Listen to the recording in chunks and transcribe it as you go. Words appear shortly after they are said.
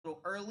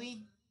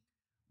early,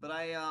 but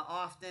I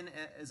often,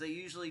 as I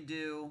usually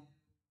do,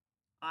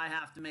 I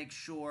have to make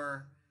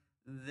sure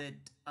that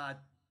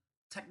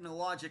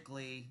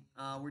technologically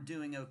we're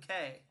doing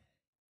okay.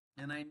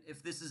 And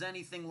if this is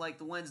anything like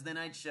the Wednesday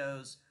night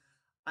shows,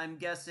 I'm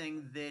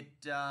guessing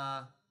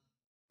that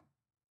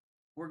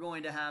we're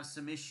going to have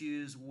some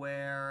issues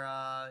where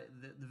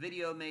the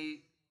video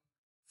may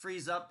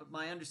freeze up, but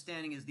my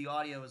understanding is the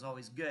audio is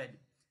always good.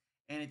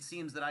 And it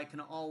seems that I can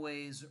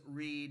always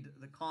read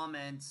the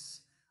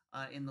comments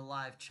in the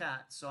live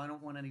chat, so I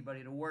don't want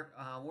anybody to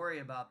worry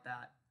about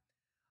that.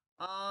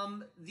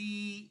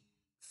 The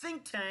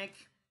think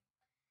tank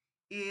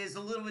is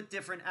a little bit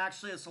different.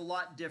 Actually, it's a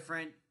lot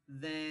different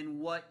than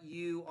what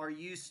you are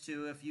used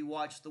to if you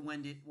watch the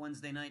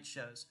Wednesday night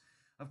shows.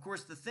 Of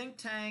course, the think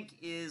tank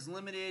is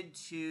limited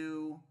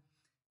to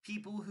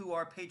people who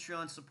are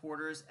Patreon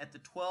supporters at the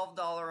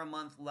 $12 a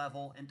month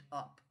level and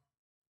up.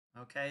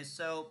 Okay,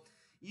 so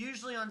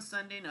usually on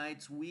Sunday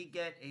nights, we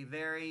get a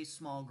very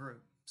small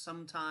group,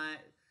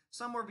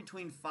 somewhere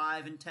between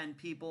 5 and 10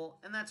 people,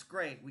 and that's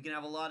great. We can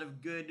have a lot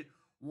of good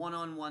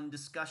one-on-one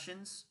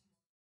discussions,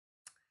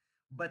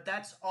 but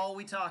that's all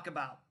we talk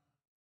about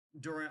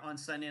on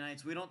Sunday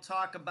nights. We don't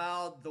talk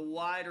about the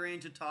wide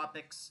range of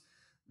topics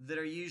that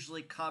are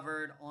usually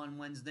covered on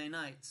Wednesday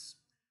nights.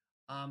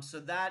 So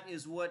that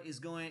is what it's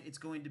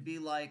going to be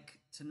like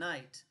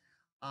tonight.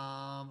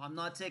 I'm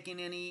not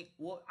taking any.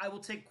 Well, I will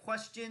take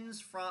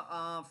questions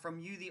from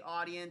you, the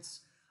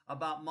audience,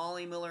 about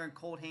Molly Miller and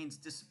Colt Haynes'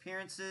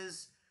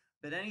 disappearances.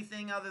 But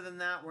anything other than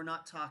that, we're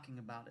not talking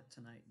about it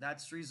tonight.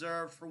 That's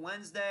reserved for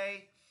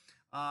Wednesday.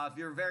 If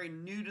you're very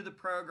new to the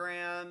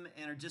program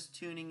and are just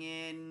tuning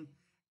in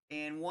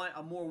and want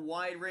a more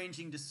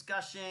wide-ranging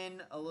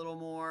discussion, a little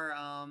more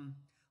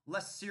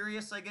less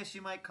serious, I guess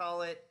you might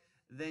call it,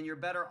 then you're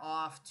better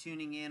off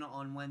tuning in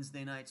on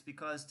Wednesday nights,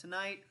 because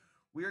tonight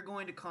we are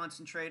going to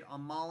concentrate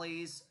on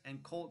Molly's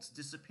and Colt's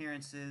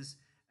disappearances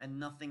and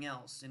nothing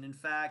else. And in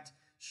fact,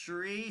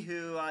 Cherie,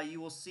 who you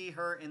will see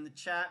her in the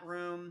chat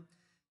room,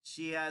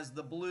 she has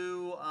the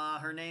blue,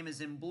 her name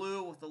is in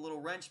blue with a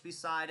little wrench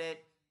beside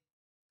it.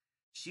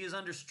 She is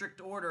under strict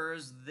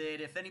orders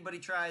that if anybody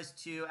tries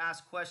to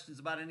ask questions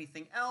about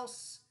anything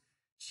else,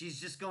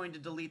 she's just going to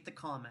delete the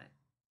comment.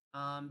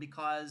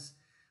 Because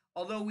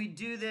although we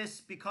do this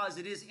because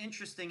it is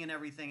interesting and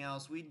everything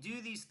else, we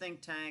do these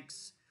think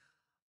tanks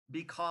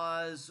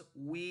because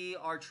we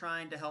are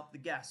trying to help the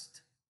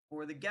guest,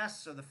 or the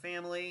guests or the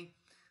family,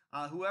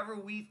 whoever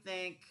we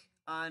think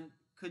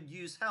could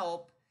use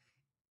help,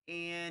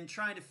 and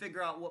trying to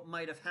figure out what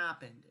might have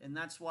happened. And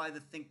that's why the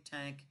think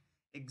tank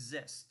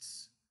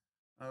exists.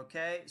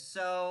 Okay,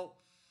 so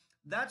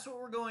that's what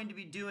we're going to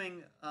be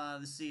doing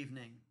this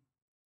evening.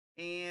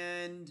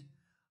 And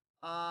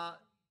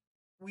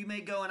we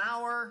may go an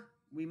hour,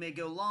 we may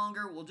go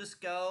longer. We'll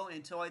just go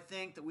until I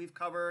think that we've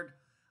covered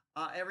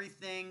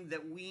everything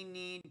that we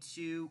need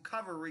to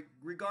cover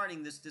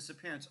regarding this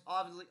disappearance.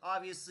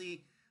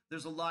 Obviously,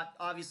 there's a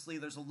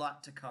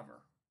lot to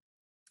cover.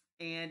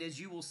 And as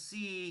you will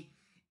see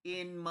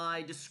in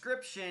my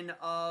description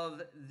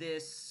of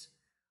this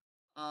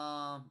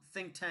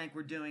think tank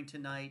we're doing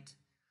tonight,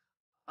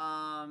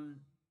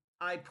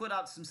 I put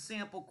out some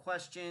sample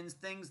questions,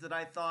 things that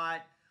I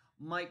thought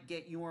might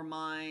get your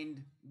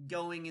mind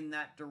going in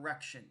that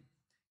direction.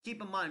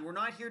 Keep in mind, we're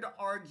not here to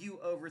argue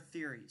over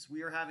theories.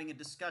 We are having a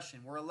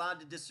discussion. We're allowed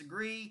to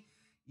disagree.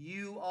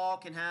 You all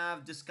can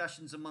have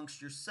discussions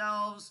amongst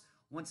yourselves.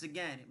 Once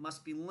again, it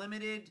must be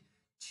limited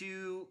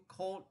to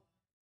Colt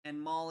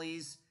and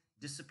Molly's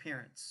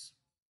disappearance.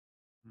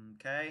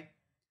 Okay?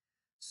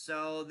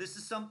 So this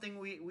is something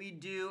we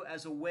do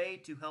as a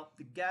way to help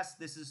the guests.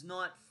 This is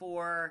not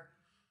for,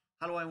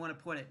 how do I want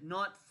to put it,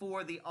 not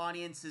for the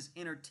audience's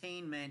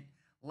entertainment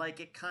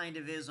like it kind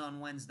of is on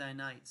Wednesday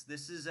nights.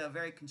 This is a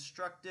very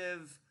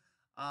constructive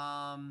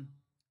time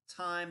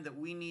that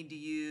we need to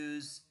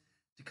use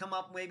to come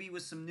up maybe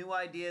with some new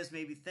ideas,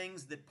 maybe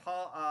things that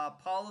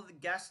Paula, the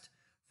guest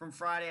from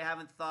Friday,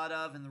 haven't thought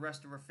of, and the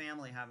rest of her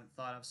family haven't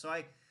thought of. So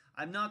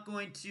I'm not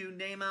going to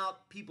name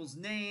out people's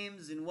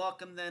names and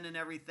welcome them and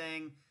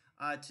everything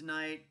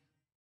tonight,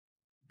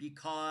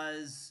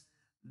 because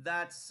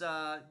that's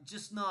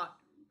just not...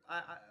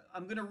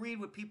 I'm going to read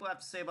what people have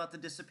to say about the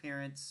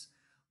disappearance,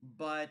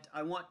 but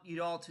I want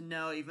you all to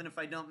know, even if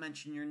I don't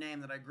mention your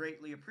name, that I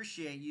greatly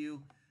appreciate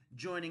you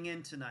joining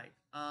in tonight.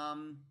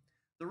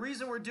 The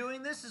reason we're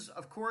doing this is,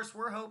 of course,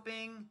 we're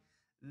hoping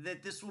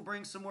that this will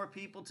bring some more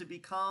people to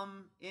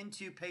become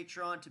into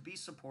Patreon, to be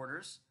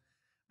supporters.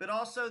 But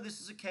also, this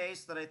is a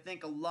case that I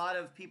think a lot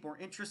of people are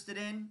interested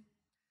in.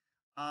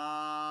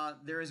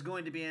 There is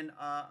going to be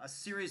a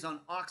series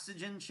on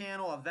Oxygen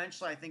channel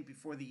eventually, I think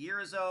before the year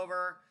is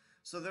over.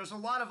 So there's a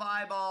lot of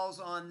eyeballs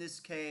on this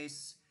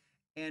case.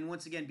 And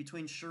once again,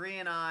 between Cherie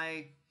and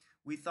I,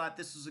 we thought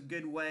this was a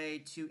good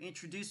way to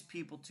introduce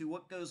people to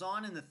what goes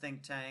on in the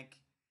think tank.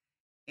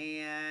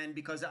 And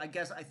because I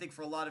think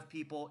for a lot of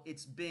people,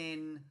 it's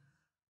been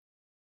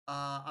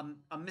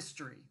a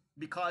mystery,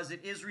 because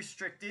it is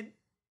restricted.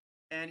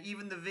 And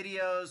even the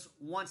videos,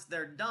 once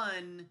they're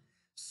done,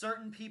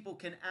 certain people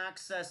can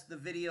access the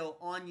video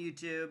on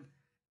YouTube.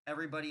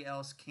 Everybody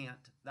else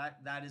can't.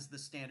 That is the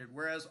standard.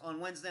 Whereas on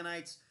Wednesday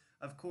nights,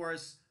 of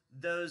course,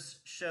 those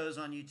shows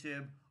on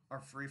YouTube are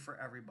free for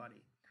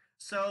everybody.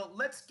 So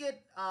let's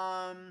get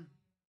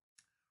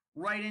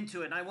right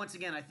into it. And once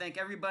again, I thank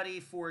everybody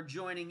for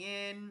joining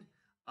in.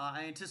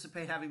 I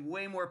anticipate having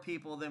way more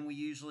people than we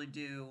usually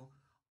do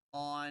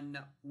on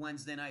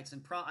Wednesday nights.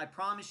 And I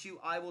promise you,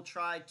 I will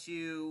try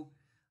to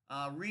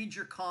read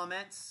your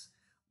comments,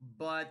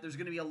 but there's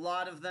going to be a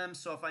lot of them.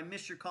 So if I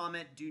miss your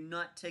comment, do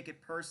not take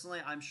it personally.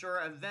 I'm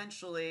sure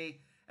eventually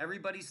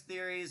everybody's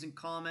theories and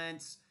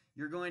comments,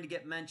 you're going to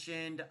get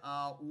mentioned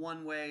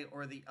one way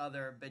or the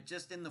other. But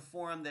just in the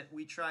forum that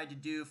we tried to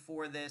do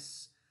for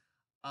this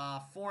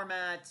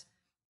format,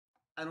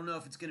 I don't know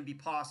if it's going to be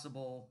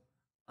possible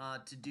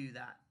to do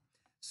that.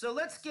 So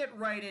let's get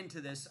right into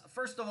this.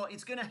 First of all,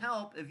 it's going to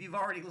help if you've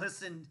already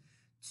listened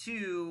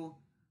to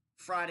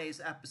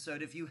Friday's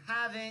episode. If you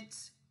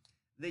haven't,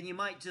 then you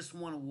might just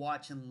want to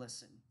watch and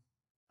listen.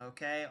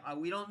 Okay?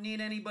 We don't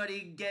need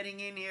anybody getting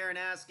in here and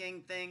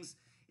asking things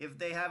if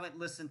they haven't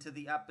listened to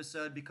the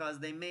episode, because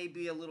they may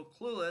be a little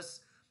clueless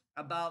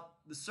about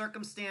the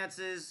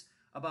circumstances,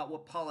 about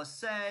what Paula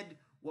said,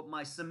 what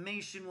my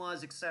summation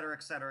was, etc.,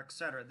 etc.,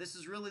 etc. This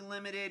is really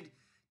limited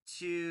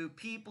to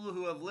people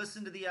who have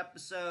listened to the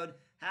episode,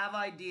 have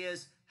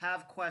ideas,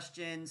 have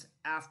questions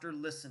after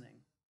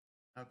listening.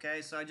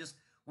 Okay, so I just,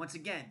 once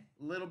again,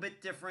 a little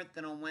bit different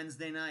than on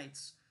Wednesday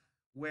nights,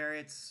 where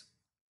it's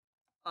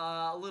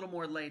a little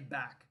more laid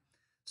back.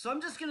 So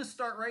I'm just going to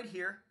start right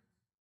here,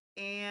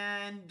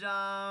 and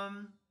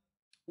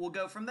we'll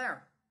go from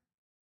there.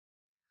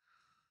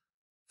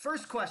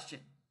 First question,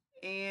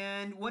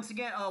 and once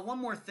again, one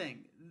more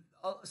thing.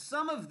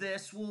 Some of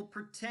this will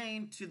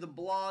pertain to the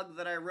blog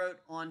that I wrote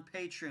on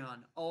Patreon.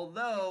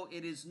 Although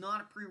it is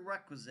not a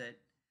prerequisite,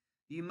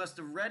 you must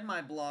have read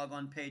my blog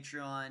on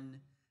Patreon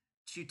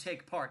to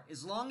take part.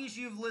 As long as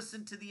you've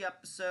listened to the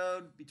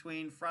episode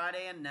between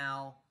Friday and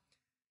now,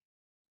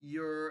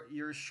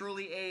 you're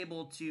surely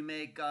able to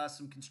make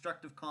some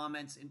constructive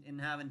comments and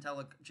have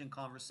intelligent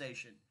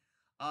conversation.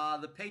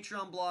 The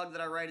Patreon blog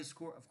that I write,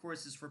 of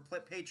course, is for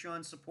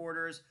Patreon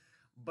supporters,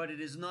 but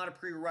it is not a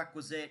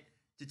prerequisite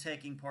to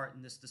taking part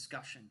in this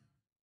discussion.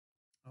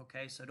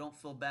 Okay, so don't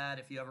feel bad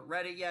if you haven't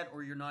read it yet,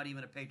 or you're not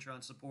even a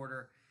Patreon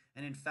supporter.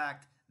 And in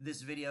fact,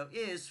 this video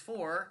is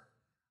for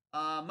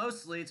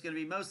it's going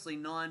to be mostly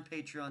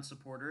non-Patreon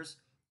supporters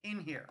in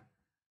here.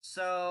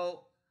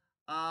 So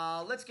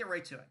let's get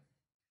right to it.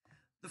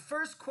 The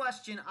first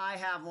question I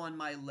have on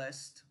my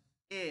list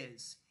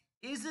is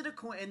it a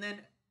coincidence? And then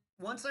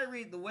once I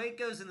read the way it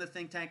goes in the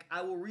think tank,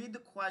 I will read the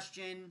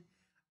question,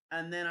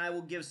 and then I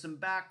will give some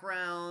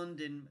background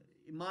and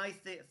my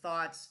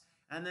thoughts,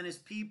 and then as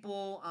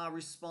people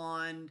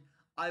respond,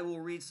 I will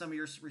read some of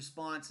your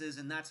responses,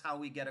 and that's how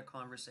we get a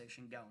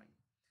conversation going.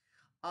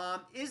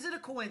 Is it a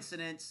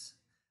coincidence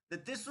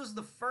that this was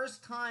the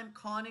first time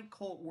Conn and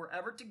Colt were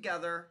ever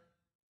together,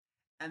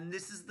 and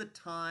this is the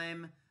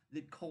time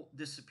that Colt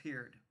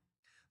disappeared?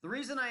 The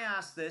reason I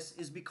ask this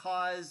is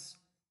because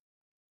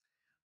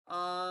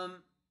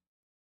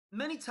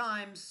many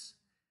times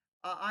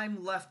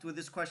I'm left with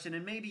this question,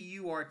 and maybe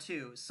you are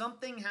too.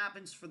 Something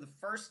happens for the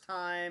first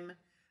time,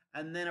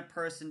 and then a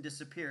person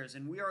disappears.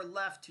 And we are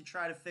left to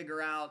try to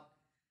figure out,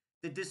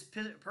 did this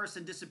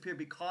person disappear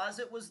because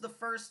it was the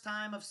first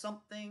time of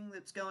something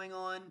that's going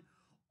on,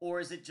 or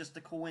is it just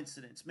a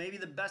coincidence? Maybe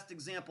the best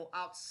example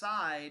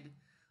outside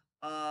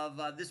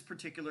of this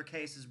particular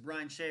case is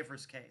Brian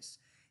Schaefer's case.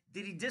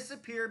 Did he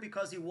disappear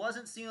because he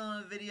wasn't seen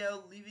on a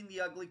video leaving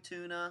the ugly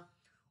tuna?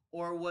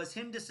 Or was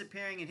him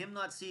disappearing and him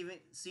not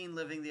seen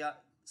living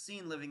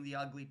the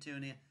ugly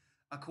tuna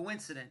a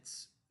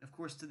coincidence? Of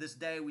course, to this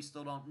day, we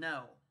still don't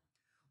know.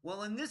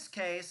 Well, in this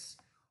case,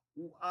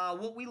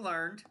 what we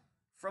learned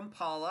from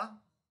Paula,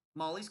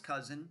 Molly's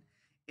cousin,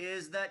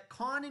 is that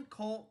Conn and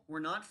Colt were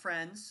not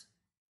friends,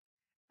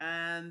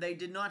 and they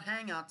did not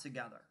hang out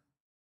together.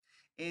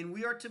 And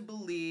we are to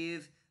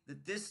believe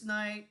that this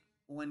night,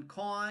 when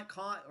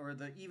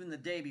even the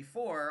day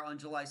before, on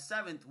July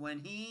 7th,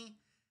 when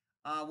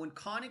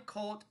Conn and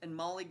Colt and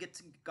Molly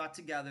got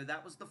together,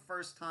 that was the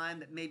first time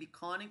that maybe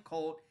Conn and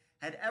Colt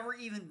had ever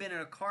even been in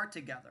a car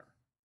together.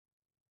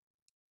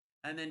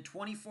 And then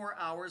 24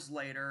 hours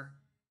later,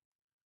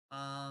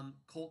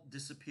 Colt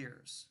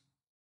disappears.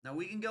 Now,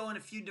 we can go in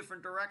a few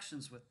different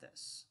directions with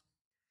this.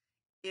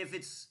 If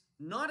it's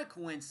not a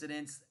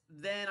coincidence,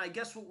 then I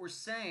guess what we're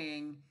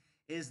saying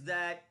is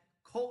that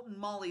Colt and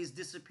Molly's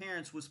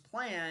disappearance was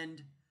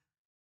planned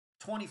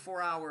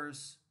 24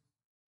 hours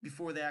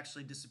before they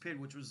actually disappeared,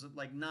 which was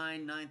like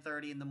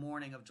 9:30 in the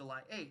morning of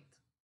July 8th.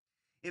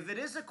 If it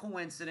is a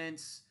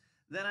coincidence,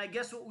 then I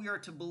guess what we are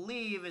to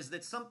believe is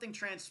that something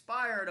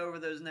transpired over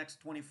those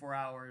next 24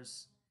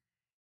 hours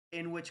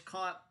in which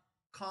Colt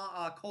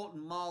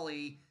and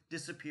Molly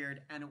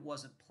disappeared, and it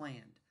wasn't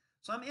planned.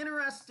 So I'm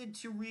interested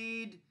to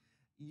read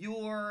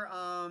your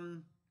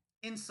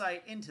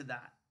insight into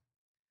that.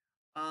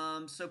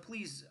 So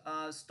please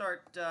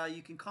start,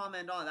 you can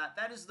comment on that.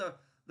 That is the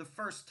the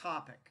first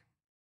topic.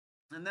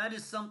 And that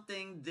is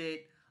something that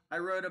I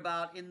wrote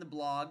about in the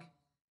blog.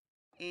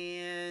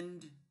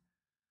 And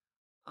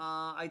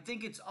I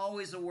think it's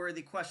always a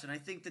worthy question. I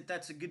think that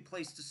that's a good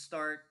place to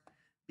start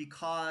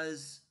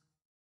because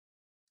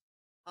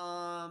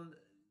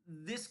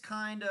this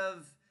kind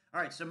of. All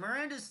right, so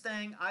Miranda's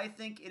saying, I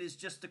think it is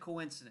just a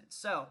coincidence.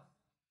 So,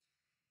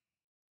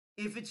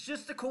 if it's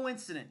just a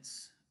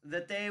coincidence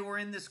that they were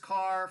in this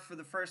car for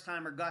the first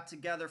time or got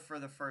together for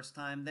the first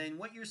time, then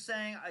what you're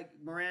saying,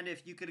 Miranda,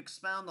 if you could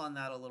expound on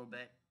that a little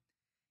bit,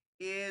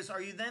 is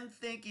are you then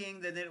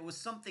thinking that it was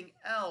something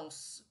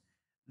else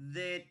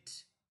that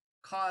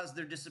caused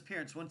their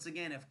disappearance? Once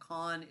again, if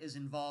Conn is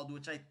involved,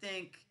 which I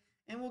think,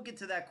 and we'll get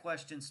to that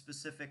question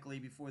specifically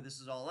before this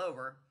is all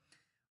over,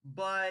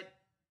 but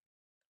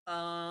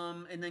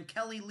and then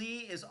Kelly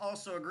Lee is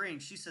also agreeing.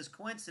 She says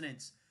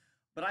coincidence,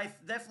 but I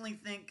definitely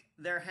think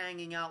their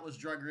hanging out was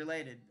drug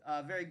related.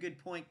 Very good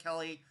point,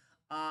 Kelly.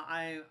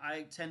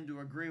 I tend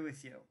to agree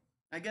with you.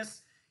 I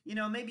guess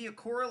maybe a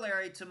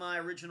corollary to my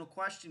original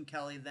question,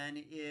 Kelly,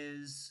 then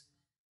is,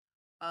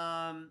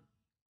 are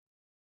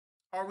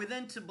we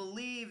then to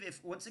believe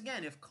if once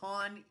again if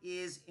Conn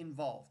is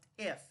involved?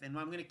 And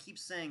I'm going to keep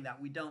saying that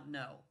we don't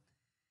know.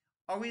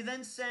 Are we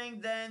then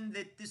saying then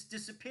that this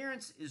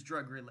disappearance is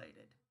drug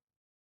related?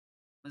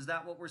 Is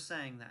that what we're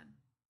saying then?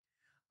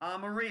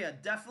 Maria,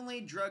 definitely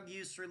drug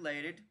use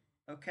related.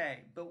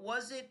 Okay, but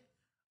was it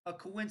a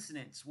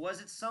coincidence?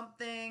 Was it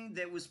something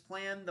that was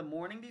planned the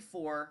morning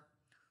before?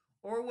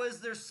 Or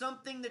was there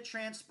something that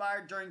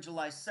transpired during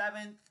July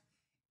 7th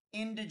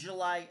into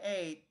July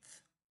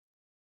 8th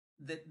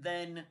that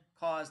then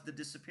caused the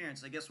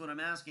disappearance? I guess what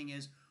I'm asking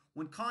is,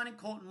 when Conn and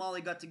Colt and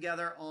Molly got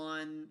together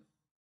on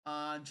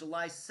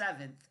July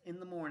 7th in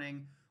the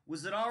morning,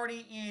 was it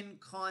already in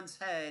Conn's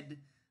head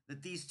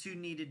that these two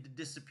needed to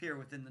disappear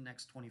within the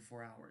next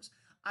 24 hours?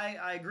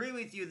 I agree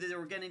with you that they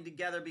were getting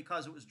together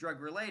because it was drug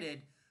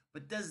related,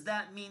 but does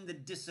that mean the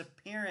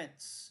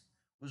disappearance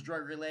was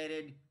drug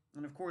related?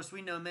 And of course,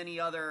 we know many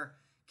other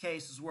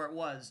cases where it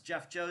was.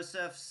 Jeff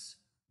Joseph's,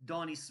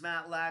 Donnie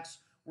Smatlak's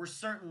were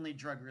certainly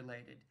drug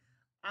related.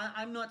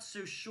 I'm not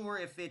so sure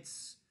if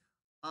it's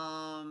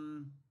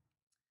I'm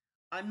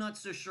not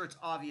so sure it's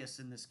obvious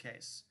in this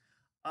case.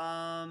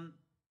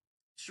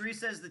 Cherie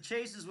says the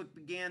chase is what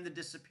began the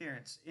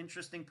disappearance.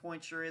 Interesting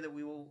point, Cherie, that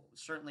we will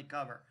certainly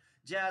cover.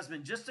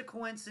 Jasmine, just a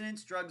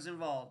coincidence, drugs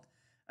involved.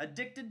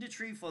 Addicted to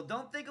trefoil.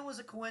 Don't think it was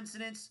a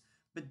coincidence,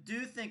 but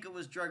do think it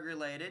was drug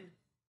related.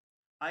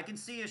 I can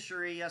see you,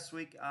 Cherie. Yes,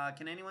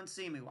 can anyone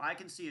see me? I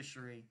can see you,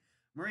 Cherie.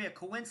 Maria,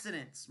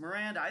 coincidence.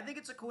 Miranda, I think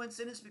it's a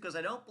coincidence because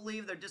I don't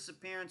believe their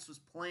disappearance was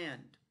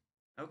planned.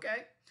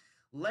 Okay?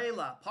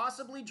 Layla,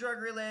 possibly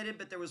drug related,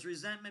 but there was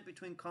resentment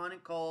between Conn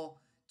and Cole.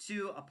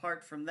 Two,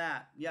 apart from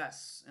that.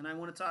 Yes, and I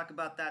want to talk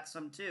about that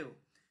some too.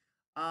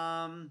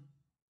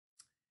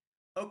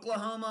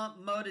 Oklahoma,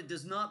 Moda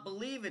does not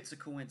believe it's a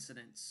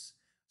coincidence.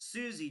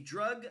 Susie,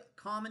 drug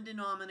common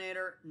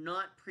denominator,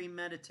 not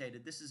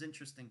premeditated. This is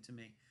interesting to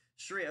me.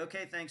 Shri,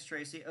 okay, thanks,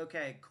 Tracy.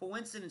 Okay,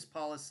 coincidence,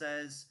 Paula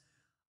says.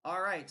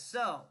 All right,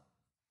 so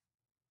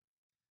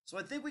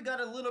I think we got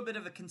a little bit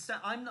of a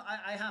consent.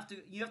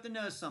 You have to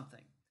know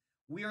something.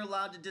 We are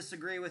allowed to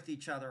disagree with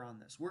each other on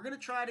this. We're going to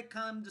try to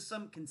come to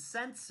some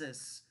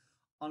consensus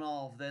on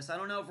all of this. I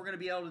don't know if we're going to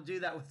be able to do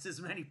that with as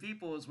many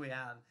people as we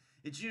have.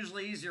 It's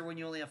usually easier when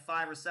you only have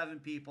 5 or 7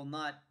 people,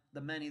 not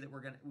the many that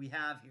we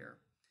have here.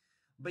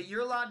 But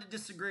you're allowed to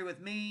disagree with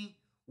me.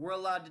 We're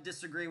allowed to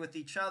disagree with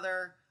each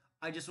other.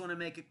 I just want to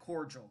make it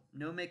cordial.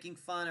 No making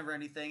fun of or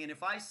anything. And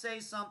if I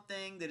say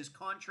something that is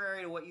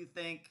contrary to what you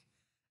think,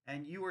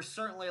 and you are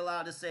certainly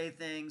allowed to say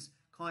things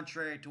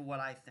contrary to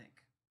what I think.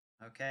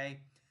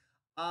 Okay?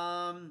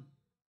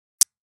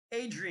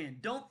 Adrian,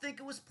 don't think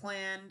it was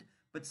planned,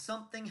 but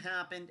something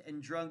happened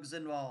and drugs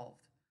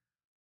involved.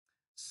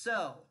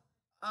 So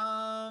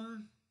it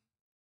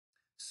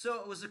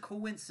was a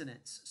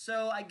coincidence.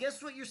 So I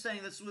guess what you're saying,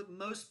 that's what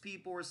most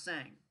people are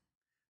saying.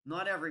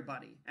 Not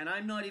everybody. And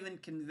I'm not even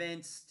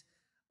convinced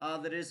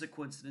that it is a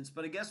coincidence.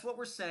 But I guess what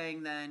we're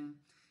saying then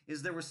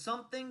is there was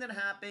something that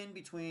happened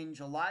between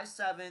July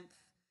 7th.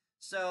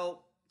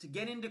 So to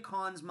get into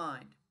Conn's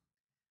mind,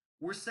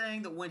 we're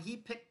saying that when he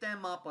picked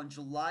them up on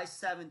July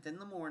 7th in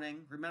the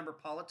morning, remember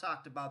Paula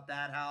talked about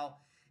that, how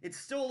it's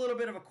still a little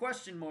bit of a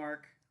question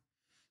mark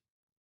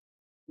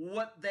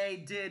what they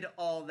did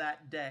all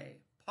that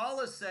day.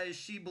 Paula says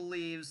she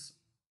believes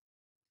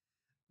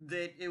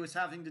that it was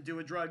having to do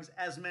with drugs,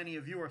 as many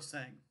of you are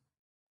saying.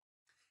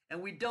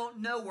 And we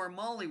don't know where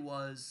Molly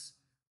was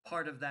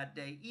part of that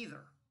day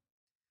either.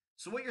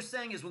 So what you're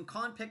saying is when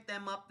Conn picked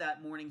them up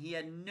that morning, he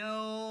had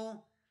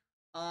no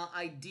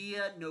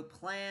idea, no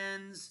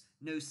plans,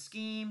 no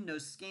scheme, no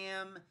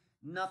scam,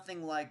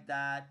 nothing like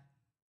that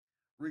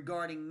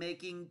regarding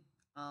making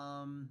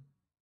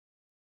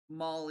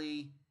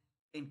Molly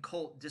and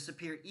Colt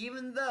disappear,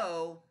 even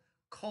though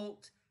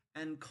Colt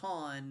and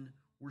Conn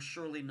were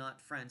surely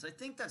not friends. I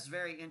think that's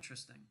very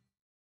interesting.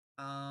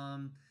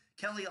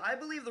 Kelly, I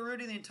believe the root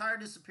of the entire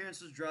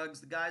disappearance was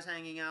drugs. The guys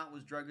hanging out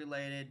was drug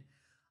related.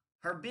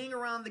 Her being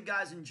around the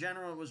guys in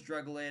general was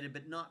drug related,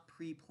 but not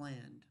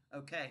pre-planned.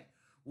 Okay.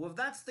 Well, if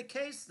that's the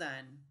case,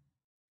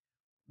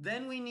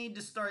 then we need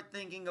to start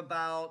thinking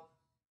about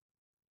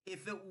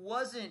if it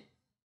wasn't,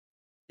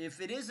 if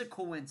it is a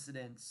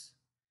coincidence,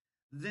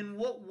 then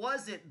what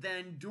was it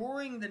then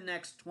during the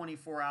next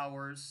 24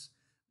 hours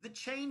that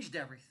changed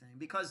everything?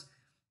 Because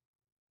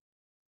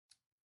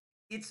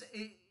if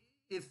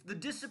the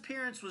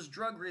disappearance was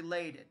drug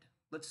related,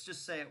 let's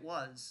just say it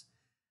was,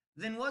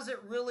 then was it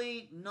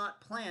really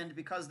not planned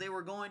because they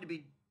were going to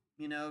be,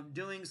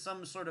 doing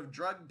some sort of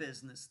drug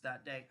business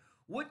that day?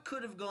 What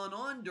could have gone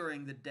on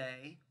during the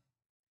day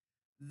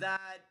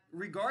that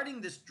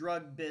regarding this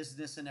drug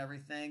business and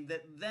everything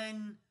that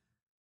then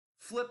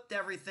flipped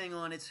everything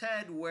on its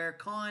head, where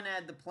Conn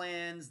had the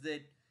plans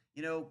that,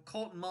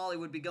 Colt and Molly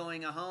would be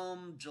going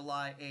home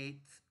July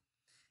 8th,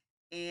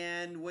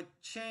 and what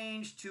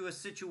changed to a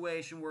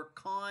situation where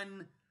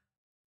Conn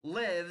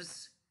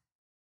lives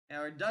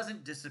or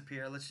doesn't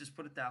disappear. Let's just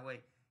put it that way.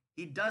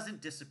 He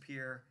doesn't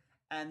disappear,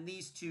 and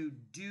these two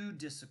do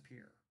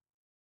disappear.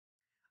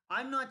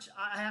 I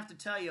have to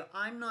tell you,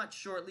 I'm not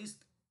sure, at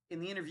least in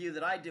the interview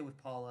that I did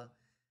with Paula,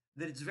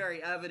 that it's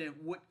very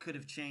evident what could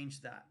have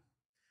changed that.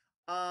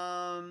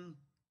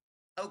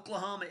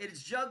 Oklahoma, it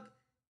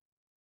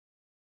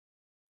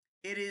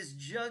is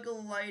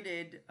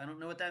juggalited. I don't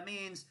know what that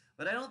means,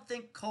 but I don't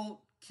think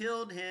Colt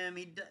killed him.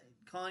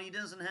 Connie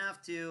doesn't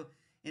have to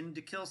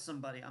kill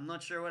somebody. I'm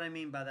not sure what I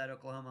mean by that,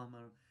 Oklahoma.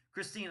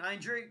 Christine, I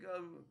enjoy.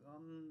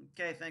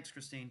 Okay, thanks,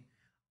 Christine.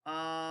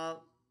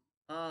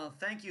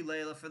 Thank you,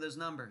 Layla, for those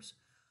numbers.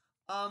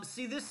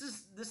 See, this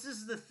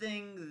is the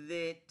thing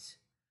that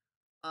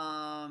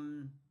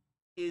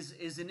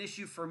is an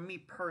issue for me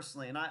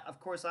personally, and of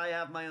course I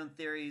have my own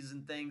theories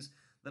and things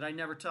that I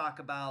never talk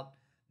about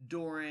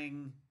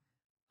during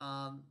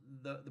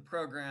the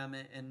program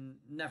and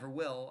never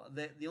will.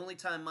 The only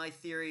time my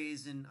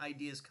theories and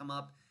ideas come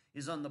up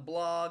is on the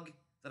blog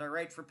that I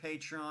write for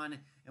Patreon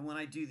and when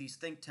I do these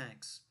think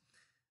tanks.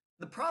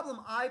 The problem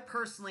I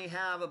personally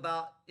have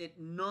about it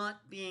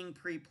not being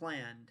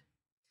pre-planned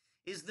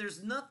is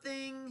there's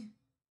nothing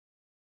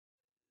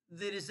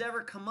that has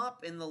ever come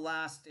up in the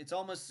last, it's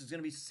going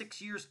to be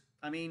 6 years.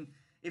 I mean,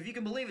 if you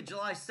can believe it,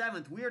 July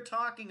 7th, we are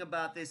talking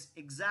about this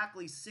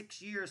exactly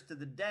 6 years to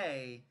the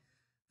day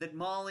that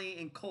Molly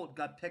and Colt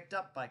got picked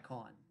up by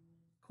Conn.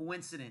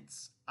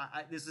 Coincidence.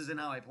 This isn't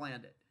how I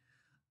planned it.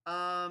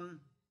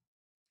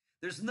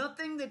 There's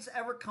nothing that's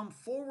ever come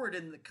forward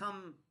and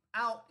come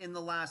out in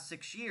the last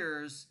 6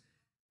 years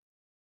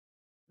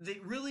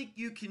that really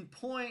you can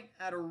point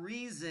at a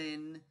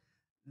reason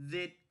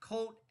that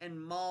Colt and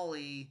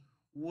Molly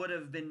would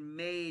have been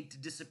made to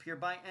disappear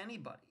by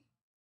anybody.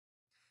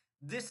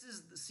 This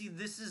is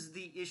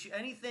the issue.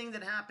 Anything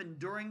that happened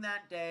during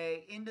that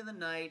day, into the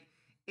night,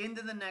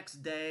 into the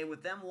next day,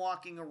 with them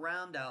walking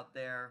around out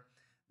there,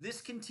 this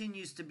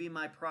continues to be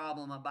my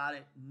problem about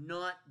it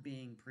not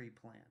being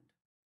pre-planned.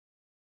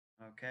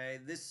 Okay,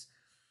 this,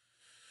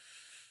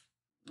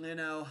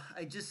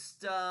 I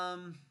just,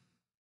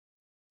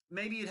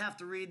 maybe you'd have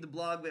to read the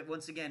blog, but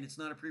once again, it's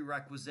not a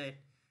prerequisite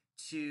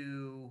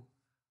to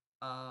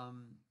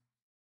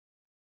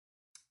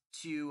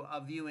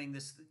viewing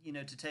this,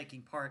 to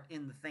taking part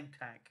in the think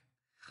tank.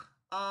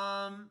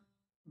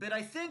 But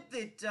I think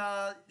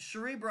that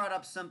Cherie brought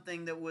up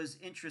something that was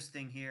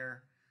interesting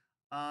here.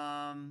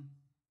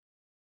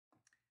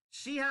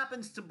 She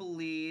happens to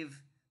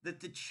believe that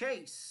the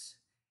chase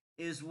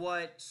is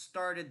what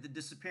started the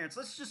disappearance.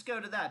 Let's just go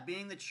to that,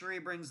 being that Cherie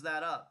brings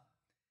that up.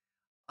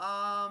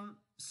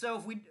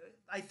 So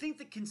I think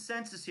the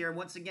consensus here,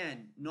 once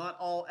again, not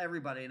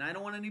everybody, and I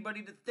don't want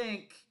anybody to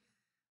think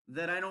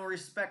that I don't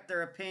respect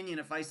their opinion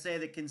if I say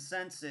the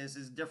consensus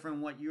is different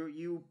from what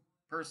you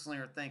personally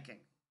are thinking.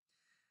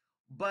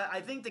 But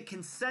I think the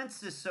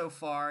consensus so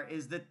far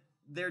is that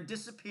their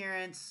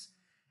disappearance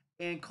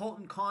and Colt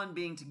and Conn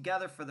being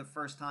together for the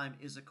first time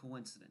is a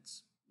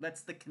coincidence.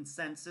 That's the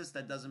consensus.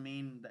 That doesn't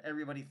mean that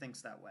everybody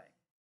thinks that way.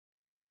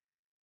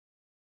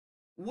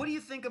 What do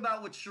you think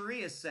about what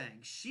Cherie is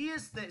saying? She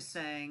is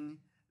saying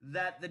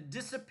that the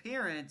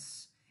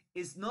disappearance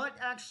is not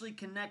actually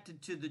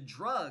connected to the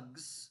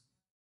drugs,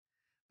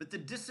 but the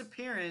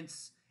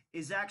disappearance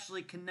is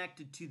actually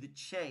connected to the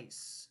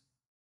chase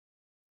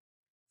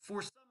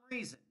for some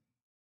reason.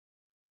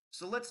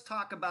 So let's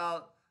talk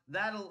about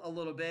that a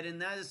little bit,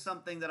 and that is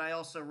something that I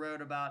also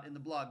wrote about in the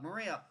blog.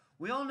 Maria,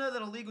 we all know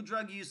that illegal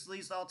drug use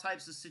leads to all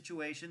types of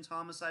situations: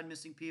 homicide,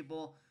 missing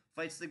people,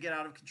 fights that get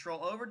out of control,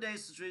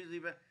 overdoses.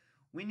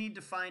 We need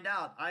to find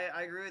out.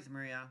 I agree with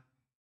Maria.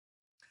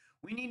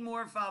 We need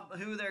more of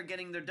who they're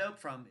getting their dope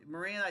from.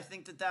 Maria, I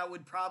think that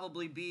would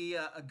probably be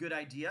a good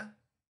idea.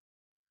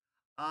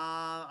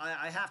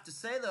 I have to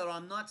say, though,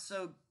 I'm not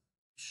so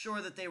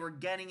sure that they were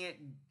getting it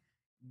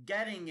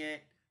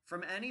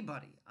from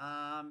anybody.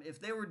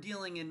 If they were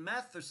dealing in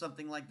meth or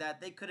something like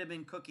that, they could have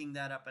been cooking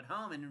that up at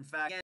home. And in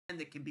fact, again,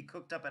 that can be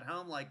cooked up at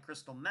home like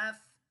crystal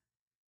meth,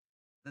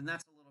 then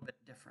that's a little bit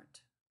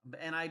different.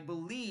 And I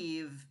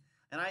believe,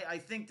 and I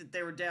think that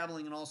they were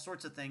dabbling in all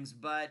sorts of things,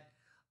 but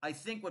I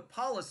think what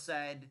Paula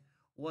said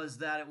was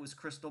that it was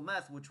crystal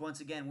meth, which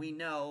once again we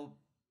know,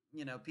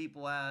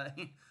 people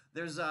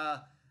there's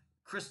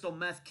crystal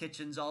meth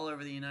kitchens all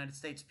over the United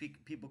States,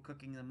 people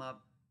cooking them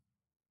up.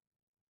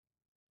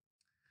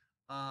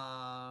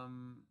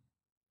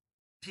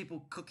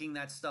 People cooking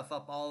that stuff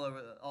up all over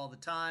all the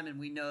time, and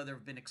we know there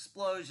have been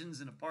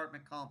explosions in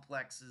apartment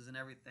complexes and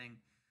everything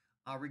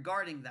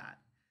regarding that.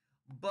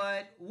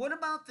 But what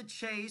about the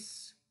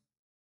chase?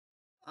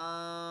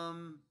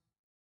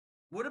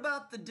 What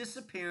about the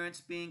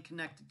disappearance being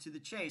connected to the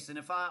chase? And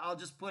if I'll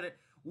just put it,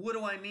 what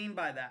do I mean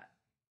by that?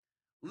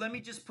 Let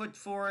me just put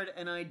forward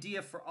an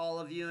idea for all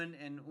of you.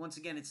 And once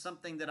again, it's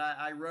something that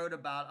I wrote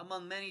about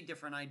among many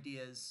different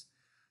ideas.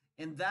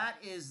 And that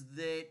is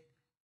that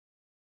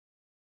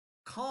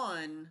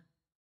Conn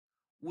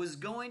was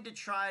going to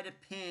try to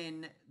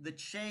pin the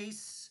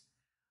chase,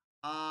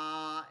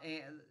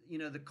 and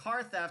the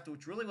car theft,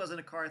 which really wasn't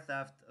a car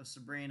theft of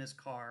Sabrina's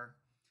car,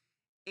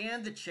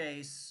 and the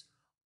chase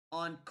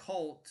on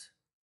Colt,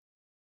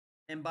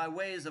 and by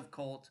ways of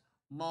Colt,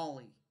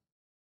 Molly.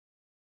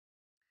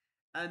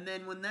 And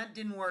then when that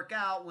didn't work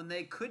out, when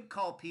they could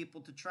call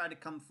people to try to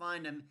come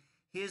find him,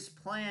 his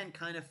plan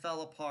kind of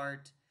fell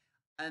apart.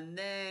 And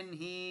then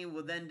he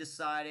then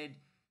decided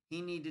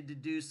he needed to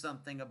do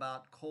something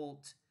about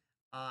Colt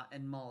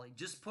and Molly.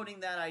 Just putting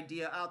that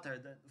idea out there.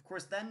 Of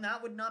course, then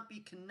that would not be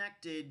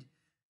connected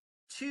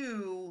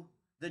to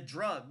the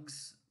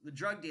drugs, the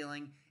drug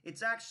dealing.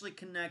 It's actually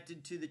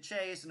connected to the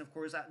chase. And of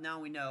course, now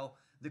we know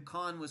the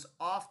Conn was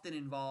often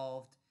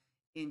involved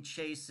in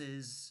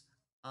chases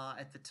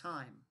at the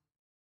time.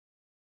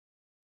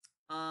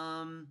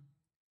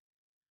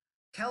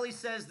 Kelly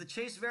says the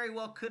chase very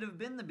well could have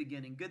been the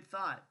beginning. Good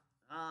thought.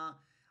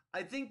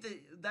 I think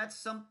that's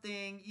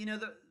something,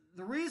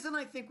 the reason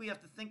I think we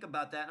have to think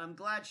about that, and I'm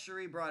glad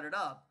Cherie brought it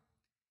up,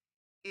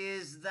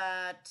 is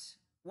that,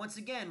 once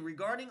again,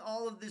 regarding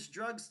all of this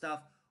drug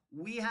stuff,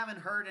 we haven't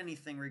heard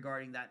anything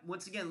regarding that.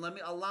 Once again,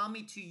 allow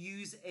me to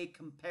use a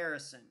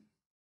comparison.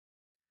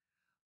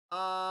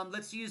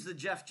 Let's use the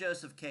Jeff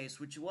Joseph case,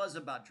 which was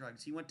about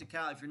drugs. He went to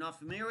Cal. If you're not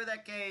familiar with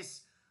that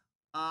case,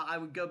 I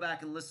would go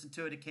back and listen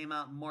to it. It came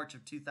out in March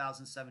of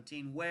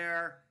 2017,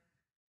 where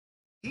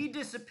he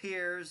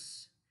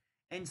disappears,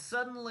 and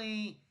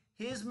suddenly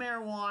his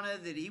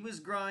marijuana that he was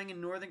growing in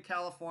Northern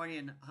California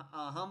in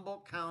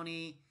Humboldt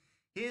County,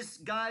 his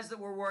guys that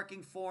were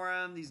working for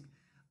him,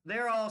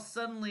 they're all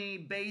suddenly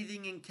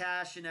bathing in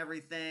cash and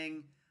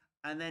everything,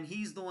 and then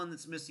he's the one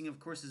that's missing.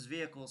 Of course, his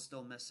vehicle is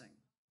still missing.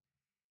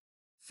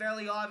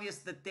 Fairly obvious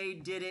that they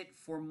did it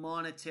for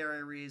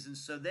monetary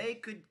reasons, so they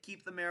could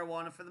keep the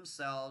marijuana for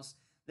themselves,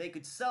 they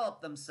could sell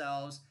it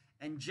themselves,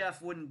 and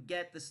Jeff wouldn't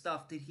get the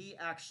stuff that he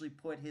actually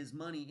put his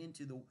money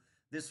into,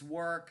 this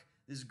work,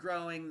 this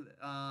growing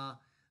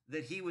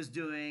that he was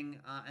doing,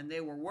 and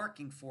they were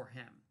working for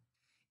him.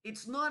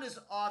 It's not as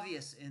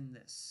obvious in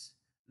this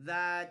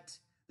that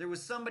there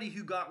was somebody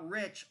who got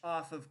rich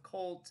off of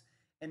Colt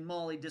and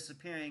Molly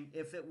disappearing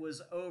if it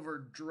was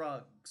over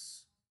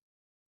drugs.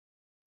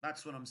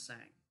 That's what I'm saying.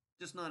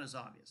 Just not as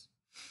obvious.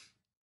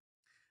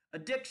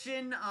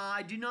 Addiction,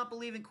 I do not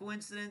believe in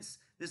coincidence.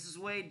 This is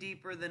way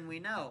deeper than we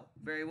know.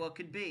 Very well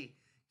could be.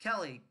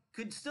 Kelly,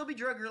 could still be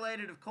drug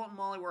related if Colt and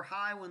Molly were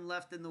high when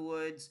left in the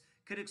woods.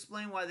 Could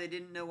explain why they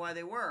didn't know why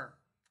they were.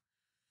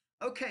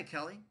 Okay,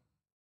 Kelly.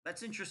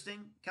 That's interesting.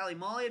 Kelly,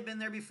 Molly had been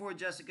there before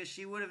Jessica.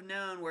 She would have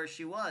known where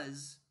she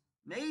was.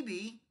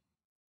 Maybe.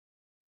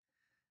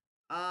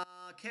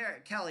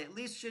 Kelly, at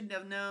least shouldn't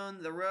have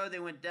known the road they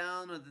went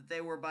down or that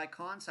they were by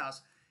Conn's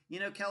house.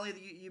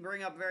 Kelly, you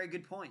bring up very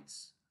good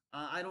points.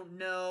 I don't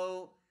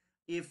know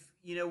if,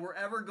 we're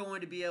ever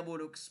going to be able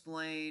to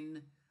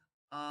explain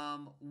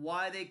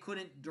why they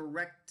couldn't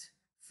direct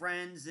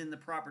friends in the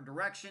proper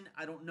direction.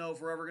 I don't know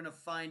if we're ever going to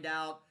find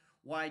out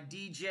why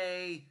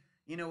DJ,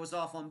 was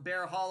off on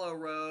Bear Hollow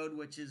Road,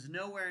 which is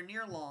nowhere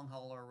near Long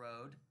Hollow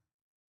Road.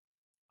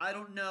 I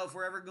don't know if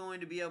we're ever going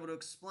to be able to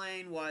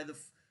explain why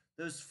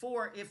those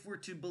four, if we're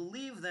to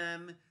believe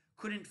them,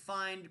 couldn't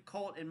find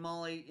Colt and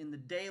Molly in the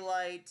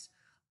daylight.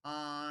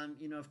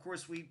 Of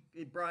course,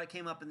 it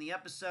came up in the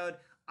episode.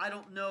 I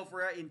don't know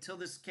if until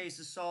this case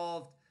is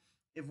solved,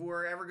 if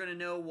we're ever going to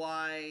know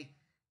why,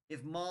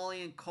 if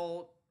Molly and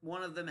Colt,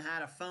 one of them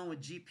had a phone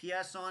with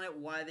GPS on it,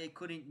 why they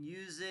couldn't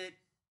use it.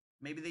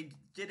 Maybe they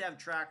did have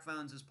track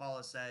phones, as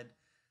Paula said.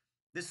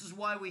 This is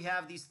why we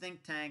have these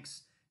think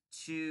tanks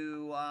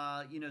to,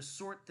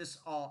 sort this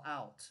all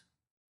out.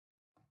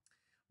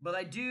 But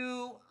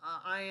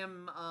I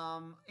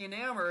am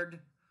enamored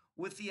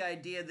with the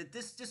idea that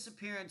this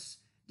disappearance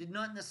did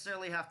not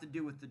necessarily have to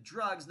do with the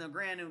drugs. Now,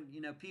 granted,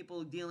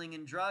 people dealing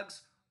in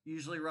drugs,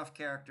 usually rough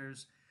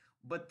characters,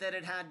 but that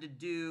it had to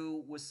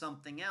do with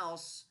something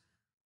else,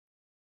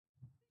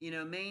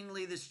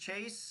 mainly this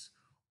chase,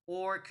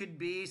 or it could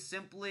be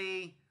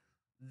simply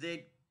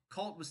that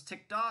Colt was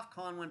ticked off,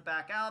 Conn went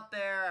back out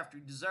there after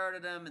he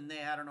deserted him, and they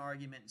had an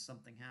argument and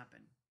something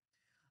happened.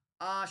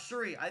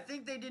 Cherie, I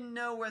think they didn't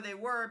know where they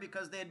were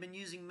because they had been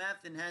using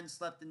meth and hadn't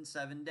slept in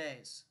 7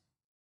 days.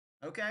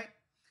 Okay.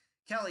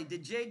 Kelly,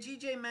 did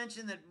JGJ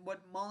mention that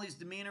what Molly's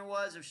demeanor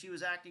was, if she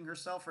was acting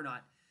herself or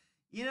not?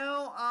 You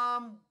know,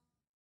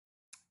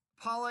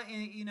 Paula,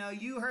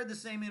 you heard the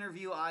same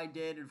interview I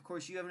did, and of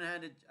course, you haven't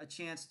had a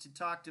chance to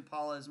talk to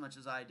Paula as much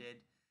as I did.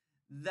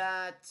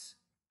 That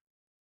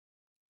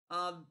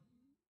um,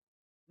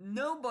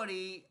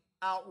 nobody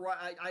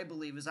outright, I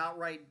believe, is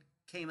outright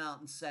came out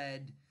and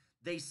said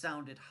they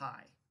sounded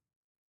high.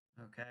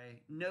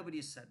 Okay, nobody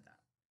has said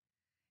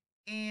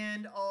that,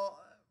 and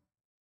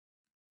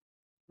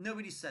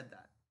nobody said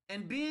that.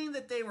 And being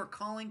that they were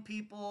calling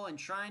people and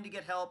trying to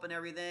get help and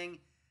everything,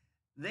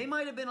 they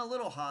might have been a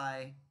little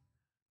high,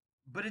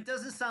 but it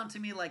doesn't sound to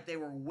me like they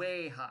were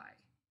way high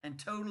and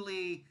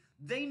totally.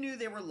 They knew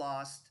they were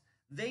lost.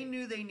 They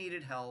knew they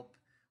needed help.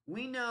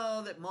 We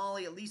know that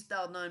Molly at least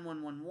dialed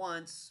 911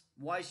 once.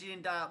 Why she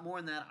didn't dial more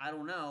than that, I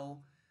don't know.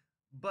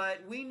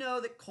 But we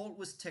know that Colt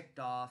was ticked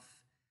off.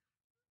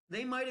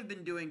 They might have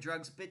been doing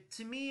drugs, but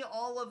to me,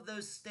 all of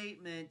those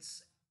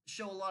statements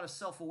show a lot of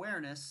self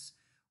awareness,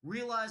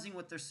 realizing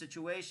what their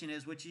situation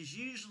is, which is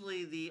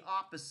usually the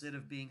opposite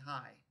of being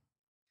high.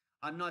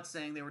 I'm not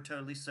saying they were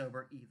totally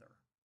sober either.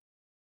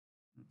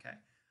 Okay.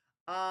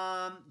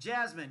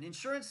 Jasmine,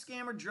 insurance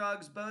scam or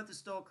drugs, both is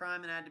still a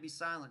crime and had to be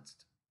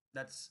silenced.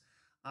 That's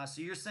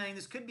so you're saying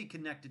this could be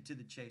connected to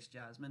the chase,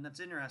 Jasmine. That's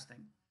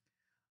interesting.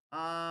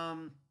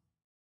 Um,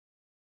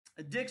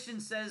 Addiction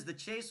says the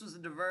chase was a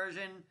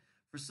diversion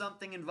for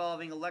something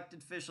involving elected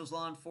officials,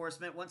 law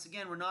enforcement. Once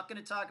again, we're not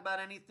going to talk about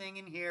anything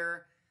in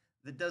here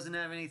that doesn't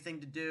have anything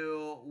to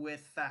do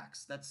with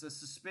facts. That's a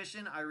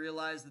suspicion. I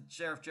realize that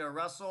Sheriff Joe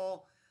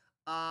Russell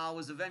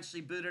was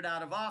eventually booted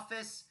out of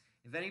office.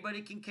 If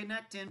anybody can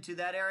connect him to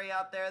that area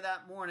out there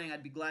that morning,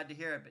 I'd be glad to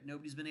hear it, but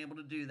nobody's been able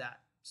to do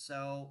that.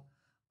 So,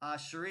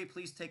 Cherie,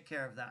 please take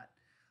care of that.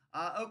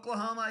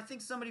 Oklahoma, I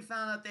think somebody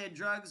found out they had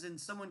drugs and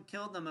someone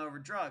killed them over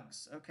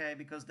drugs, okay,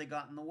 because they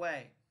got in the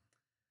way.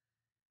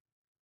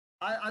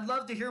 I'd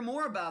love to hear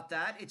more about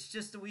that. It's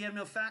just that we have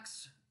no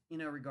facts,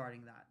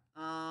 regarding that.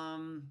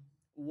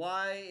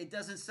 Why it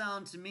doesn't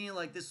sound to me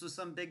like this was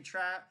some big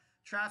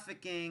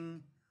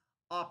trafficking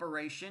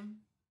operation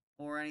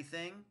or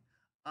anything.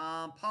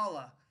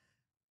 Paula,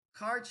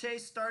 car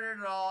chase started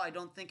it all. I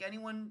don't think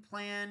anyone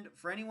planned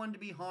for anyone to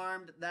be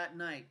harmed that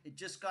night. It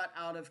just got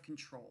out of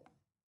control.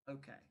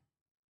 Okay.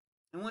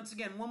 And once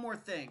again, one more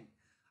thing.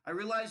 I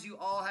realize you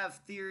all have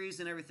theories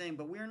and everything,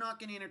 but we're not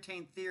going to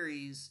entertain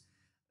theories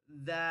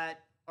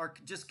that are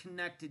just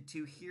connected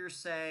to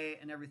hearsay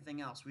and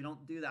everything else. We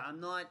don't do that. I'm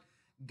not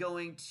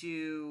going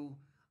to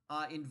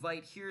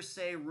invite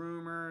hearsay,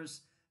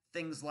 rumors,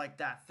 things like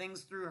that.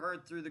 Things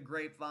heard through the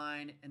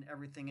grapevine and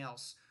everything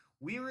else.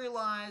 We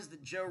realized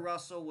that Joe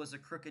Russell was a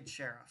crooked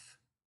sheriff.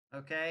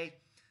 Okay?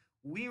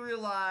 We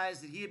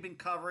realized that he had been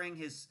covering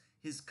his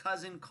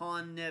cousin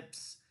Conn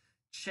Nips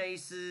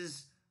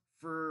chases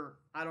for,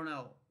 I don't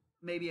know,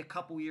 maybe a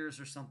couple years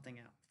or something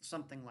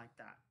like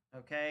that.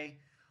 Okay?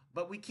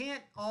 But we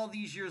can't, all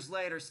these years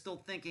later, still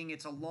thinking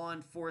it's a law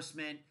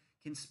enforcement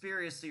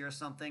conspiracy or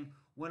something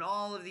when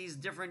all of these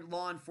different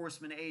law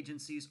enforcement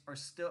agencies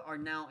are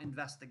now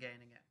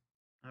investigating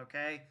it.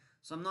 Okay?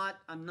 So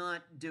I'm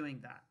not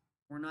doing that.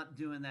 We're not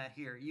doing that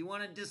here. You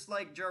want to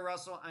dislike Joe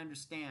Russell? I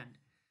understand.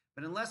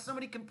 But unless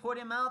somebody can put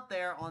him out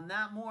there on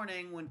that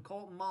morning when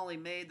Colt and Molly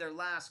made their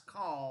last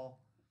call,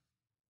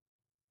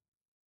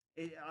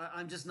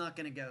 I'm just not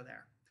going to go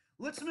there.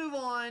 Let's move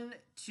on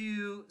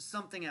to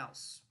something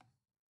else.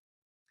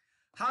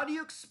 How do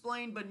you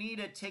explain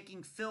Bonita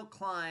taking Phil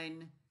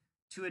Klein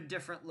to a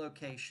different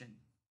location?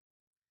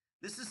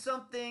 This is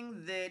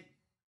something that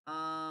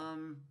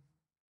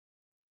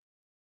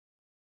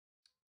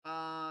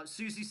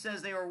Susie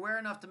says they were aware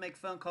enough to make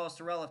phone calls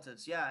to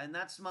relatives. Yeah, and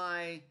that's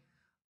my,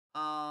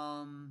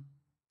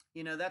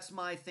 that's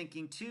my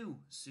thinking too,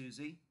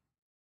 Susie,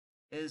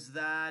 is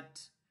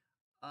that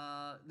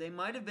they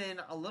might have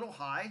been a little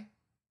high,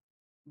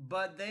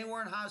 but they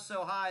weren't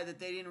so high that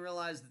they didn't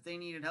realize that they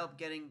needed help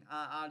getting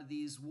out of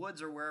these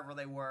woods or wherever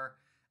they were,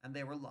 and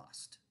they were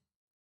lost.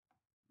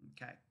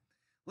 Okay.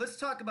 Let's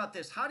talk about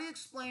this. How do you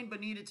explain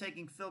Bonita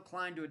taking Phil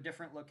Klein to a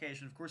different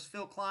location? Of course,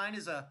 Phil Klein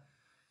is a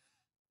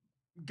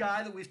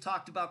guy that we've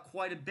talked about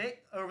quite a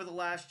bit over the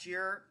last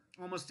year,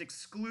 almost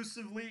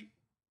exclusively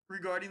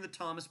regarding the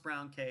Thomas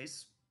Brown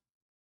case.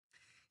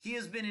 He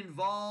has been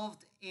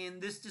involved in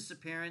this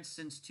disappearance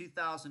since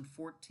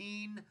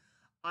 2014.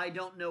 I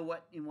don't know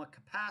in what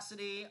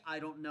capacity. I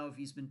don't know if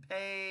he's been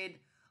paid.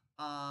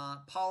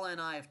 Paula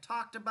and I have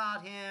talked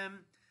about him,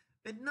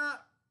 but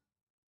not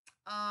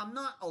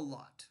a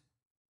lot.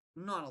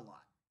 Not a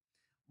lot.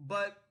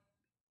 But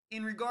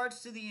in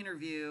regards to the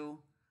interview,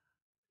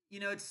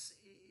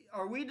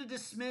 are we to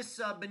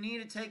dismiss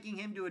Bonita taking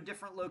him to a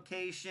different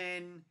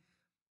location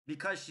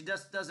because she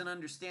just doesn't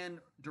understand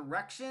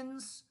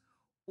directions,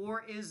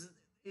 or is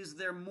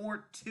there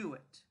more to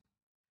it?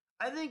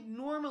 I think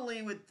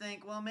normally would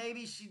think, well,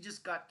 maybe she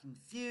just got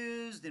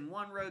confused and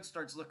one road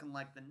starts looking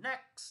like the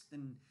next,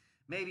 and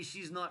maybe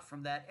she's not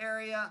from that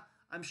area.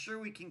 I'm sure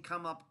we can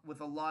come up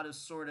with a lot of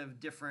sort of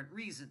different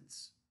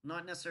reasons.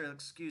 Not necessarily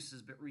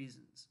excuses, but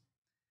reasons.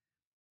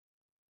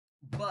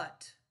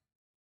 But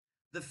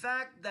the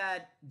fact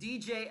that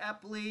DJ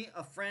Epley,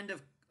 a friend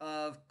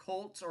of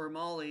Colt's or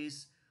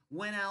Molly's,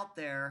 went out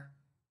there,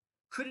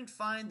 couldn't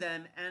find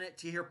them, and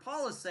to hear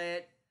Paula say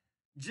it,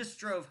 just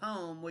drove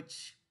home,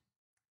 which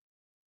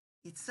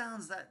it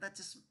sounds that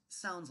just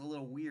sounds a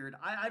little weird.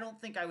 I don't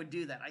think I would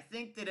do that. I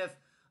think that if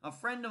a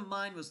friend of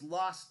mine was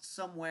lost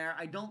somewhere,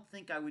 I don't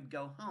think I would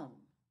go home.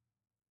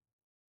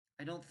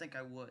 I don't think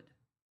I would.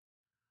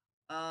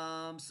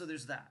 So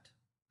there's that.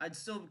 I'd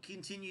still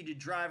continue to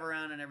drive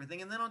around and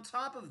everything. And then on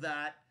top of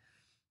that,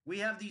 we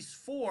have these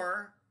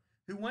four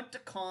who went to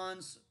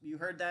Conn's. You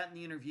heard that in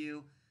the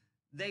interview.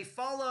 They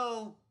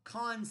follow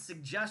Conn's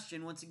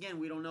suggestion. Once again,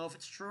 we don't know if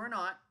it's true or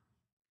not,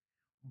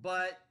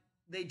 but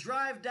they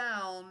drive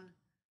down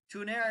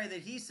to an area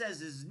that he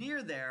says is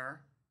near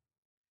there,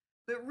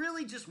 but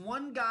really just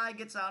one guy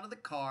gets out of the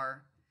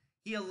car.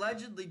 He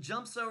allegedly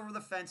jumps over the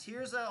fence.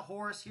 Here's a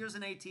horse, here's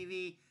an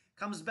ATV,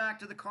 comes back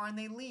to the car, and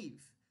they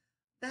leave.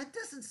 That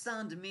doesn't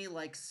sound to me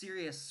like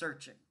serious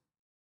searching.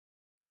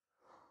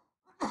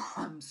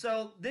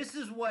 So this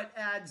is what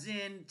adds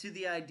in to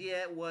the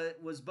idea.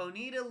 Was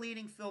Bonita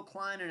leading Phil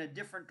Klein in a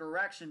different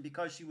direction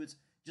because she was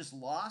just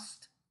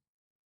lost?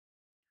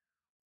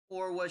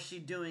 Or was she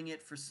doing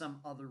it for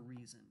some other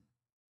reason?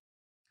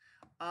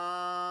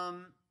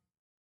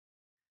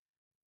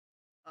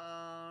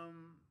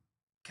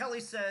 Kelly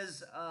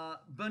says,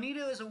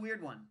 Bonita is a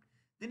weird one.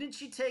 Didn't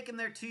she take him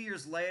there 2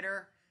 years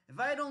later? If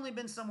I had only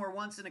been somewhere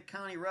once in a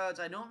county roads,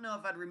 I don't know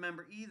if I'd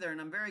remember either,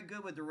 and I'm very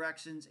good with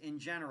directions in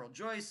general.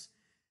 Joyce,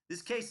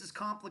 this case is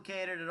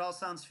complicated. It all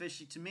sounds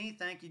fishy to me.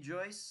 Thank you,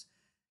 Joyce.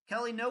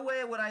 Kelly, no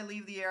way would I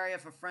leave the area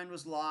if a friend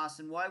was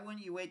lost, and why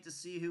wouldn't you wait to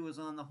see who was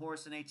on the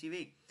horse and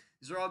ATV?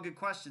 These are all good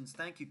questions.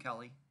 Thank you,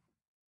 Kelly.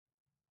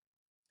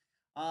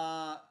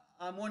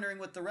 I'm wondering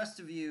what the rest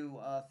of you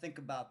think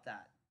about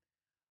that.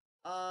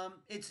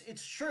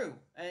 It's true.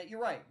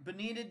 You're right.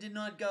 Bonita did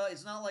not go.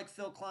 It's not like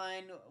Phil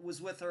Klein was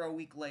with her a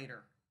week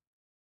later.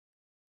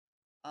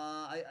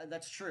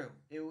 That's true.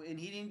 And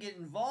he didn't get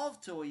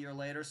involved till a year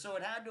later, so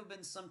it had to have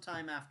been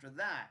sometime after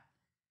that.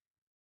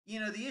 You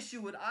know, the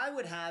issue what I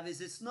would have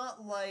is it's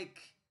not like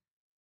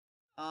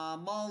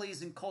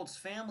Molly's and Colt's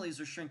families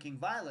are shrinking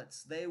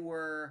violets. They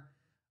were,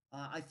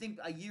 I think,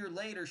 a year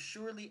later.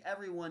 Surely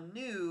everyone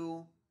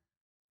knew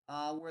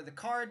where the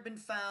car had been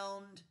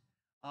found,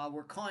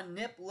 where Conn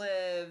Nip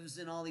lives,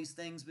 and all these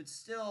things. But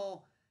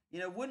still, you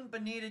know, wouldn't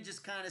Bonita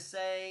just kind of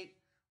say,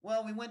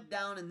 well, we went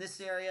down in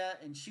this area,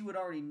 and she would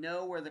already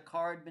know where the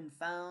car had been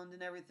found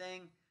and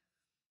everything?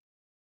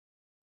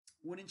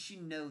 Wouldn't she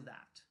know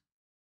that?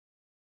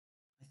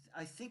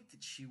 I think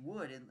that she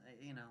would, and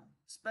you know,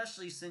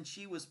 especially since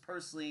she was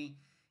personally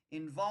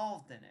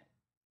involved in it.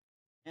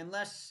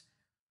 Unless,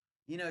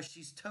 you know,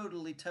 she's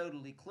totally,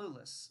 totally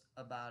clueless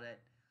about it.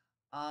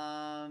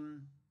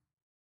 Um,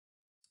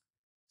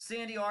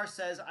 Sandy R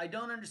says, I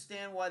don't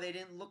understand why they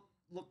didn't look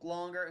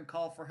longer and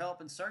call for help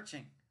in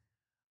searching.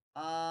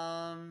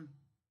 You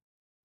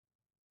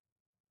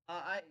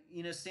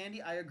know,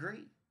 Sandy, I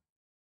agree.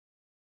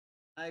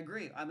 I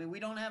agree. I mean, we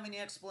don't have any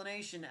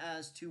explanation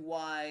as to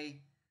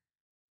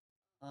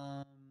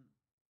um,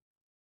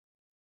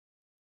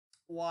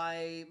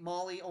 why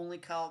Molly only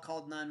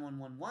called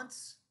 911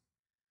 once.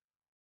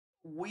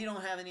 We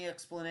don't have any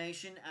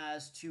explanation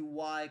as to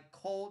why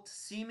Colt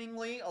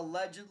seemingly,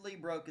 allegedly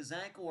broke his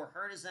ankle or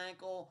hurt his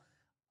ankle,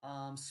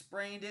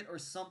 sprained it or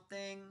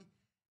something,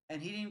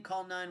 and he didn't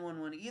call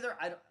 911 either.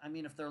 I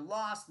mean, if they're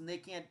lost and they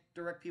can't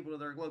direct people to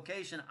their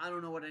location, I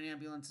don't know what an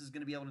ambulance is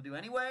going to be able to do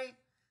anyway.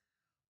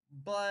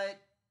 But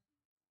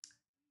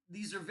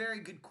these are very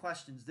good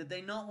questions. Did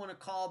they not want to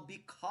call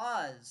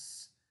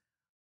because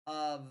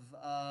of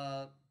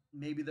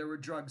maybe there were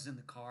drugs in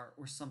the car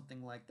or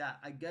something like that?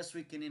 I guess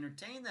we can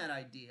entertain that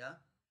idea.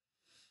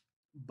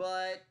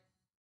 But,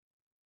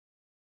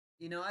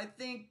 you know, I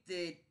think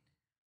that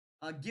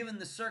given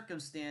the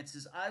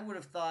circumstances, I would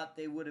have thought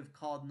they would have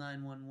called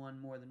 911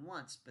 more than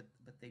once, but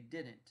they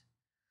didn't.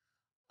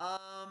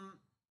 Um,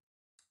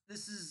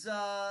 this is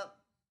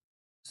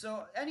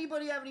so.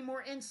 Anybody have any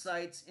more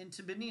insights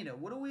into Bonita?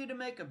 What are we to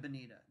make of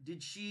Bonita?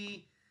 Did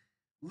she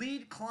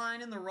lead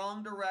Klein in the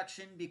wrong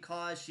direction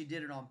because she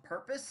did it on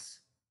purpose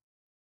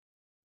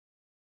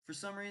for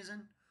some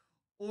reason,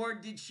 or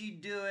did she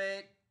do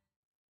it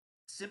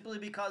simply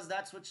because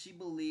that's what she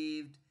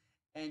believed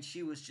and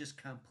she was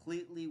just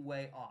completely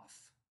way off?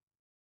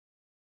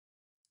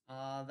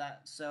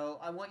 So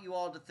I want you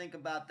all to think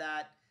about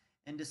that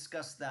and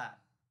discuss that.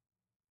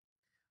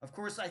 Of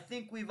course, I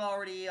think we've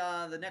already,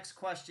 the next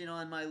question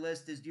on my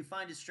list is, do you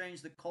find it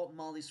strange that Colt and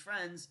Molly's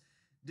friends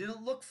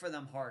didn't look for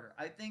them harder?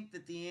 I think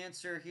that the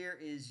answer here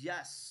is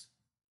yes.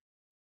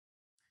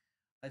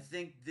 I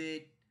think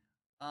that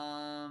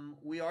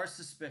we are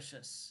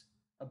suspicious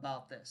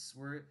about this.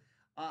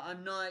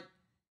 I'm not,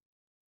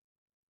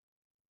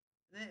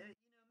 you know,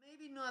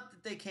 maybe not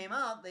that they came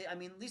out. I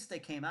mean, at least they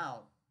came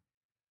out,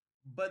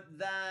 but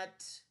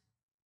that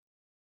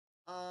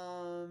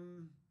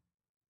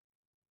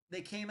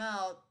they came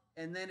out,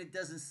 and then it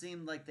doesn't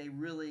seem like they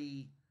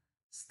really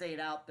stayed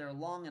out there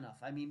long enough.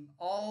 I mean,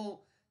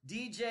 all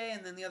DJ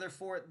and then the other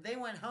four, they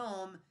went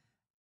home,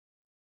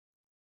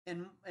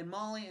 and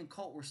Molly and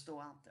Colt were still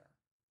out there.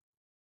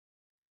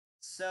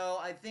 So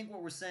I think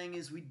what we're saying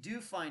is we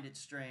do find it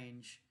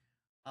strange.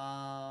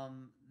 Let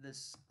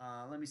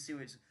me see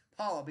what it's,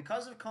 Paula.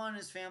 Because of Conn and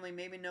his family,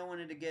 maybe no one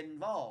had to get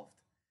involved.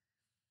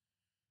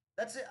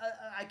 That's it.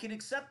 I can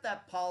accept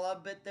that, Paula,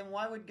 but then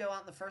why would go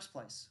out in the first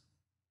place?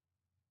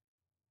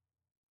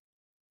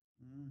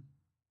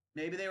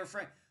 Maybe they were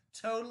afraid.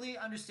 Totally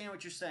understand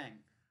what you're saying,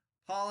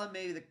 Paula.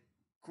 Maybe of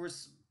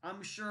course,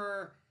 I'm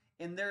sure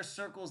in their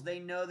circles they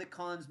know that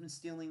Conn's been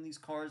stealing these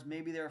cars.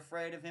 Maybe they're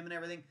afraid of him and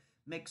everything.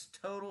 Makes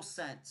total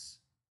sense.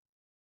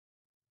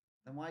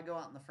 Then why go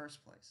out in the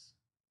first place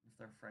if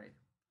they're afraid?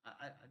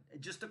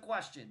 Just a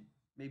question.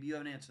 Maybe you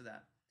have an answer to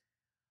that.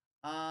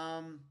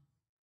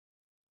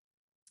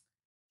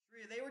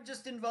 They were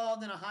just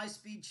involved in a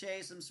high-speed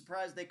chase. I'm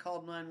surprised they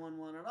called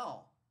 911 at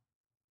all.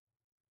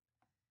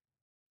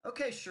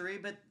 Okay, Cherie,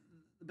 but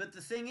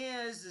the thing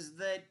is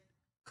that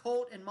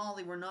Colt and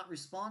Molly were not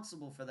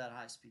responsible for that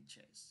high-speed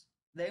chase.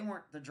 They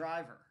weren't the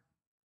driver.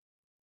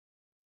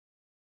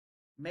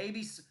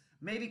 Maybe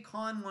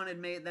Conn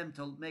wanted them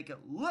to make it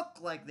look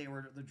like they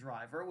were the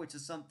driver, which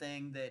is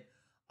something that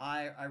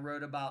I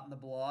wrote about in the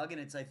blog, and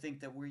it's, I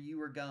think, that where you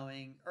were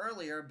going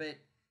earlier, but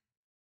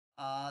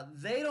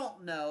they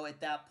don't know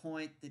at that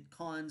point that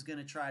Conn's going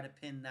to try to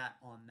pin that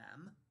on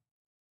them.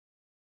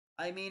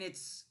 I mean,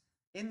 it's,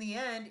 in the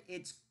end,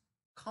 it's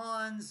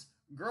Conn's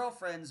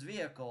girlfriend's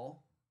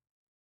vehicle.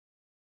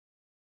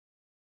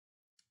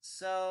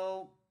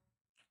 So,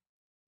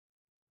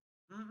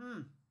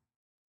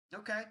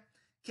 okay.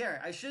 Carrie,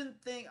 I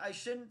shouldn't think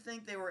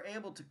they were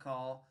able to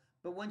call,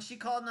 but when she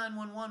called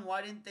 911,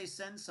 why didn't they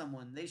send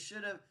someone? They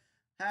should have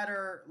had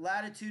her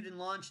latitude and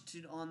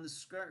longitude on the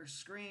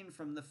screen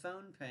from the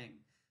phone ping.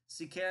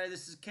 See, Carrie,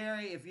 this is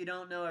Carrie. If you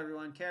don't know,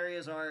 everyone, Carrie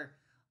is our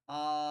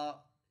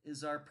personal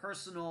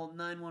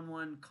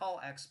 911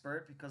 call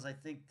expert, because I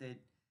think that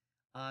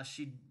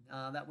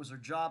that was her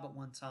job at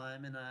one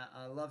time, and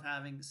I love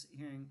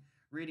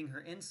reading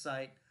her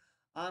insight.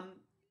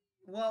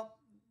 Well,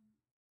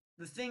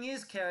 the thing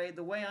is, Carrie,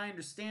 the way I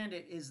understand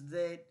it is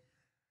that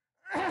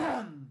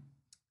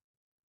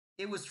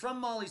it was from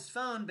Molly's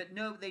phone, but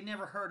no, they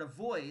never heard a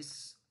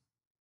voice.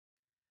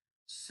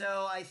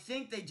 So I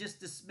think they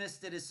just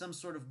dismissed it as some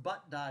sort of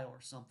butt dial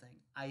or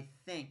something. I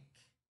think.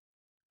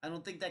 I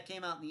don't think that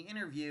came out in the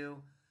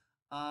interview,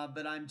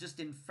 but I'm just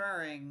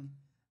inferring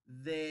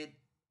that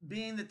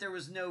being that there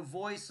was no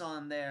voice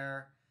on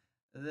there,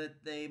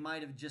 that they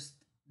might have just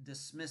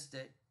dismissed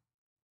it.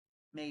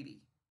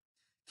 Maybe.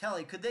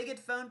 Kelly, could they get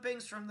phone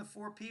pings from the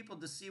 4 people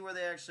to see where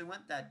they actually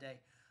went that day?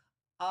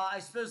 I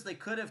suppose they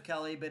could have,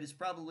 Kelly, but it's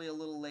probably a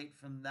little late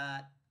from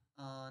that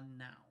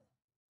now.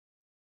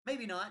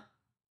 Maybe not.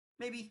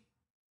 Maybe.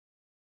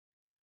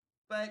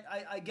 But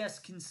I guess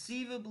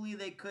conceivably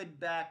they could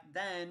back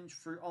then,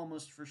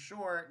 almost for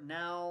sure.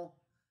 Now,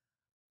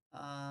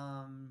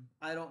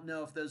 I don't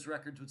know if those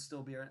records would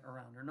still be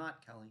around or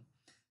not, Kelly.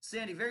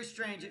 Sandy, very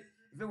strange. If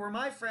it were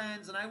my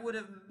friends, and I would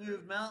have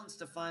moved mountains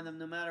to find them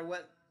no matter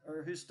what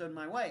or who stood in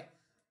my way.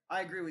 I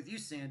agree with you,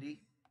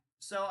 Sandy.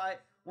 So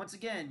once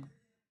again,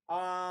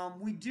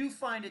 we do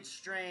find it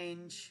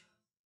strange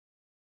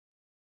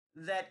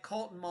that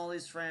Colt and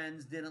Molly's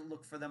friends didn't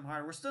look for them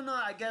hard. We're still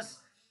not, I guess,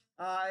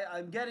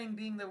 I'm getting,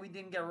 being that we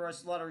didn't get a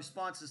lot of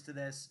responses to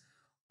this,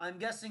 I'm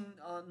guessing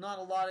not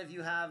a lot of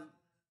you have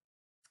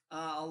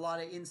a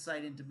lot of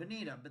insight into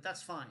Bonita, but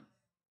that's fine.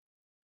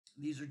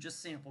 These are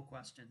just sample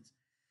questions.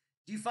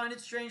 Do you find it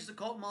strange that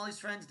Colt and Molly's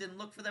friends didn't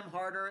look for them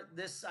harder?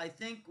 This, I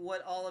think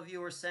what all of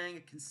you are saying,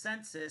 a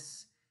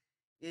consensus,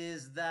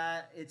 is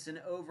that it's an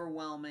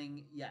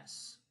overwhelming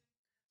yes.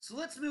 So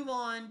let's move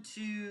on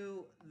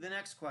to the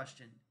next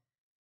question.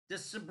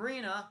 Does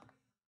Sabrina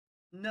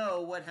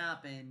know what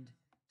happened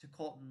to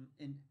Colt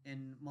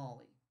and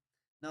Molly?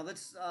 Now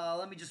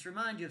let me just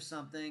remind you of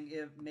something,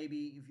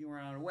 if you were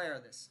not aware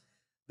of this.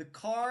 The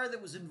car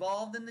that was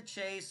involved in the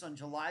chase on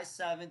July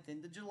 7th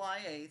into July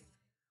 8th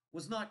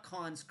was not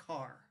Conn's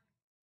car.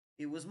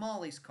 It was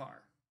Molly's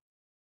car.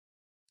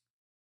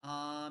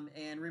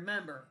 And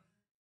remember,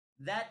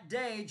 that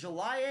day,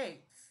 July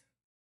 8th,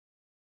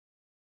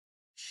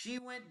 she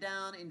went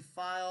down and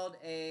filed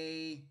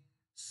a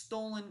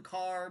stolen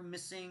car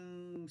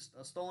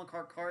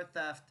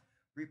theft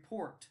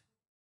report.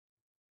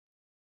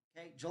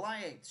 Okay,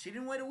 July 8th. She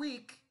didn't wait a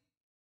week.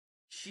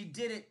 She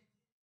did it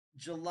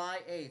July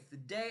 8th, the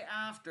day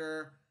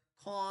after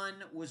Conn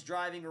was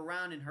driving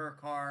around in her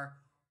car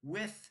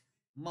with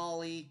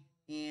Molly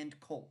and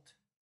Colt.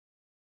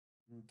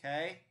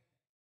 Okay?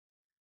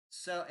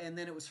 So, and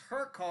then it was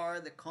her car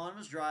that Conn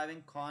was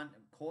driving,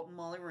 Colt and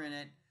Molly were in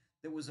it,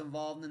 that was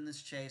involved in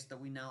this chase that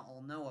we now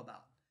all know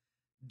about.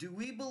 Do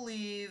we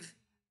believe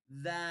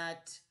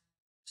that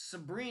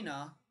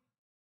Sabrina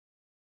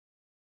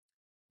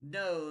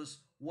knows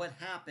what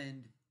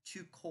happened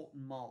to Colt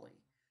and Molly?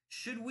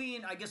 Should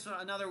we, I guess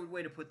another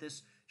way to put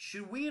this,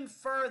 should we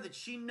infer that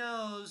she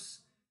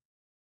knows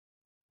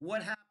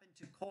what happened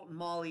to Colt and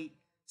Molly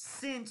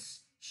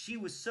since she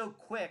was so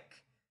quick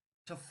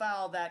to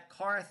file that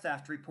car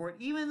theft report,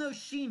 even though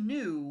she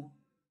knew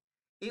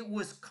it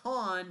was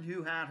Conn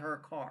who had her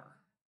car.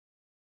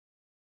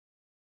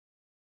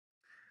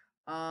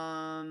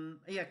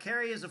 Yeah,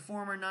 Carrie is a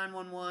former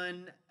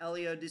 911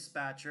 LEO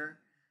dispatcher.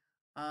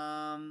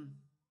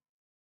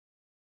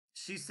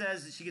 She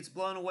says that she gets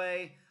blown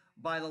away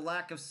by the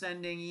lack of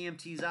sending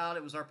EMTs out.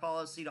 It was our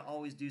policy to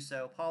always do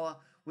so. Paula,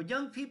 would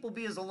young people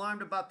be as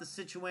alarmed about the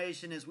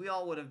situation as we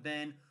all would have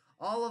been?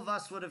 All of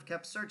us would have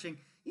kept searching.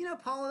 You know,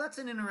 Paula, that's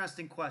an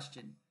interesting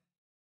question.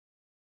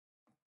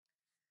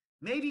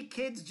 Maybe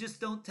kids just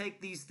don't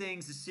take these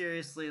things as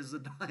seriously as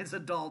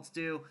adults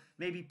do.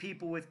 Maybe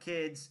people with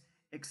kids,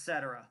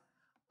 etc.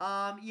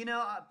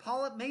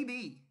 Paula,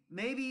 maybe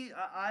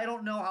I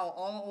don't know how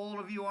all old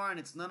of you are, and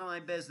it's none of my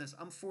business.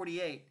 I'm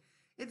 48.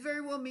 It very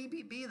well may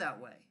be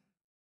that way.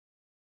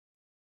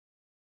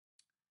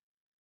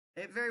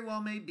 It very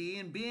well may be,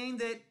 and being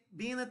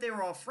that they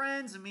were all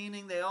friends, and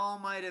meaning they all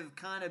might have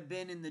kind of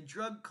been in the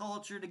drug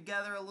culture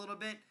together a little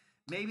bit,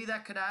 maybe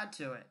that could add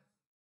to it.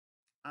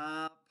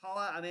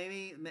 Paula,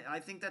 I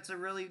think that's a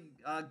really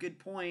good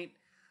point.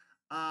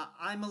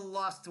 I'm a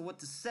loss to what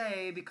to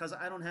say because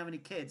I don't have any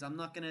kids. I'm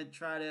not going to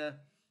try to,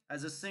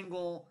 as a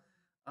single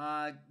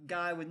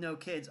guy with no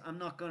kids, I'm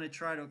not going to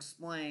try to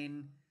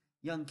explain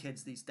young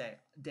kids these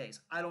days.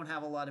 I don't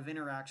have a lot of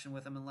interaction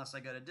with them unless I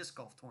go to disc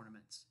golf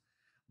tournaments.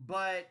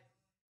 But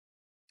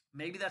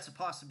maybe that's a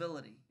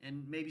possibility.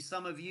 And maybe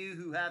some of you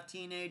who have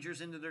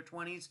teenagers into their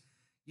 20s,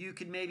 you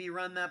could maybe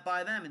run that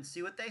by them and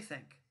see what they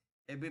think.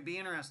 It would be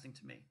interesting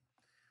to me.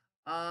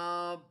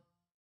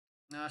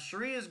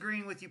 Sharia is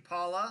agreeing with you,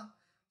 Paula.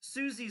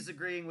 Susie's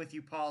agreeing with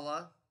you,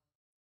 Paula.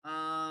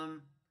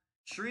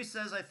 Cherie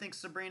says, I think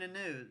Sabrina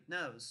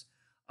knows.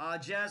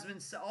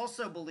 Jasmine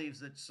also believes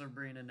that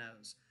Sabrina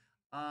knows.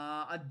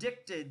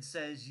 Addicted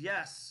says,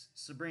 yes,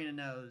 Sabrina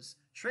knows.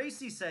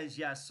 Tracy says,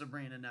 yes,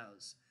 Sabrina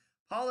knows.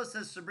 Paula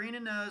says, Sabrina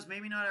knows,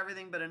 maybe not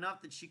everything, but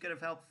enough that she could have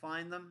helped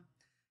find them.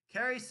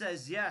 Carrie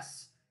says,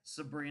 yes,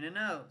 Sabrina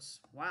knows.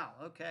 Wow,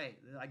 okay.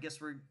 I guess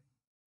we're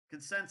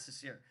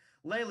consensus here.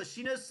 Layla,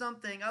 she knows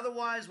something.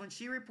 Otherwise, when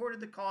she reported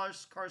the car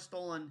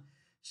stolen,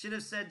 should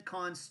have said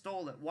Conn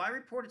stole it. Why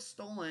report it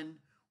stolen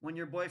when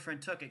your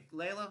boyfriend took it?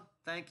 Layla,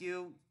 thank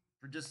you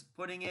for just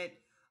putting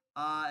it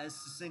as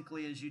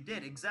succinctly as you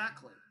did.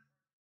 Exactly.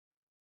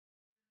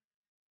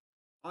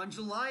 On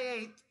July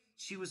 8th,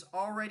 she was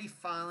already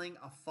filing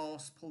a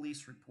false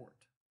police report.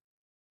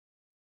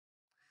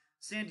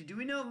 Sandy, do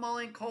we know if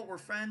Molly and Colt were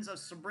friends of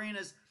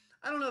Sabrina's?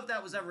 I don't know if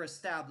that was ever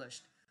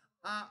established.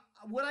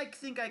 What I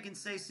think I can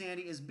say,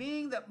 Sandy, is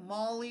being that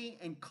Molly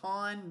and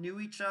Conn knew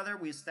each other,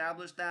 we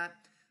established that.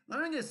 I'm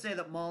not going to say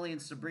that Molly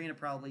and Sabrina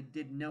probably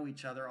did know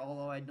each other,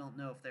 although I don't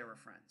know if they were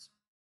friends.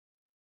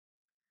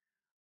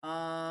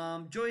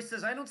 Joyce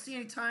says, I don't see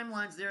any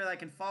timelines there that I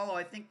can follow.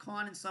 I think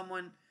Conn and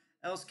someone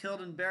else killed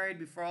and buried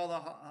before all the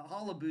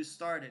hullabaloo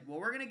started. Well,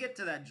 we're going to get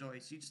to that,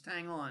 Joyce. You just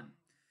hang on.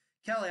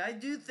 Kelly, I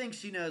do think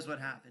she knows what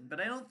happened, but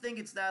I don't think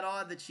it's that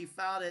odd that she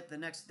filed it the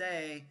next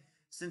day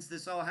since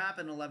this all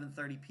happened at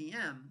 11:30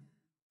 p.m.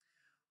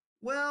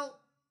 Well,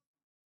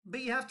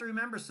 but you have to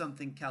remember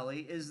something,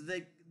 Kelly, is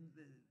that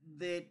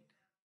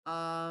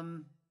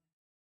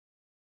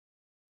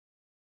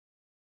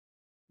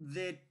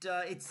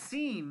it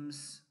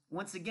seems,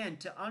 once again,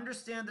 to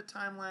understand the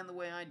timeline the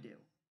way I do,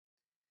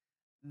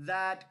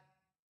 that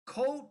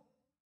Colt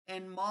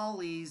and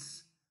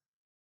Molly's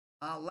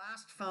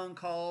last phone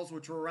calls,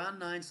 which were around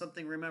 9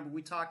 something, remember,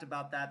 we talked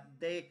about that.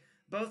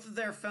 Both of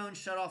their phones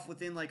shut off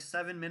within like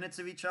 7 minutes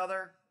of each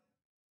other.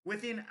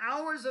 Within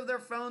hours of their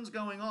phones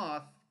going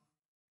off,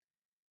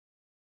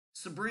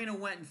 Sabrina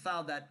went and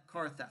filed that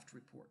car theft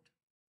report.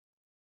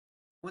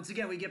 Once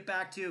again, we get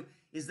back to,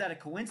 is that a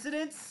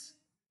coincidence?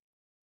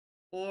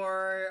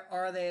 Or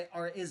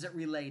is it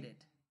related?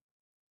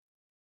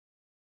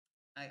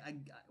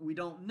 We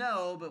don't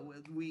know, but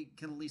we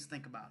can at least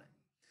think about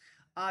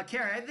it.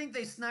 Carrie, I think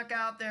they snuck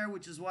out there,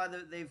 which is why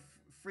they've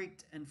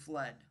freaked and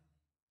fled.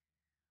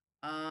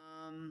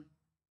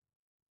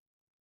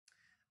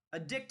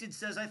 Addicted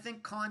says, I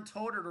think Conn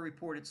told her to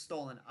report it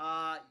stolen.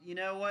 You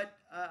know what,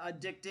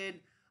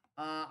 Addicted?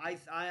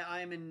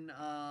 I'm in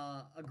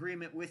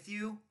agreement with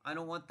you. I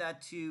don't want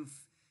that to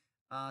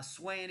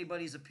sway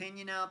anybody's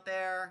opinion out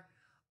there,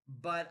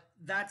 but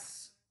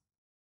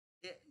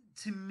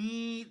to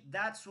me,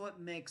 that's what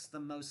makes the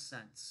most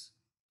sense.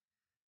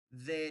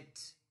 That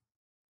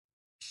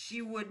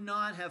she would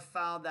not have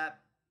filed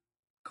that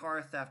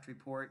car theft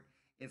report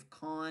if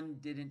Conn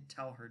didn't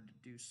tell her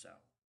to do so.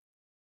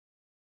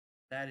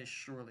 That is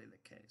surely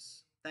the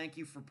case. Thank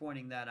you for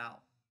pointing that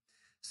out.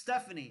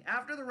 Stephanie,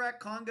 after the wreck,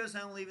 Conn goes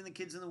home, leaving the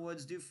kids in the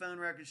woods. Do phone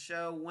records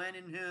show when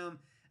and whom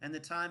and the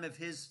time of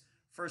his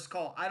first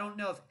call? I don't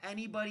know if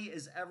anybody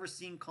has ever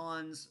seen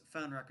Conn's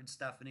phone records,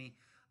 Stephanie.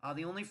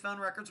 The only phone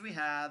records we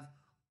have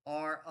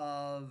are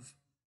of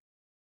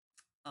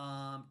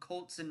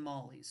Colts and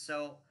Molly's.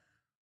 So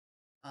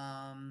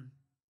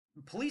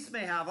police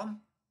may have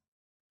them,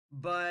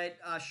 but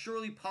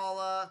surely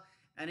Paula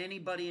and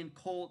anybody in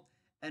Colt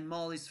and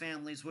Molly's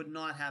families would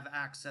not have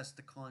access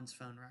to Conn's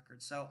phone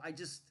records. So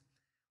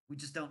we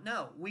just don't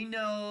know. We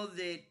know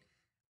that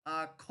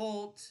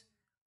Colt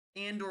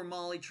and or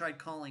Molly tried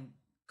calling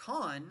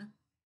Conn,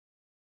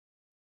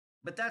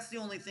 but that's the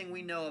only thing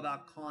we know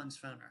about Conn's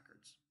phone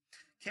records.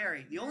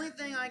 Carrie, the only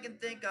thing I can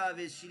think of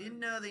is she didn't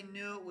know they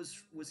knew it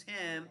was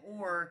him,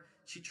 or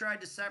she tried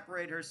to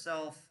separate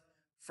herself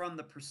from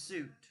the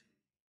pursuit.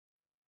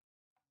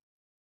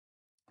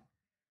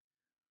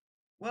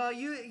 Well,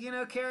 you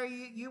know,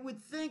 Carrie, you would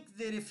think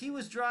that if he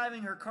was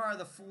driving her car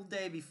the full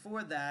day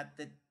before that,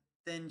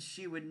 then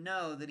she would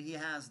know that he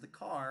has the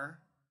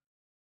car.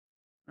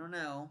 I don't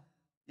know.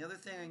 The other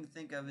thing I can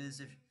think of is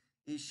if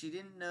she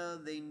didn't know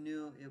they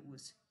knew it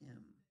was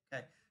him.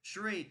 Okay,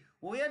 Cherie.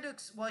 Well, he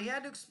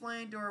had to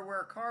explain to her where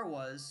her car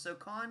was. So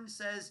Conn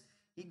says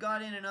he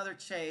got in another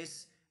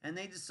chase, and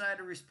they decided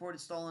to report it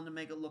stolen to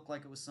make it look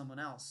like it was someone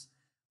else.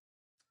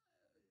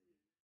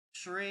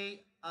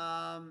 Cherie,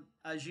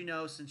 as you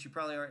know, since you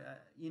probably are,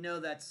 you know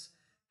that's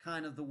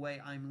kind of the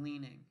way I'm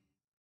leaning.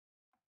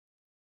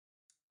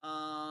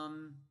 I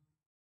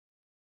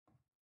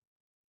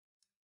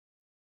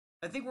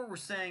think what we're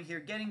saying here,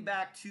 getting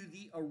back to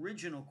the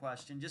original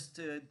question, just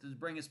to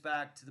bring us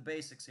back to the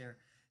basics here.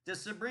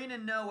 Does Sabrina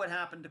know what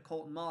happened to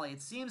Colt and Molly?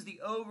 It seems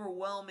the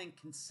overwhelming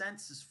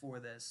consensus for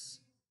this,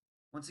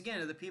 once again,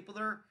 are the people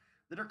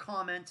that are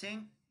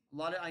commenting.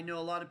 I know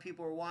a lot of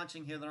people are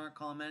watching here that aren't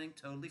commenting.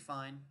 Totally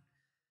fine.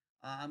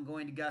 I'm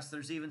going to guess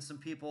there's even some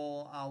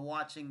people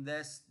watching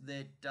this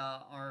that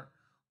are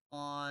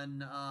on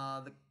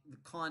the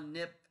Conn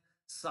Nip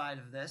side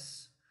of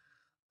this.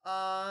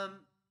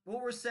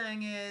 What we're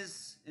saying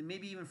is, and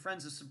maybe even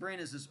friends of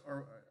Sabrina's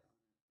or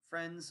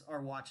friends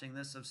are watching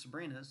this of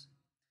Sabrina's.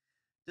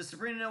 Does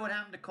Sabrina know what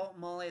happened to Colt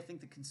and Molly? I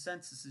think the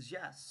consensus is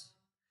yes.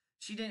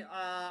 She didn't.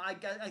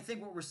 I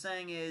think what we're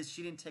saying is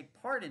she didn't take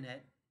part in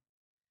it,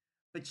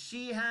 but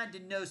she had to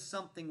know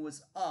something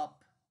was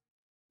up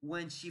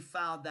when she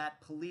filed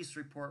that police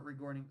report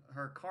regarding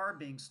her car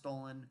being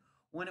stolen,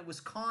 when it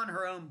was Conn,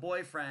 her own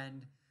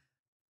boyfriend,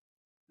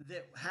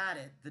 that had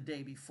it the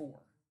day before.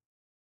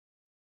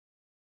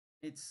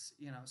 It's,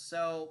 you know,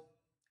 so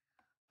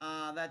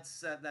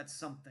that's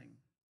something.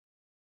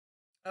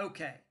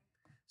 Okay,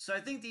 so I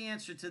think the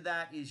answer to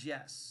that is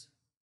yes.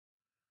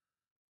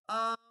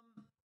 Um,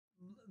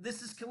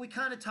 this is, we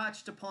kind of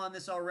touched upon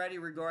this already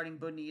regarding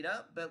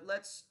Bonita, but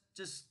let's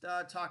just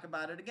talk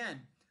about it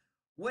again.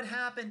 What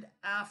happened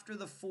after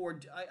the four?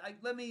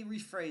 Let me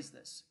rephrase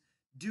this.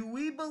 Do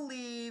we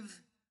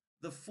believe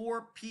the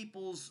four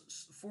kids,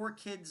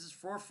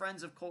 four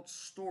friends of Colt's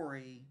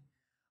story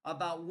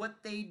about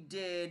what they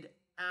did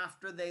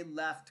after they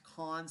left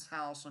Conn's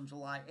house on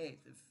July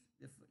 8th?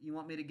 If you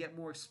want me to get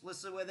more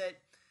explicit with it,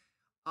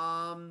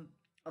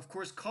 of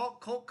course,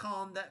 Colt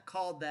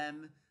called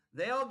them.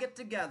 They all get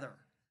together.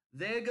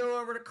 They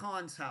go over to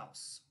Conn's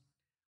house.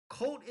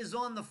 Colt is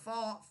on the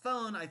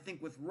phone, I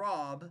think, with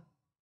Rob.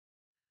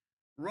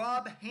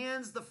 Rob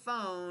hands the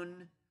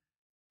phone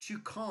to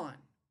Conn.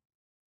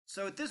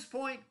 So at this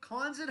point,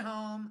 Conn's at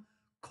home.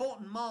 Colt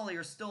and Molly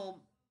are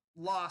still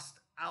lost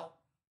out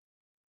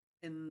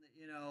in,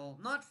 you know,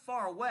 not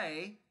far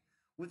away,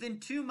 within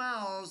 2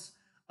 miles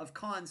of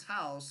Conn's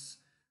house,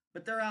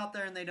 but they're out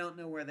there and they don't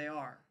know where they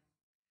are.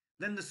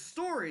 Then the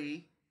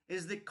story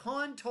is that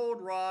Conn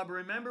told Rob,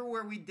 remember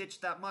where we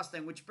ditched that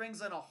Mustang, which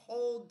brings in a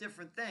whole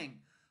different thing.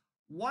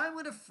 Why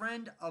would a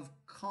friend of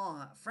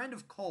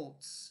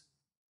Colt's,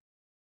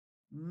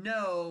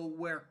 know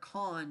where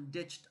Conn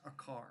ditched a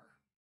car?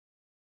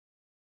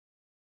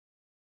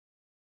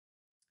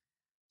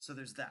 So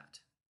there's that.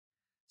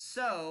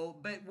 So,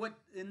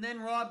 and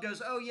then Rob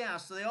goes, oh yeah,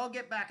 so they all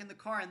get back in the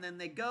car and then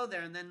they go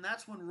there, and then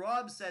that's when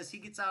Rob says he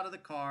gets out of the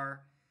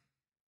car,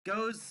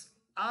 goes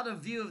out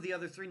of view of the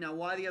other three. Now,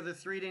 why the other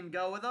three didn't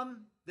go with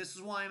them? This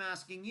is why I'm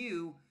asking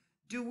you,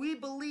 do we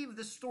believe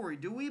this story?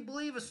 Do we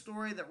believe a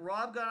story that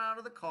Rob got out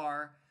of the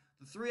car,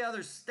 the three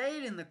others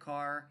stayed in the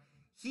car,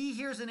 he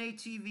hears an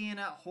ATV and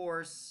a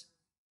horse,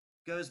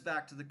 goes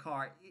back to the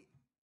car?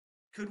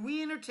 Could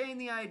we entertain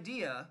the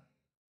idea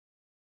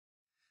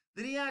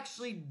that he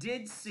actually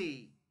did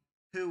see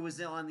who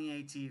was on the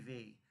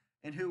ATV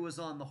and who was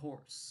on the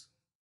horse?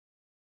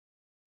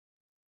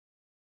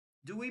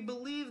 Do we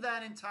believe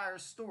that entire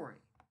story?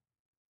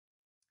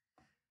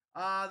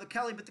 But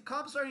the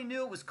cops already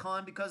knew it was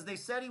Conn because they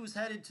said he was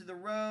headed to the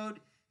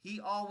road he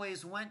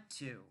always went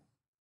to.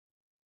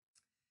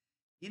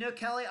 You know,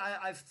 Kelly,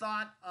 I've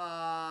thought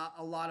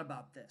a lot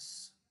about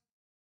this.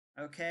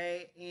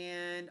 Okay,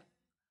 and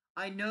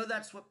I know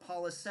that's what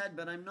Paula said,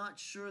 but I'm not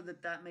sure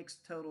that that makes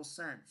total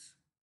sense.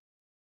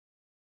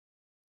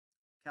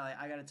 Kelly,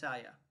 I gotta tell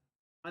you,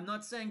 I'm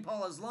not saying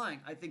Paula's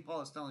lying. I think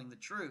Paula's telling the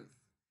truth.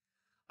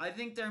 I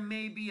think there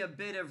may be a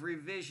bit of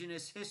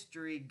revisionist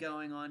history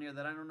going on here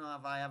that I don't know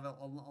if I have a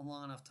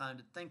long enough time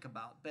to think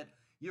about. But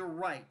you're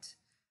right.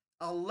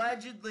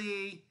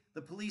 Allegedly,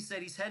 the police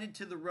said he's headed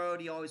to the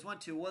road he always went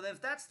to. Well, if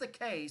that's the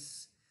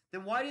case,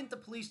 then why didn't the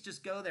police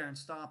just go there and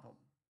stop him?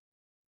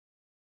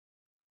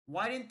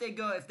 Why didn't they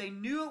go? If they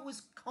knew it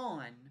was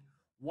Conn,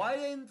 Why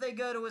didn't they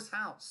go to his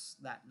house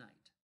that night?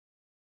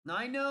 Now,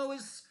 I know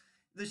it's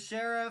the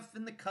sheriff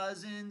and the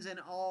cousins and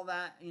all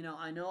that. You know,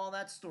 I know all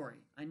that story.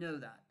 I know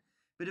that.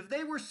 But if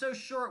they were so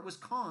sure it was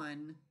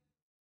Conn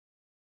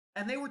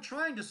and they were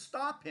trying to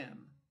stop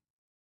him,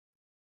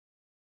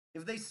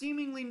 if they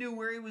seemingly knew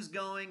where he was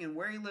going and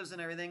where he lives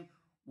and everything,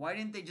 why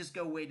didn't they just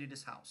go wait at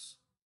his house?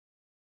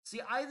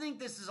 See, I think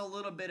this is a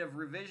little bit of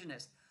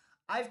revisionist.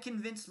 I've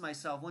convinced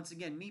myself, once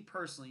again, me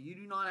personally, you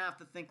do not have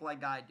to think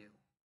like I do.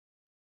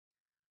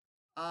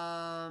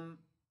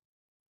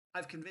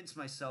 I've convinced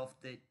myself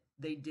that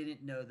they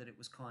didn't know that it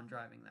was Conn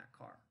driving that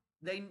car.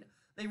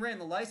 They ran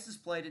the license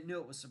plate and knew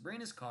it was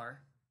Sabrina's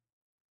car,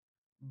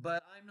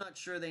 but I'm not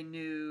sure they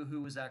knew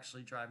who was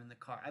actually driving the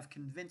car. I've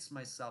convinced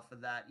myself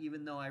of that,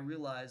 even though I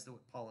realized that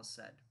what Paula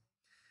said.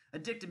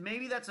 Addicted,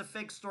 maybe that's a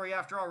fake story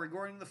after all.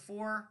 Regarding the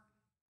 4,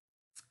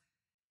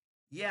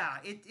 yeah,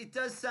 it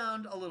does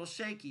sound a little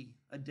shaky,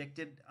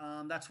 Addicted.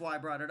 That's why I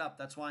brought it up.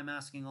 That's why I'm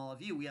asking all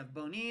of you. We have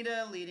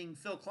Bonita leading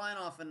Phil Klein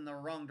off in the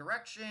wrong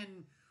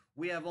direction.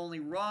 We have only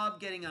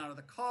Rob getting out of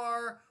the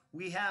car.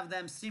 We have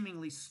them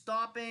seemingly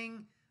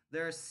stopping.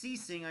 They're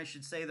ceasing, I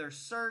should say, their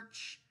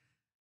search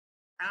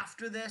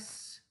after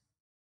this.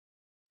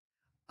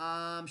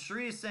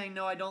 Cherie is saying,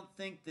 no, I don't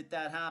think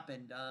that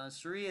happened.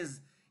 Cherie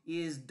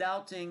is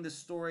doubting the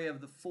story of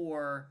the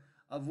 4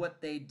 of what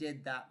they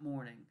did that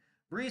morning.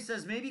 Bree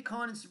says, maybe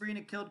Conn and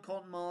Sabrina killed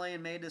Colt and Molly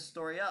and made this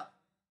story up.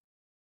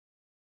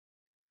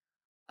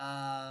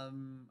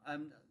 I'm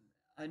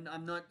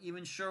not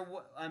even sure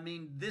what, I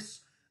mean,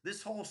 this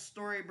whole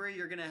story, Bree,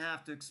 you're going to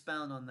have to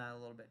expound on that a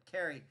little bit.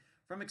 Carrie,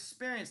 from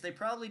experience, they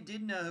probably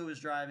did know who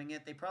was driving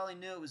it. They probably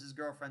knew it was his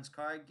girlfriend's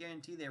car. I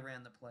guarantee they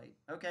ran the plate.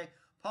 Okay.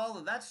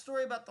 Paula, that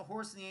story about the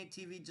horse and the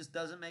ATV just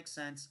doesn't make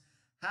sense.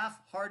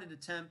 Half-hearted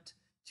attempt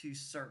to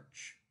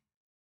search.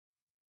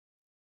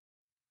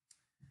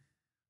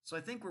 So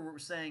I think what we're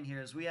saying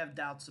here is we have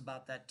doubts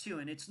about that too.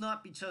 And it's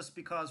not just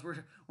because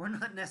we're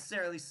not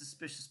necessarily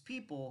suspicious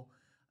people.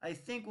 I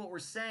think what we're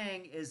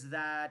saying is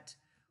that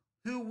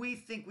who we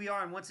think we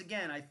are, and once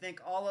again, I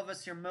think all of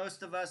us here,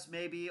 most of us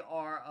maybe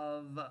are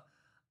of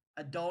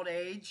adult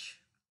age,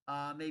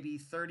 maybe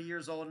 30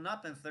 years old and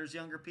up. And if there's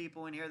younger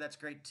people in here, that's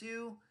great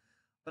too.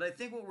 But I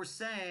think what we're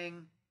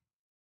saying,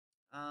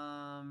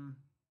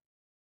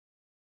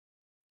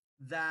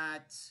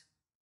 that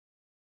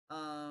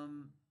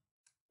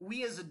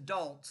we as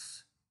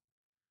adults,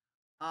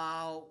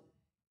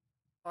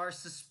 our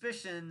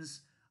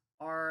suspicions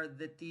are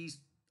that these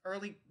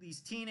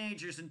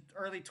teenagers and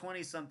early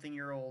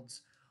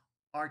 20-something-year-olds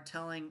are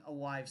telling a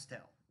wives'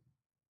 tale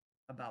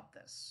about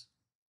this.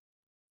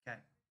 Okay.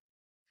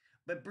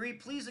 But Bree,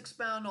 please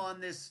expound on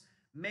this,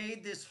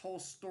 made this whole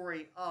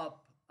story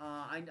up.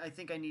 I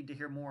think I need to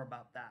hear more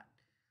about that.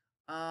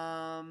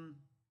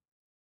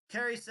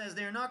 Carrie says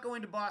they're not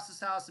going to Boss's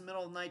house in the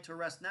middle of the night to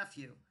arrest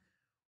nephew.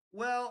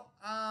 Well,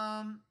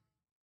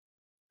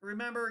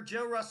 remember,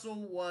 Joe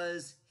Russell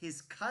was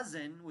his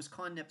cousin, was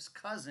Conn Nip's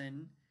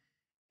cousin,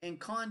 and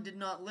Conn did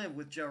not live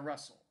with Joe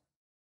Russell.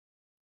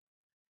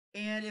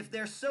 And if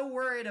they're so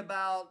worried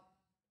about,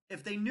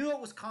 if they knew it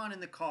was Conn in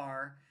the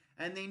car,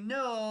 and they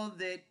know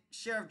that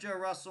Sheriff Joe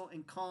Russell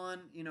and Conn,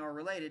 are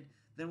related,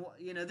 then,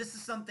 this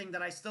is something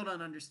that I still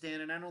don't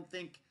understand, and I don't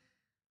think,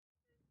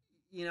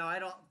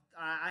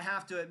 I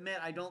have to admit,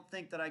 I don't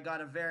think that I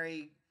got a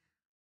very,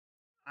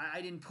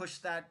 I didn't push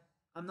that.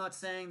 I'm not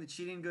saying that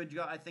she didn't do a good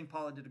job. I think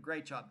Paula did a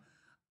great job.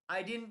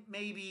 I didn't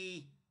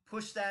maybe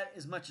push that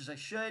as much as I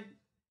should.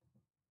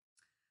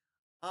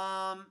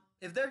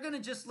 If they're going to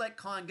just let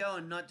Conn go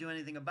and not do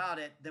anything about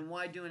it, then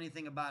why do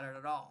anything about it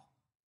at all?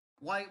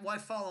 Why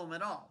follow him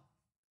at all?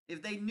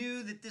 If they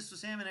knew that this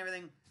was him and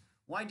everything,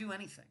 why do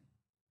anything?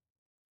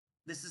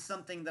 This is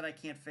something that I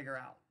can't figure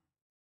out.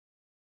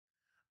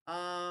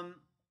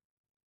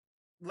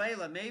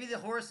 Layla, maybe the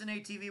horse and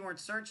ATV weren't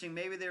searching.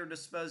 Maybe they were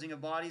disposing of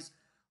bodies.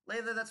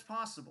 Layla, that's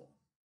possible.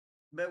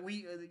 But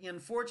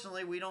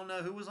unfortunately, we don't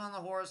know who was on the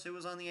horse, who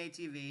was on the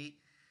ATV.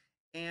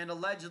 And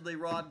allegedly,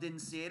 Rob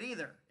didn't see it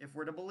either, if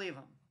we're to believe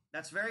him.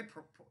 That's very...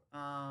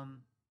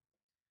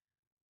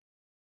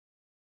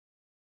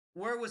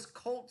 Where was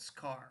Colt's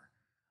car?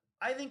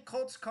 I think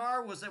Colt's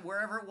car was at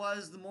wherever it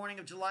was the morning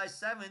of July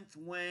 7th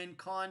when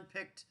Conn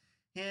picked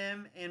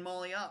him and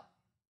Molly up.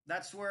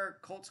 That's where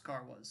Colt's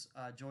car was,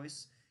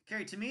 Joyce.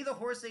 Carrie, to me, the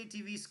horse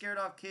ATV scared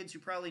off kids who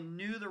probably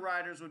knew the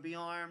riders would be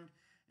armed,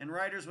 and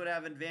riders would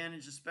have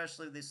advantage,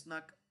 especially if they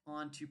snuck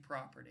onto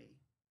property.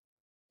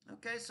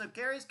 Okay, so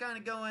Carrie's kind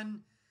of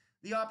going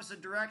the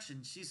opposite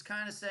direction. She's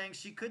kind of saying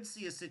she could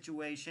see a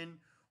situation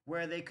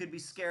where they could be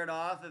scared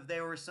off if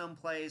they were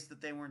someplace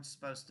that they weren't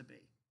supposed to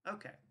be.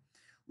 Okay.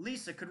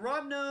 Lisa, could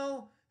Rob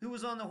know who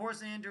was on the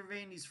horse and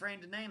intervened? He's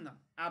afraid to name them.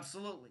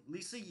 Absolutely.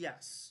 Lisa,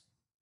 yes.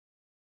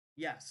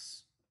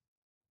 Yes.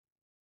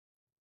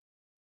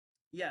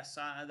 Yes,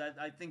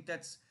 I think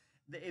that's,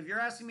 if you're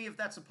asking me if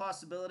that's a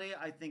possibility,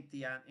 I think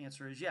the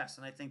answer is yes.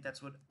 And I think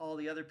that's what all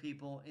the other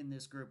people in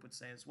this group would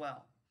say as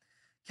well.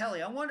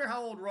 Kelly, I wonder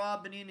how old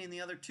Rob, Bonita, and the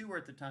other two were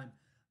at the time.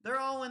 They're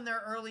all in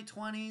their early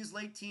 20s,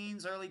 late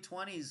teens, early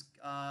 20s,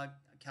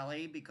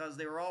 Kelly, because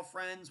they were all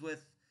friends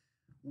with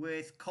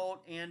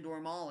Colt and or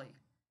Molly.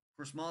 Of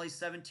course, Molly's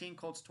 17,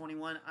 Colt's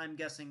 21. I'm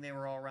guessing they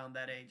were all around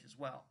that age as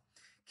well.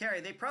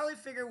 Carrie, they probably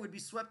figure it would be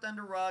swept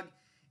under rug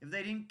if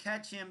they didn't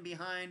catch him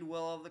behind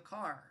wheel of the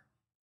car.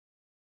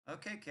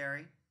 Okay,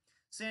 Carrie.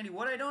 Sandy,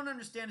 what I don't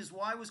understand is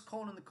why was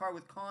Colt in the car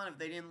with Conn if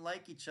they didn't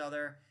like each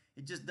other?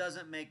 It just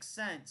doesn't make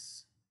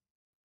sense.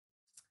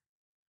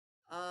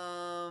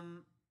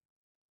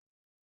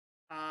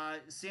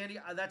 Sandy,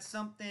 that's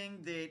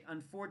something that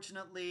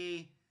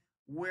unfortunately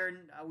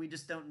we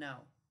just don't know.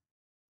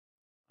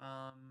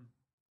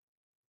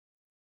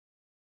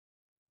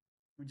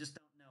 We just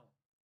don't know.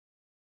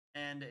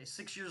 And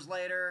 6 years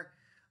later,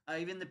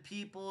 even the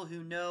people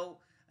who know,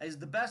 as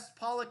the best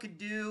Paula could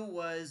do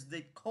was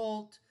that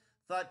Colt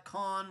thought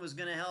Conn was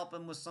going to help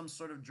him with some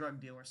sort of drug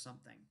deal or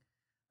something.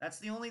 That's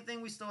the only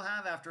thing we still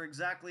have after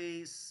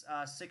exactly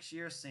 6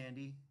 years,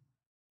 Sandy.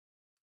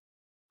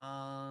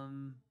 I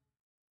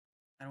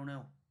don't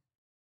know.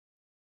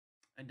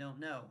 I don't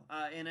know.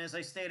 And as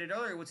I stated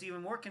earlier, what's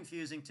even more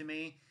confusing to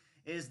me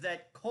is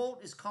that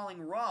Colt is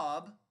calling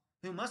Rob,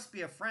 who must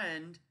be a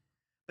friend,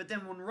 but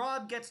then when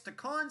Rob gets to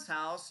Conn's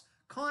house,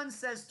 Conn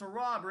says to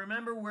Rob,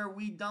 remember where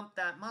we dumped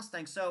that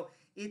Mustang? So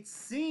it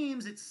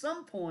seems at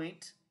some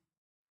point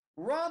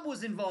Rob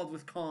was involved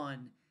with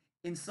Conn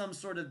in some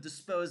sort of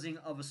disposing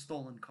of a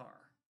stolen car.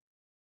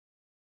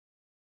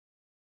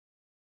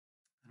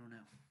 I don't know.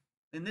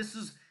 And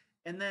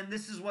then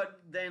this is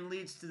what then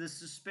leads to the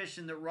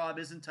suspicion that Rob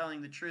isn't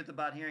telling the truth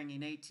about hearing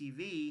an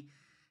ATV,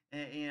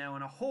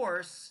 and a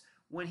horse,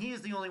 when he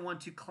is the only one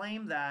to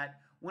claim that,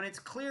 when it's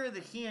clear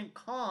that he and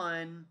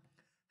Conn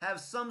have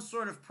some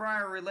sort of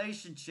prior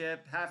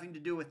relationship having to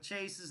do with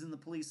chases and the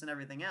police and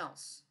everything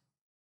else.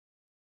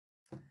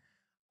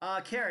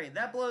 Carrie,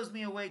 that blows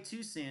me away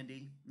too,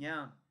 Sandy.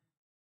 Yeah.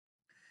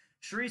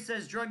 Cherie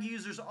says drug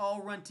users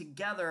all run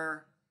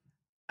together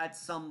at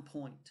some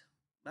point.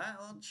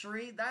 Well,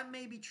 Cherie, that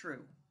may be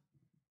true.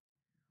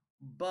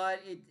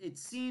 But it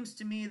seems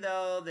to me,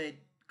 though, that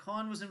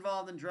Conn was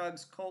involved in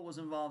drugs, Colt was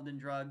involved in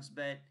drugs,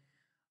 but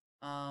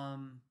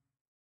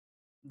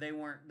they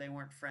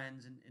weren't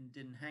friends and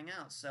didn't hang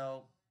out.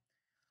 So,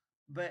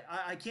 but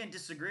I can't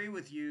disagree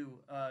with you,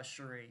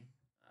 Cherie.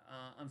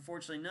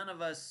 Unfortunately, none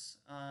of us,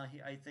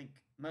 I think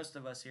most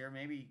of us here,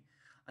 maybe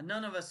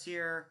none of us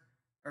here,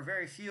 or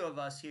very few of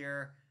us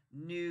here,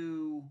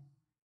 knew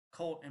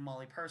Colt and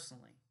Molly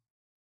personally.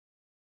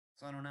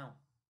 So I don't know.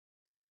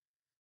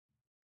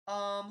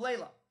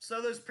 Layla.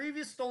 So those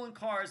previous stolen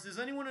cars, does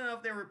anyone know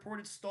if they were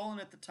reported stolen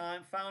at the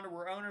time, found, or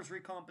were owners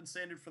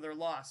recompensated for their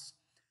loss?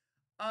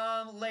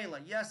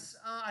 Layla, yes,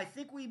 I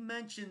think we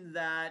mentioned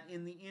that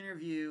in the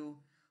interview.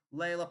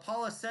 Layla,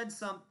 Paula said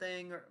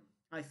something,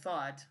 I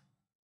thought,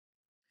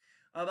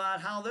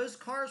 about how those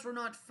cars were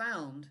not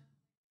found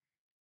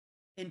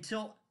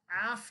until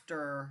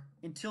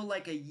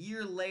like a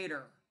year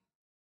later,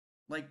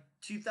 like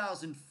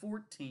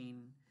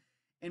 2014.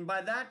 And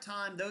by that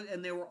time,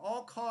 and they were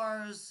all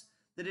cars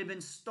that had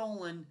been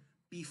stolen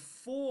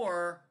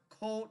before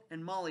Colt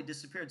and Molly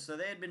disappeared. So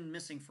they had been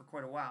missing for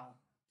quite a while.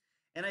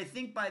 And I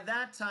think by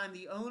that time,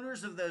 the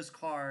owners of those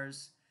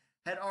cars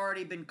had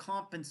already been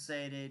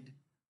compensated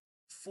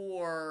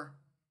for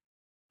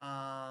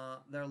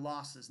their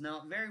losses.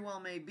 Now, it very well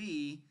may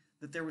be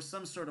that there was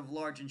some sort of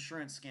large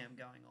insurance scam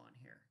going on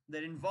here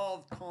that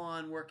involved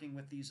Conn working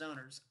with these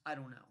owners. I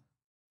don't know.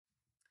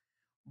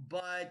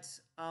 But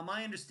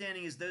my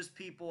understanding is those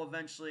people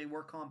eventually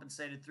were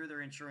compensated through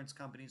their insurance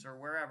companies or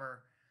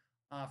wherever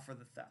for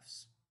the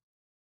thefts.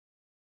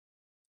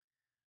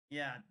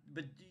 Yeah,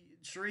 but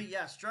Cherie,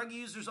 yes, drug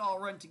users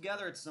all run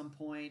together at some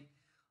point.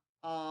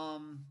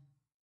 The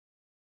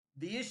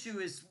issue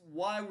is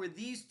why were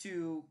these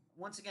two?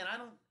 Once again, I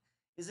don't.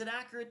 Is it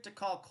accurate to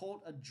call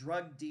Colt a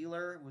drug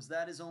dealer? Was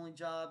that his only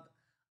job?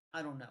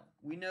 I don't know.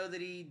 We know that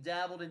he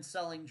dabbled in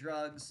selling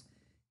drugs.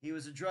 He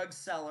was a drug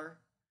seller.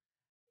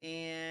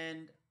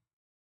 And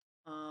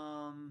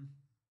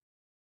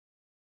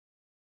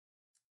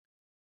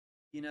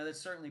that's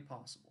certainly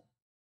possible.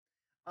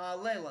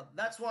 Layla,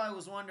 that's why I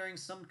was wondering,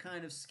 some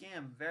kind of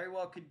scam. Very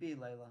well could be,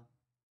 Layla.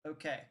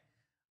 Okay.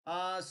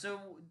 So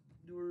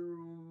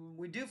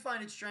we do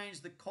find it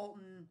strange that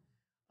Colton,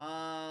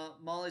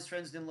 Molly's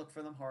friends didn't look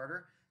for them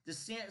harder.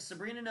 Does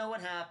Sabrina know what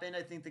happened?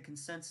 I think the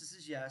consensus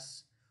is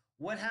yes.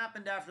 What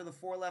happened after the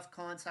four left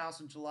Conn's house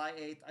on July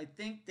 8th? I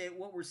think that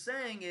what we're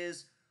saying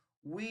is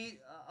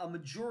a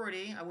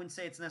majority, I wouldn't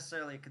say it's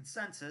necessarily a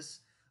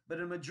consensus, but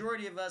a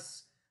majority of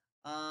us,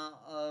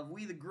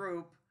 we the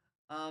group,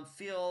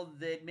 feel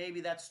that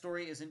maybe that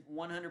story isn't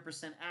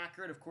 100%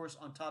 accurate. Of course,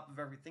 on top of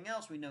everything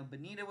else, we know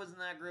Bonita was in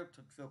that group,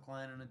 took Phil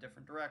Klein in a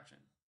different direction.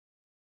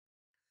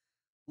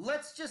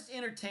 Let's just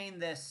entertain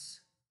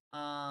this.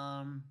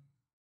 What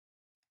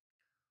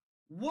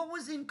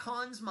was in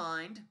Conn's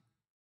mind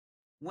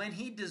when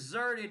he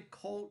deserted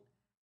Colt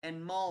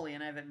and Molly,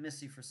 and I have it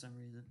Missy for some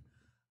reason,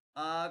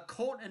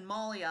 Colt and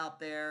Molly out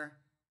there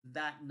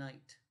that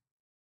night?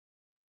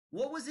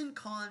 What was in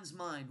Conn's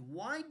mind?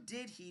 Why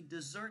did he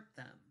desert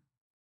them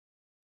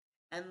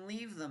and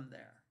leave them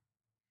there?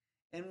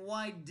 And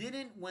why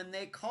didn't, when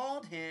they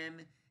called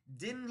him,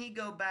 didn't he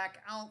go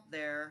back out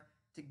there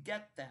to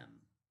get them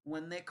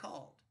when they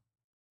called?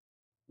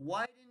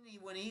 Why didn't he,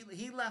 when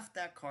he left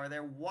that car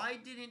there, why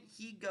didn't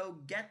he go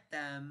get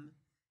them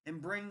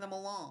and bring them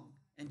along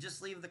and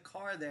just leave the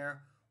car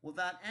there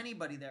without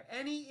anybody there?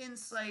 Any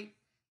insight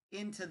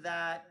into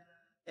that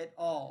at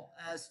all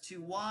as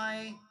to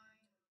why,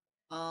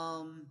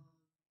 um,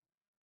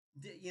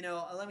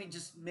 let me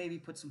just maybe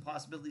put some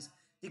possibilities.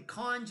 Did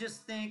Conn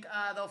just think,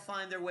 they'll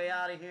find their way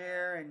out of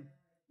here and,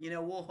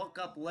 we'll hook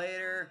up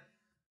later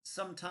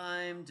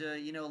sometime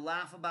to,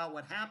 laugh about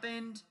what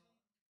happened?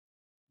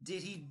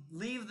 Did he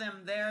leave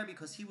them there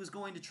because he was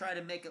going to try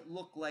to make it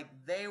look like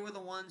they were the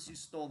ones who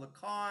stole the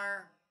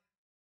car?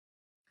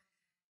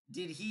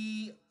 Did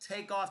he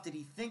take off? Did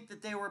he think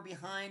that they were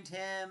behind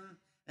him?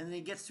 And then he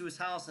gets to his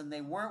house and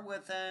they weren't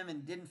with him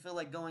and didn't feel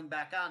like going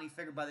back out. And he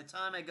figured by the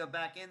time I go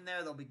back in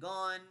there, they'll be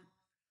gone.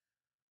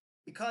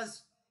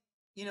 Because,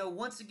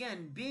 once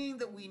again, being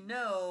that we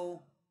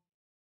know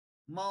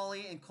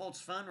Molly and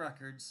Colt's phone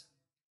records,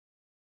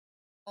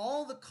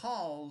 all the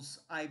calls,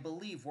 I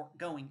believe, were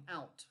going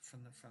out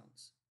from the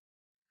phones.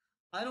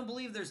 I don't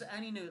believe there's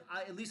any news,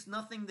 at least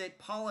nothing that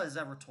Paula has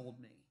ever told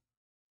me,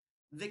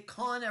 that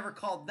Conn ever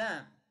called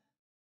them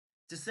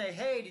to say,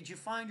 hey, did you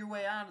find your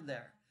way out of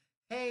there?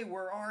 Hey,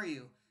 where are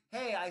you?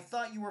 Hey, I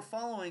thought you were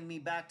following me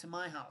back to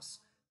my house.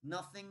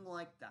 Nothing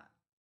like that.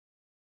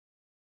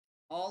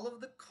 All of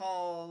the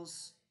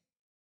calls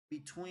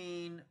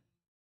between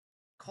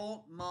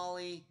Colt,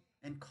 Molly,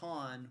 and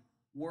Conn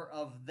were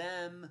of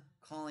them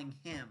calling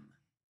him,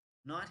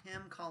 not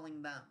him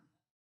calling them.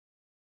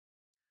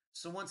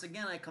 So once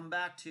again, I come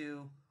back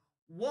to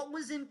what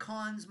was in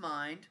Conn's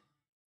mind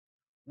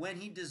when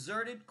he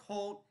deserted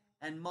Colt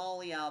and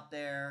Molly out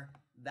there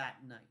that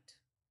night.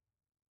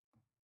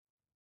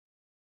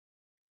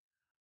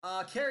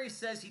 Carrie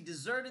says he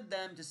deserted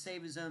them to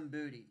save his own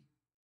booty.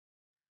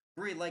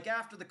 Bree, like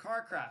after the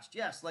car crashed.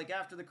 Yes, like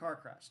after the car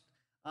crashed.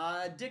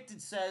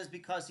 Addicted says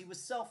because he was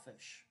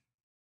selfish.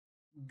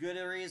 Good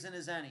a reason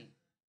as any.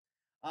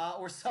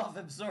 Or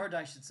self-absorbed,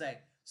 I should say.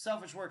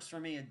 Selfish works for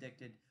me,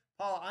 Addicted.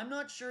 Paula, I'm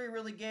not sure he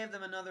really gave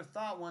them another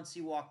thought once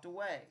he walked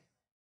away.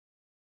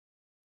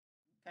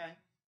 Okay,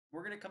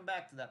 we're going to come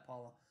back to that,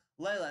 Paula.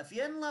 Layla, if he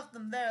hadn't left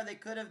them there, they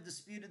could have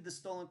disputed the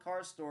stolen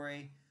car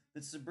story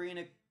that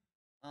Sabrina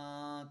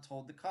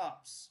told the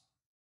cops.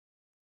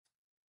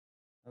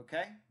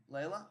 Okay,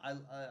 Layla,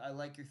 I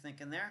like your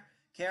thinking there.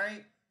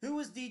 Carrie, who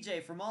was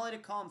DJ for Molly to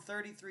call him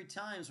 33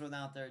 times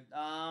without there?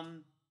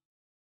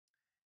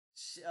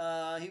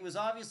 He was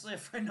obviously a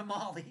friend of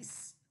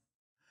Molly's.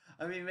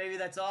 I mean, maybe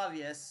that's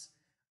obvious.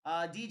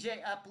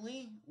 DJ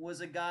Epley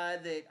was a guy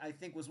that I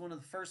think was one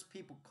of the first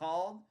people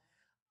called.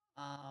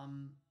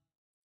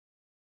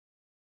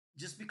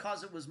 Just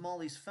because it was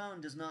Molly's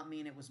phone does not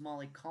mean it was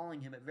Molly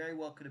calling him. It very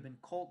well could have been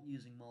Colt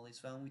using Molly's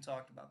phone. We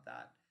talked about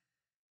that.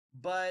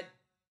 But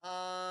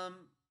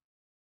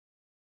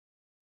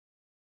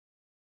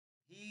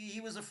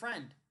he was a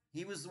friend.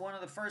 He was one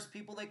of the first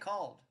people they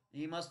called.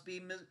 He must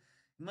be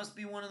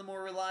one of the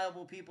more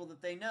reliable people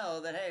that they know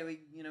that, hey,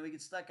 we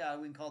get stuck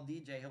out, we can call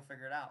DJ, he'll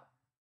figure it out.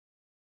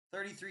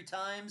 33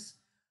 times,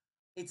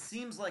 it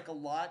seems like a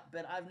lot,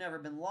 but I've never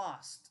been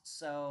lost.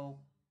 So,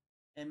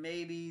 and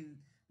maybe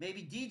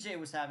DJ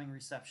was having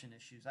reception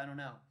issues. I don't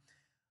know.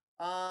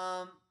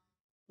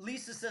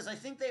 Lisa says, I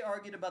think they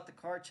argued about the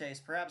car chase.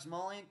 Perhaps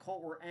Molly and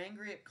Colt were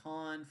angry at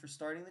Conn for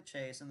starting the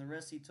chase and the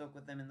risk he took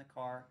with them in the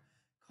car.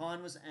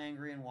 Conn was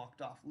angry and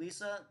walked off.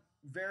 Lisa,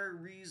 very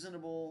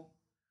reasonable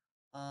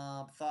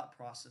thought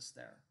process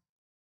there.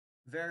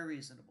 Very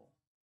reasonable.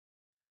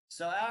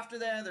 So after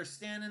that, they're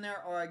standing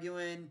there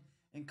arguing,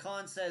 and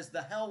Conn says,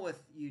 the hell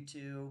with you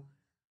two.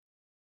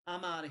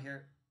 I'm out of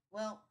here.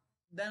 Well,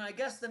 then I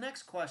guess the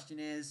next question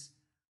is,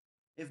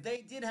 if they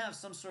did have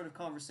some sort of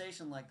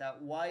conversation like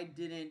that, why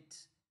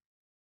didn't,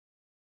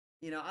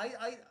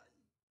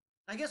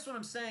 I guess what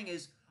I'm saying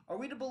is, are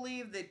we to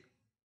believe that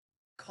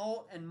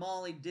Colt and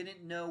Molly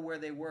didn't know where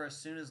they were as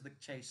soon as the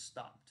chase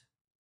stopped?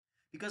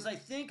 Because I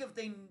think if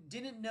they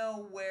didn't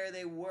know where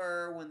they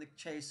were when the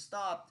chase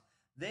stopped,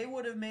 they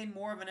would have made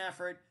more of an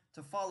effort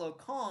to follow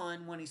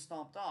Conn when he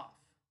stomped off.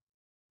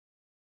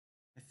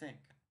 I think.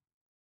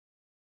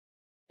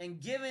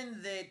 And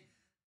given that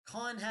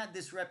Conn had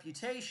this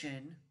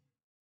reputation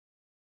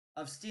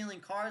of stealing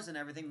cars and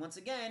everything, once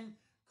again,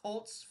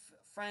 Colt's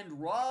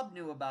friend Rob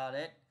knew about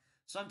it,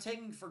 so I'm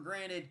taking for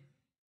granted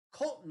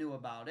Colt knew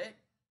about it.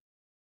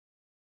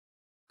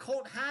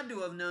 Colt had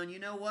to have known, you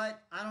know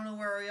what? I don't know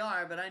where we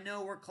are, but I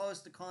know we're close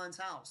to Conn's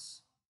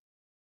house.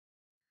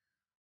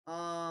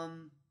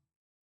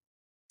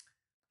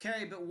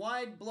 Carrie, but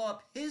why blow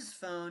up his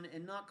phone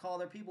and not call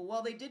other people?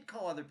 Well, they did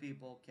call other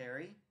people,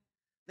 Carrie.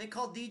 They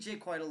called DJ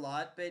quite a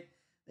lot, but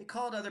they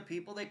called other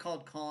people. They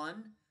called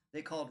Conn.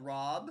 They called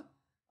Rob.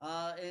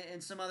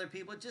 And some other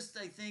people. It just,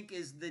 I think,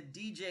 is the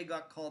DJ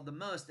got called the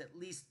most, at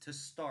least to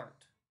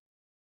start.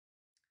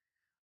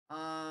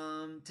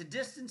 To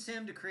distance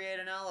him to create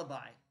an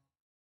alibi.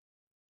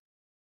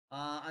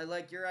 I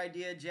like your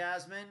idea,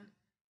 Jasmine.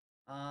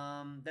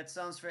 That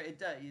sounds fair. It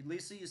does.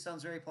 Lisa, you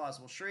sounds very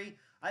plausible. Shree,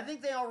 I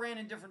think they all ran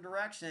in different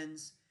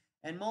directions,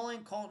 and Molly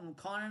and Colt and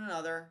Conn and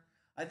another.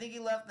 I think he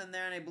left them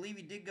there, and I believe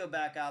he did go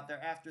back out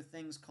there after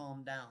things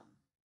calmed down.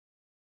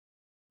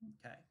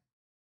 Okay.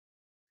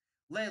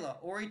 Layla,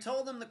 or he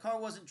told them the car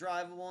wasn't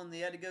drivable and they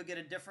had to go get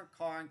a different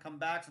car and come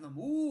back for them.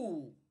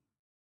 Ooh.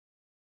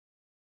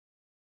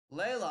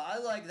 Layla, I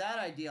like that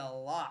idea a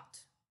lot.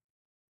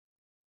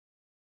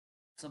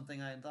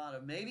 Something I hadn't thought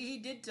of. Maybe he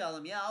did tell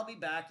him, yeah, I'll be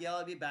back. Yeah,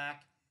 I'll be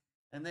back.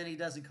 And then he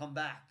doesn't come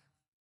back.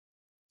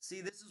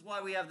 See, this is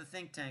why we have the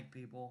think tank,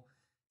 people,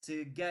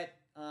 to get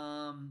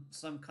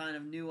some kind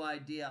of new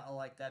idea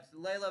like that.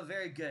 Layla,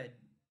 very good.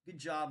 Good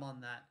job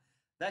on that.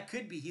 That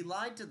could be. He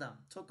lied to them.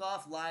 Took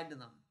off, lied to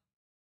them.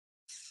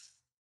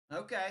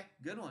 Okay,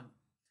 good one.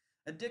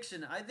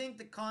 Addiction. I think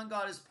the con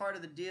god is part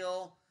of the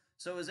deal.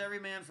 So is every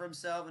man for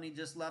himself, and he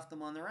just left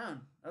them on their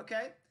own.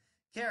 Okay.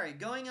 Carrie,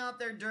 going out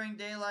there during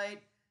daylight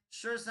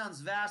sure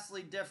sounds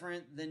vastly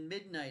different than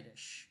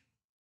midnight-ish.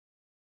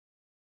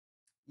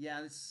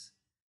 Yeah,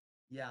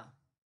 yeah.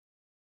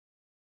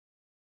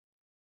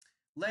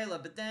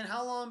 Layla, but then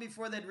how long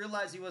before they'd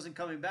realize he wasn't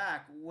coming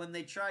back when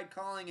they tried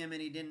calling him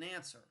and he didn't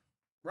answer?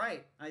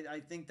 Right. I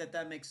think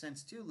that makes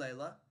sense too,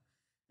 Layla.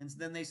 And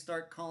then they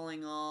start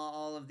calling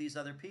all of these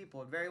other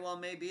people. It very well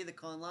may be that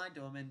Conn lied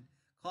to him, and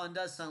Conn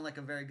does sound like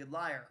a very good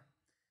liar.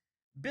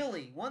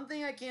 Billy, one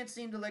thing I can't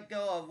seem to let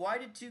go of. Why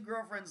did two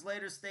girlfriends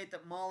later state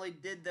that Molly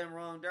did them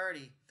wrong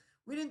dirty?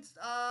 We didn't,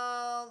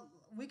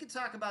 we could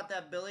talk about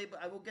that, Billy, but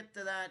I will get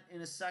to that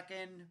in a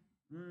second.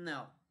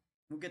 No,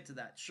 we'll get to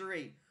that.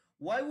 Cherie,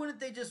 why wouldn't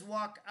they just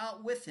walk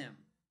out with him?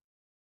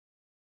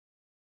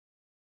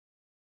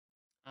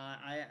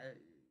 I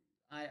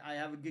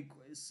have a good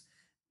quiz.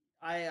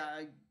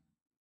 I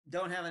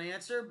don't have an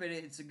answer, but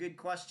it's a good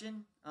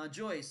question.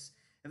 Joyce,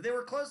 if they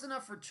were close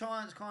enough for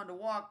Conn to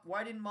walk,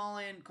 why didn't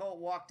Molly and Colt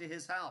walk to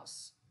his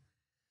house?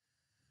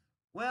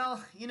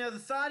 Well, you know, the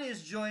thought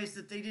is, Joyce,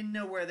 that they didn't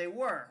know where they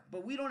were,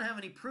 but we don't have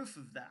any proof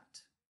of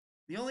that.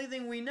 The only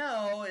thing we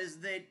know is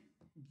that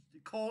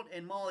Colt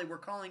and Molly were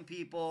calling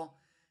people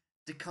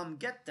to come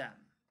get them.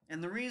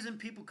 And the reason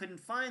people couldn't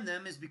find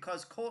them is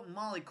because Colt and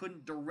Molly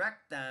couldn't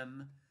direct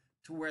them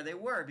to where they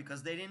were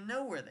because they didn't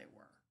know where they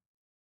were.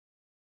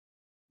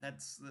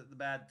 That's the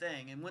bad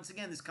thing. And once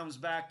again, this comes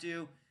back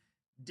to,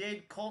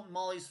 did Colt and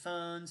Molly's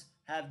phones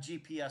have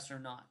GPS or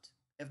not?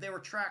 If they were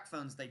track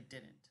phones, they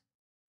didn't.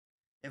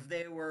 If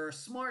they were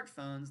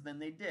smartphones, then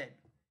they did.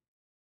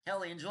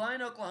 Kelly, in July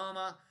in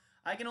Oklahoma,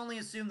 I can only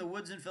assume the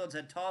woods and fields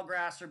had tall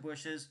grass or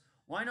bushes.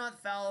 Why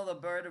not fallow the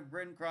bird of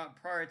broken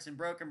parts and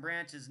broken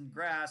branches and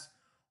grass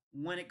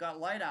when it got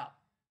light out?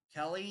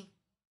 Kelly,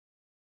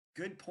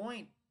 good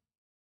point.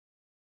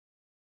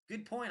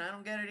 Good point. I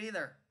don't get it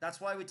either. That's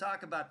why we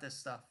talk about this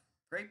stuff.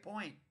 Great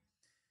point.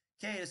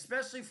 Kate,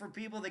 especially for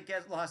people that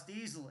get lost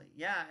easily.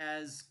 Yeah,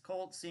 as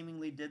Colt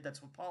seemingly did.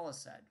 That's what Paula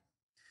said.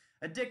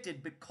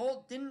 Addicted, but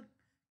didn't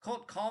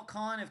Colt call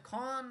Conn? If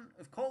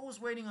Colt was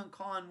waiting on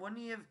Conn, wouldn't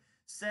he have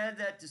said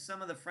that to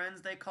some of the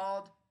friends they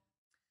called?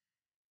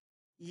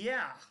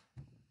 Yeah.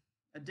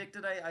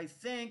 Addicted, I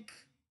think.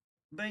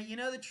 But you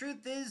know, the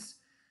truth is,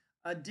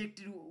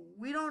 Addicted,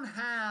 we don't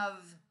have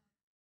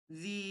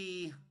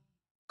the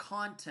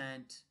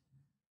content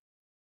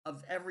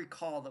of every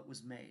call that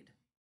was made.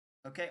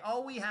 Okay,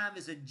 all we have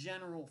is a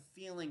general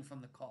feeling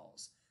from the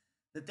calls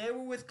that they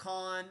were with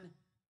Conn,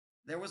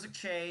 there was a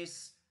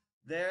chase,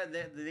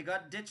 they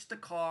got ditched the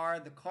car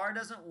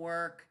doesn't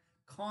work,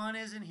 Conn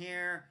isn't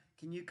here,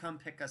 can you come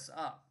pick us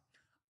up?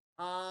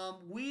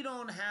 We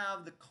don't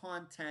have the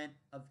content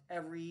of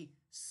every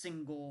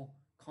single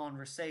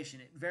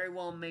conversation. It very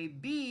well may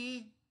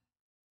be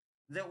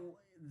that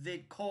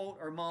Colt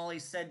or Molly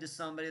said to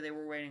somebody they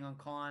were waiting on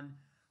Conn.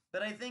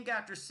 But I think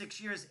after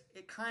 6 years,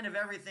 it kind of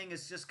everything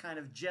is just kind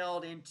of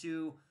gelled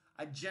into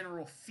a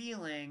general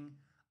feeling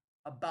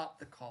about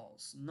the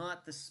calls,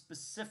 not the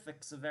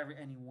specifics of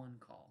any one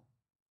call.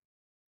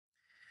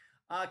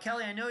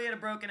 Kelly, I know you had a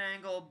broken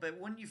ankle, but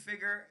wouldn't you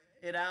figure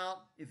it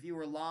out if you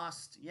were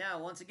lost? Yeah,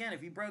 once again,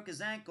 if he broke his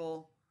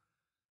ankle,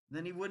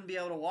 then he wouldn't be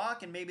able to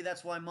walk, and maybe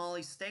that's why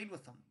Molly stayed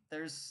with him.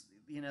 There's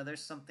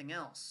something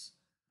else.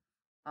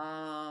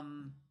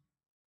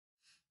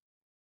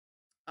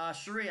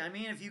 Cherie, I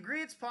mean, if you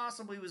agree it's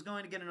possible he was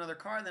going to get another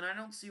car, then I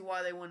don't see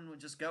why they wouldn't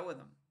just go with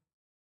him.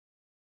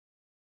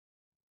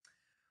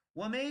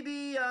 Well,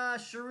 maybe,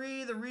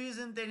 Cherie, the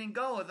reason they didn't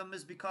go with him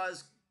is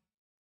because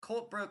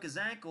Colt broke his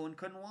ankle and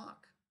couldn't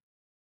walk.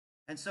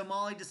 And so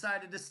Molly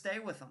decided to stay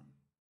with him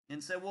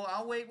and said, well,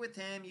 I'll wait with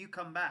him, you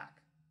come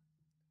back.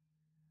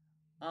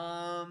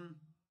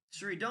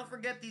 Cherie, don't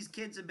forget these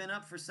kids have been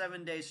up for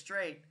 7 days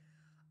straight.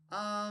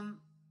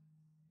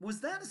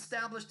 Was that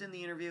established in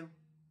the interview?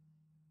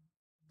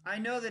 I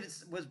know that it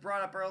was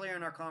brought up earlier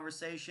in our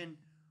conversation.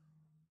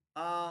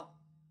 I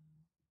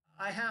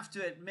have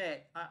to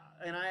admit,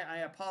 and I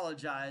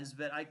apologize,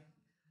 but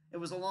it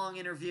was a long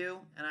interview,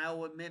 and I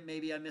will admit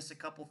maybe I missed a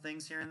couple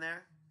things here and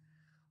there.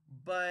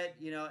 But,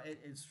 you know,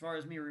 as far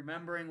as me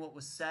remembering what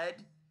was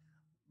said,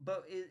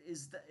 But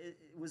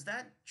was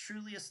that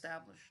truly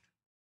established?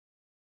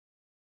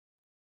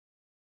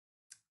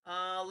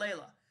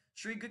 Layla.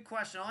 Shree, good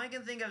question. All I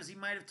can think of is he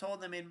might have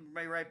told them he'd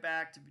be right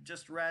back to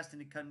just rest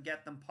and he couldn't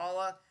get them.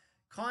 Paula,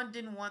 Conn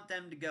didn't want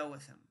them to go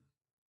with him.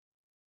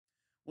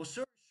 Well,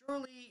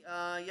 surely,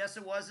 yes,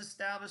 it was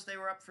established they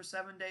were up for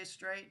 7 days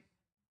straight.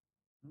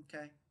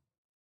 Okay.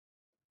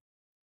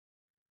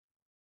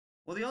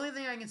 Well, the only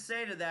thing I can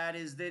say to that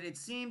is that it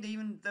seemed,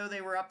 even though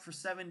they were up for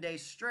 7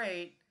 days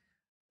straight,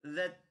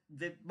 that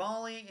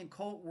Molly and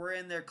Colt were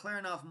in their clear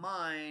enough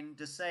mind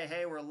to say,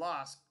 hey, we're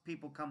lost.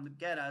 People come to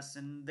get us.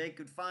 And they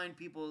could find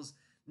people's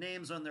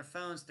names on their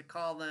phones to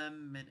call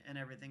them and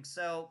everything.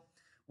 So,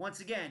 once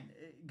again,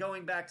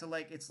 going back to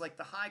it's like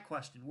the high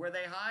question. Were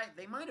they high?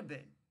 They might have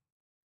been.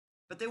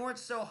 But they weren't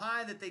so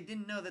high that they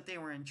didn't know that they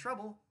were in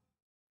trouble.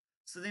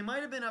 So they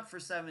might have been up for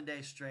 7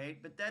 days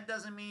straight, but that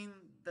doesn't mean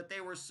that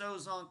they were so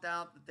zonked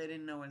out that they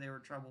didn't know when they were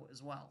in trouble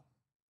as well.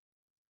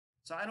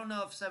 So I don't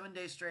know if 7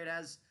 days straight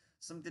has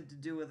something to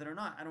do with it or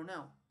not. I don't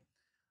know.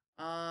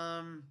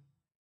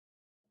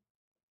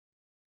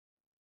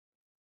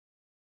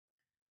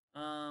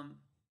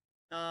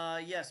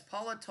 Yes,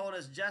 Paula told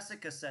us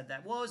Jessica said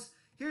that. Well,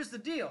 here's the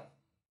deal.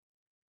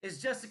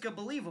 Is Jessica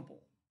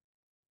believable?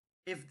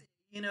 If,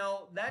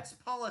 that's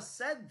Paula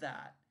said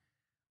that,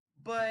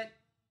 but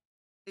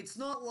it's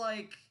not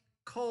like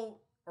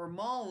Colt or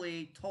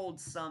Molly told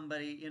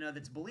somebody,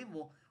 that's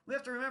believable. We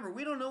have to remember,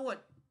 we don't know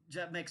what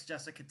makes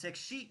Jessica tick.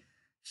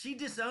 She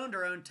disowned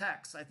her own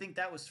text. I think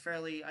that was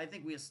I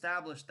think we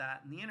established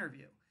that in the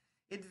interview.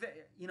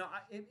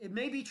 It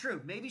may be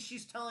true. Maybe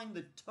she's telling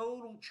the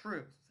total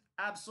truth.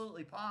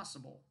 Absolutely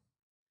possible.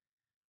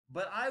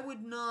 But I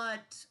would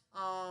not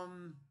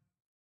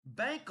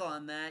bank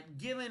on that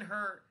given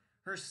her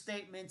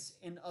statements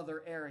in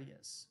other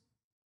areas.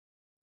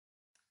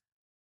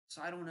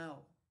 So I don't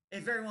know.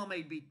 It very well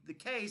may be the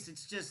case.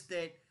 It's just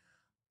that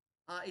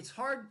it's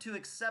hard to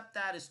accept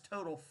that as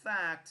total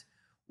fact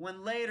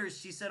when later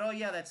she said, oh,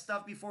 yeah, that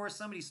stuff before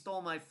somebody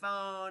stole my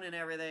phone and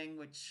everything,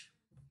 which,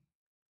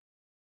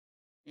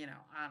 I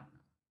don't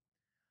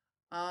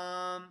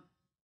know.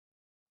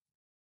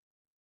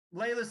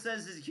 Layla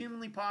says, is it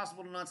humanly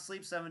possible to not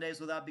sleep 7 days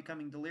without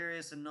becoming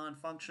delirious and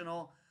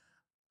non-functional?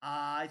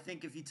 I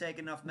think if you take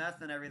enough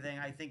meth and everything,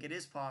 I think it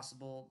is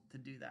possible to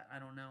do that. I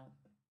don't know.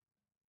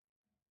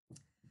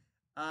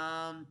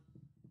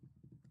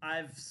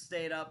 I've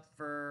stayed up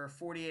for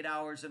 48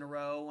 hours in a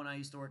row when I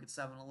used to work at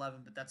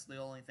 7-Eleven, but that's the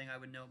only thing I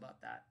would know about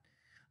that.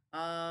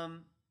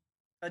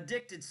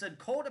 Addicted said,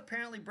 Colt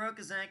apparently broke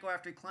his ankle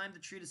after he climbed the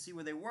tree to see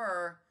where they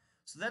were,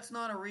 so that's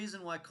not a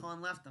reason why Conn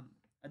left them.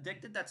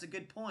 Addicted, that's a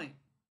good point.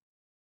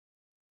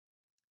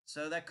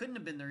 So that couldn't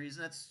have been the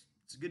reason. It's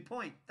a good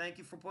point. Thank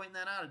you for pointing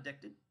that out,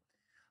 Addicted.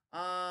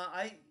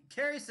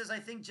 Carrie says, I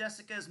think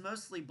Jessica is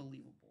mostly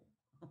believable.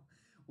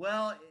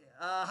 Well,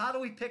 how do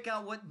we pick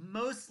out what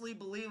mostly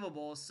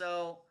believable?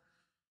 So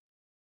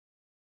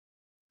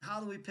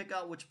how do we pick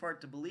out which part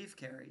to believe,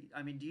 Carrie?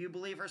 I mean, do you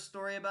believe her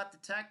story about the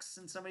texts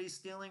and somebody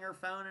stealing her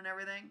phone and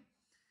everything?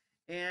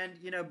 And,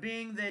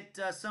 being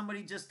that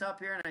somebody just up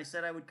here, and I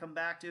said I would come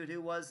back to it,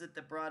 who was it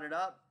that brought it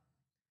up?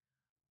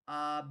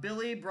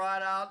 Billy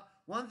brought out,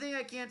 one thing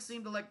I can't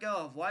seem to let go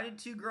of. Why did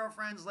two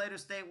girlfriends later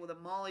state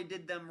that Molly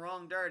did them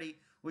wrong dirty?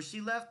 Was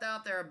she left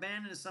out there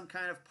abandoned as some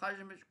kind of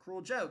punishment,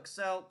 cruel joke?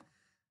 So,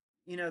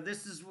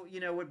 this is,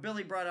 what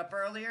Billy brought up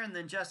earlier, and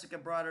then Jessica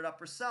brought it up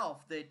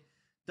herself, that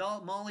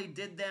Molly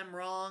did them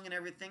wrong and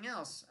everything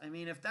else. I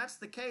mean, if that's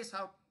the case,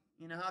 how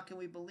can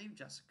we believe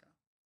Jessica?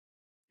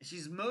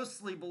 She's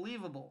mostly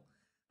believable.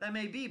 That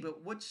may be,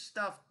 but which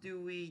stuff are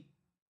we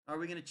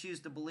going to choose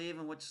to believe,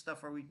 and which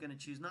stuff are we going to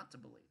choose not to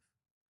believe?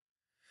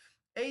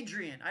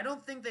 Adrian, I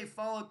don't think they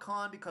followed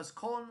Conn because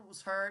Colin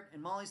was hurt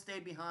and Molly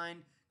stayed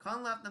behind.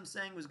 Conn left them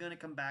saying he was going to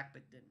come back,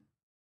 but didn't.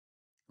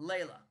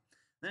 Layla,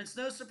 then it's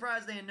no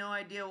surprise they had no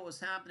idea what was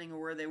happening or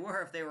where they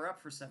were if they were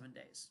up for 7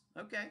 days.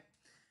 Okay.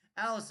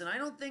 Allison, I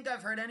don't think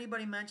I've heard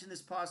anybody mention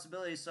this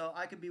possibility, so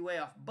I could be way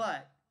off.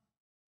 But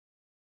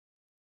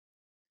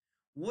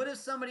what if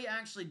somebody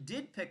actually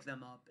did pick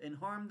them up and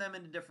harmed them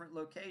in a different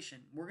location?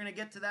 We're going to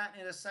get to that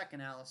in a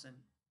second, Allison.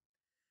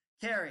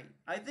 Carrie,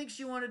 I think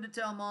she wanted to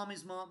tell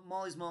Molly's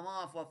mom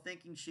off while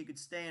thinking she could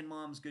stay in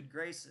Mom's good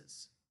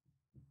graces.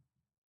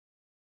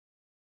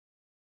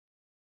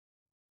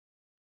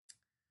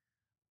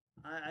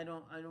 I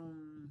don't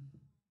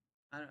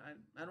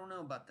know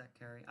about that,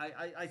 Carrie.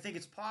 I think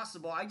it's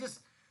possible.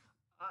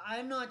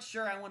 I'm not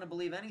sure I want to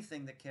believe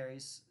anything that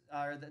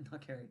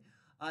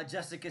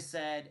Jessica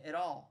said at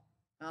all.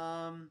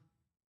 I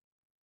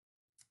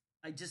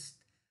guess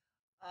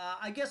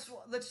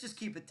let's just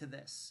keep it to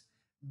this.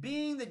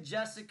 Being that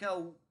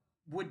Jessica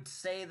would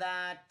say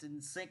that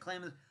and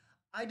claim that,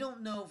 I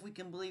don't know if we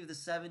can believe the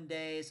 7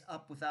 days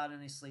up without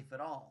any sleep at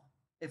all.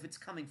 If it's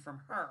coming from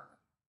her.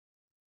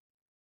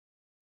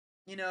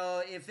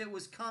 If it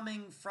was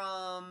coming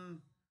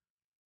from,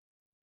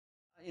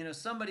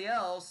 somebody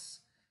else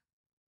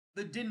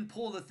that didn't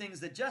pull the things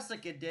that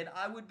Jessica did,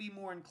 I would be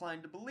more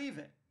inclined to believe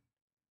it.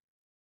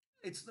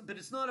 But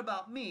it's not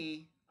about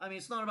me. I mean,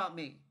 it's not about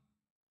me.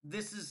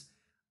 This is,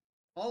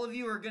 all of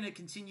you are going to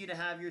continue to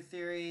have your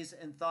theories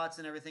and thoughts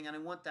and everything, and I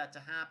want that to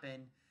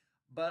happen.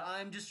 But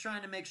I'm just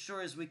trying to make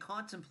sure as we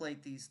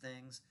contemplate these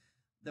things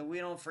that we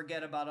don't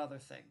forget about other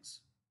things.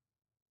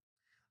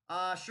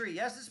 Sure,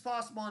 yes, it's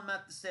possible on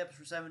meth to stay up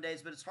for 7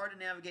 days, but it's hard to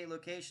navigate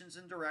locations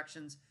and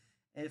directions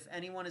if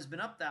anyone has been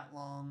up that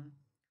long.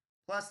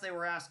 Plus, they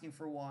were asking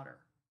for water.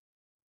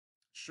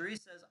 Cherie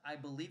says, I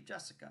believe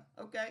Jessica.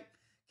 Okay.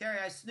 Carrie,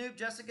 I snooped.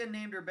 Jessica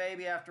named her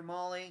baby after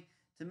Molly.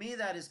 To me,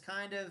 that is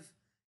kind of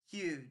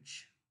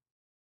huge.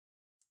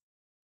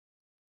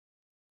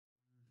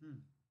 Mm-hmm.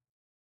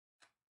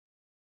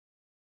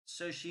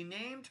 So she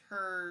named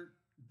her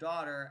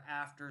daughter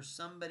after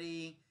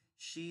somebody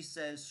she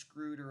says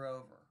screwed her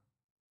over.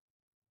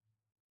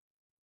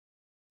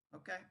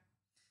 Okay.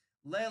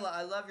 Layla,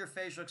 I love your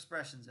facial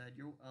expressions, Ed.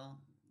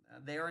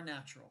 They are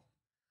natural.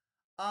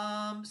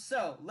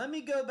 So let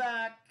me go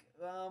back.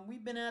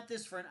 We've been at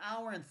this for an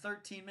hour and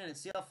 13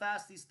 minutes. See how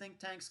fast these think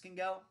tanks can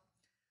go?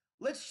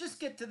 Let's just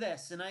get to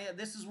this. And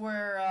this is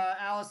where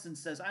Allison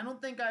says, I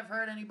don't think I've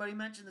heard anybody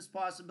mention this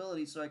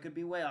possibility, so I could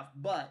be way off.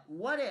 But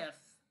what if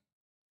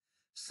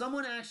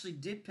someone actually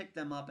did pick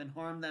them up and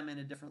harm them in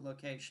a different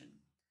location?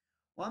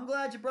 Well, I'm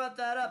glad you brought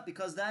that up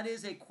because that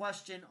is a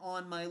question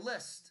on my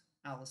list,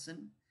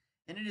 Allison.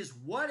 And it is,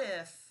 what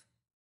if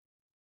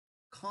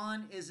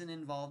Conn isn't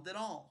involved at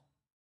all?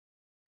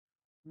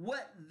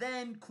 What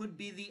then could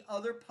be the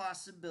other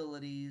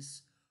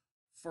possibilities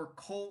for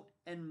Colt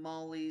and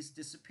Molly's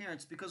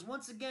disappearance? Because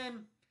once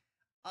again,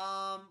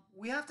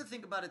 we have to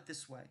think about it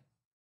this way.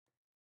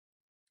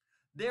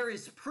 There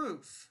is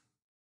proof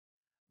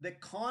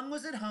that Conn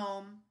was at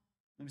home,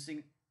 let me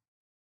see,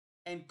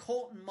 and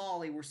Colt and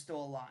Molly were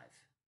still alive.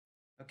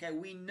 Okay,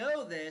 we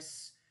know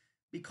this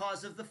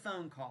because of the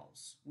phone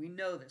calls. We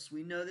know this.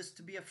 We know this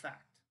to be a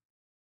fact.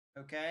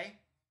 Okay?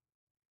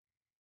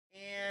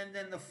 And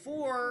then the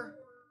four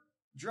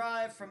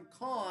drive from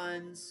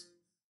Conn's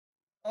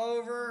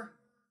over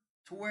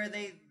to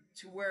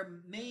where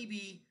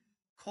maybe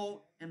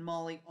Colt and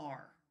Molly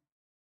are.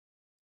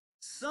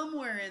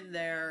 Somewhere in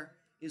there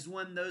is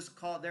when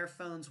their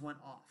phones went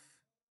off.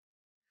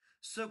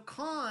 So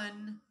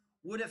Conn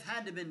would have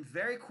had to have been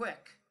very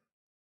quick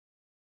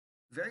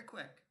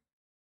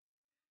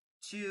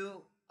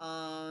to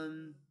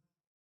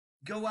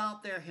go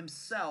out there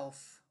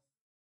himself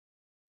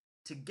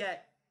to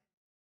get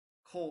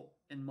Colt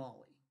and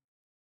Molly.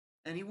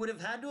 And he would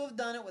have had to have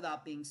done it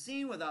without being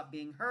seen, without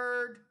being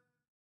heard.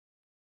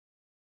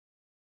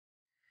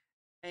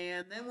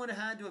 And then would have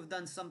had to have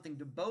done something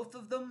to both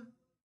of them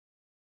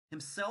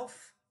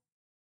himself,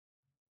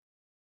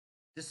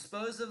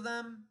 dispose of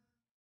them,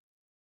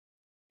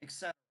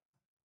 etc.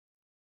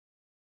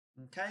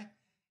 Okay?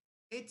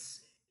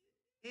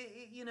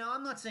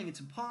 I'm not saying it's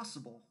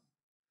impossible,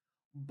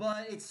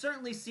 but it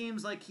certainly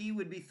seems like he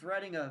would be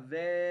threading a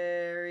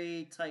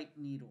very tight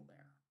needle there.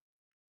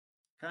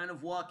 Kind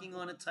of walking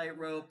on a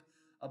tightrope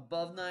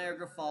above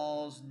Niagara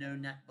Falls, no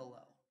net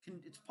below.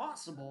 It's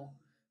possible,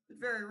 but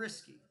very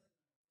risky.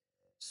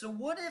 So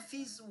what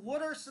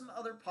are some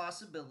other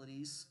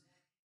possibilities?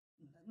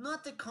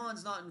 Not that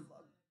Conn's not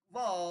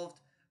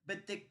involved,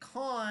 but that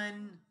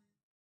Conn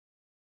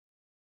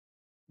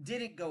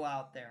didn't go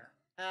out there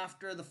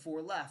after the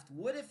four left.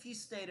 What if he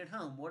stayed at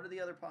home? What are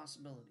the other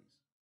possibilities?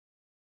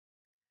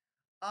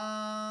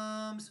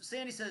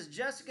 Sandy says,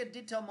 Jessica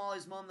did tell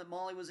Molly's mom that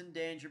Molly was in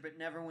danger, but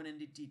never went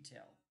into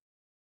detail.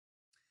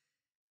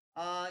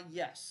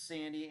 Yes,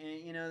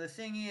 Sandy. And, the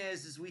thing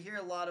is we hear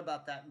a lot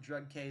about that in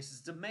drug cases.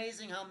 It's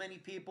amazing how many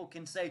people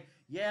can say,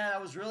 yeah, I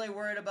was really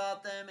worried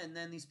about them, and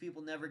then these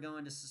people never go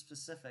into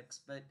specifics.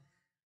 But,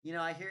 we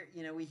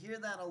hear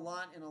that a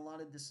lot in a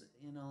lot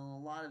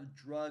of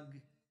drug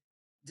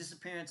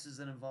disappearances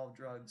that involve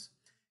drugs.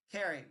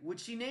 Carrie, would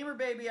she name her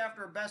baby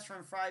after her best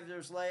friend 5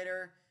 years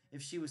later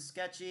if she was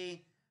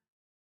sketchy?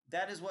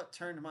 That is what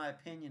turned my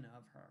opinion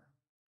of her.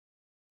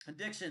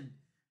 Addiction.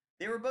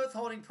 They were both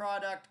holding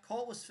product.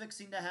 Colt was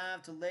fixing to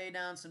have to lay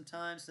down some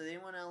time, so they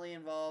went Ellie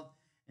involved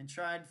and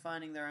tried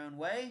finding their own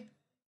way.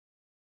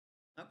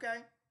 Okay.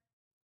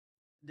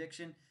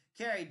 Addiction.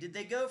 Carrie, did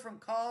they go from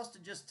calls to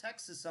just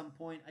texts at some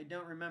point? I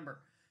don't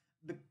remember.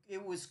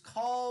 It was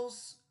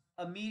calls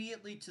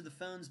immediately to the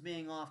phones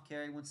being off,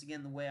 Carrie, once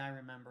again, the way I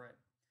remember it.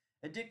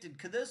 Addicted.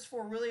 Could those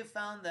four really have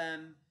found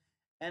them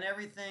and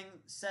everything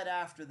said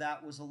after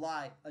that was a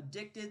lie?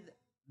 Addicted,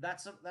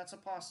 that's a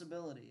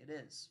possibility. It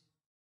is.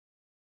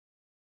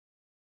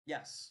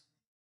 Yes.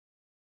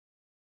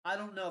 I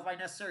don't know if I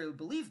necessarily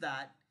believe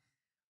that,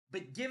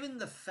 but given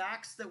the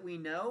facts that we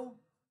know,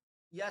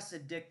 yes,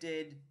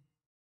 addicted,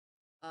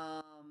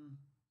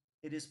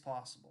 it is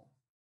possible.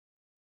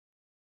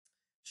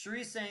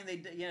 Cherie's saying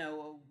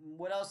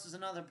what else is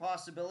another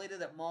possibility?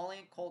 That Molly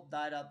and Colt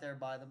died out there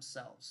by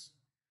themselves.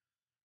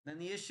 Then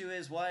the issue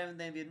is, why haven't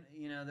they been,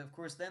 of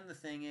course, then the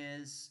thing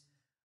is,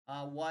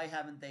 why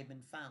haven't they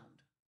been found?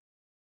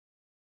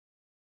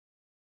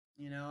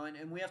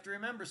 And we have to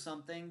remember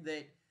something,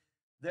 that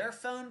their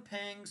phone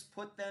pings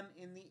put them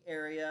in the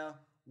area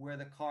where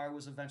the car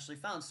was eventually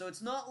found. So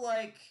it's not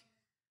like,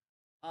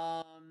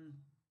 um,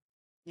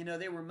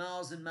 they were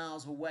miles and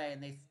miles away,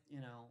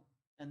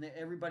 and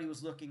everybody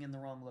was looking in the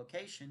wrong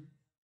location.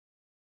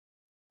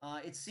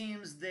 It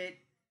seems that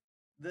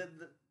the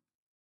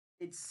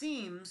it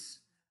seems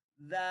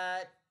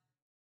that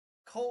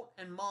Colt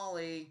and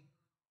Molly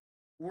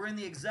were in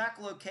the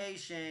exact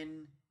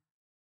location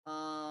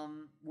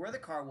where the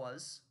car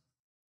was.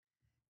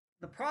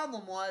 The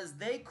problem was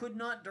they could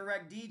not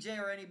direct DJ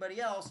or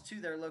anybody else to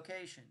their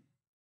location.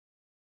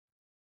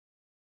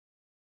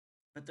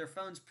 But their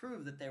phones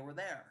proved that they were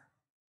there.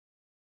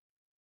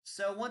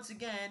 So once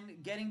again,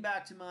 getting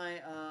back to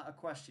my a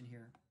question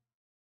here.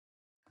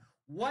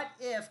 What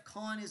if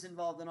Conn is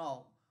involved in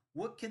all?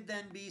 What could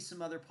then be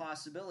some other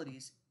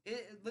possibilities?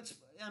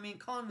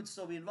 Conn would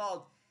still be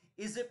involved.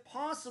 Is it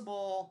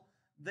possible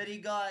that he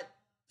got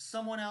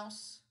someone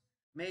else,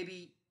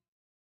 maybe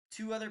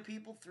 2 other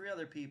people, 3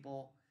 other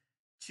people,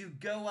 to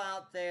go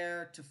out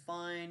there to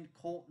find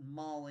Colt and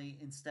Molly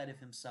instead of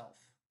himself?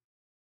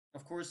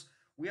 Of course,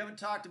 we haven't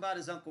talked about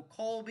his Uncle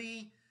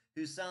Colby,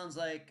 who sounds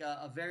like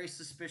a very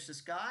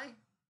suspicious guy.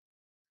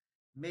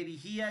 Maybe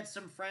he had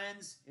some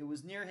friends. It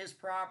was near his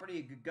property.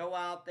 He could go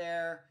out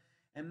there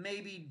and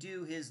maybe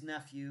do his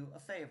nephew a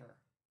favor.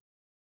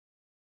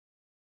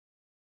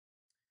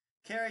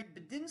 Carrie,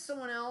 but didn't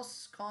someone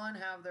else, Conn,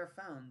 have their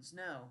phones?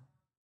 No.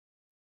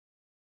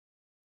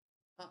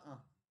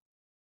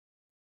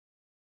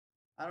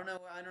 I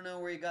don't know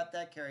where you got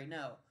that, Carrie.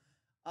 No.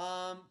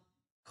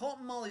 Colt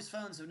and Molly's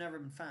phones have never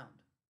been found.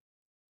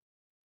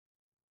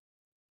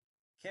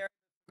 Carrie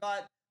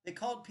got they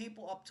called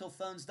people up till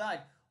phones died.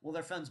 Well,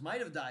 their phones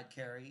might have died,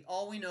 Carrie.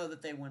 All we know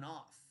that they went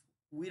off.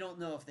 We don't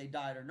know if they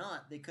died or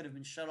not. They could have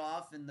been shut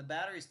off and the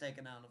batteries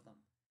taken out of them.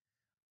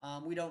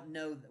 We don't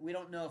know. We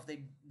don't know if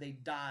they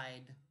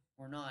died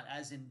or not,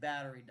 as in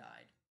battery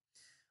died.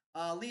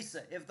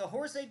 Lisa, if the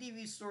horse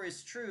ATV story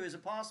is true, is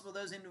it possible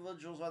those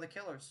individuals are the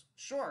killers?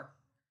 Sure.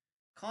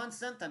 Conn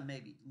sent them,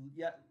 maybe.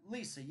 Yeah,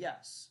 Lisa,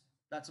 yes.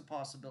 That's a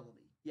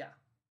possibility. Yeah.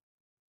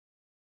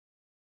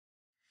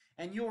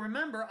 And you'll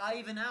remember, I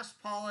even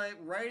asked Paula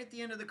right at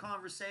the end of the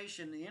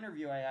conversation, the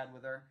interview I had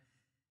with her,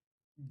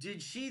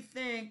 did she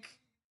think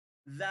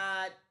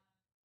that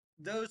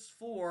those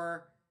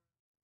 4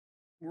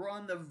 were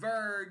on the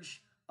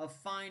verge of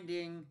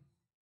finding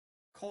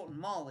Colt and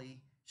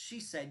Molly? She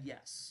said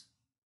yes.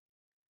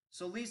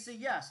 So Lisa,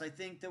 yes, I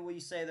think that we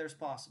say there's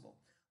possible.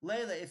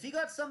 Layla, if he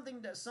got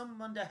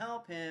someone to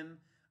help him,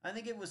 I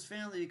think it was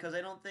family, because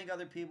I don't think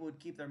other people would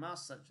keep their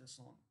mouths shut this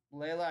long.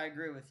 Layla, I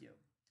agree with you.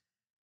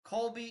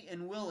 Colby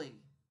and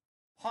Willie,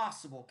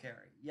 possible,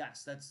 Carrie.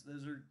 Yes,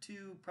 those are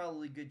 2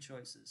 probably good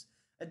choices.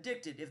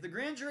 Addicted, if the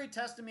grand jury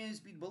testimony is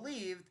to be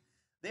believed,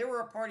 they were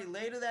a party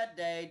later that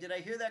day. Did I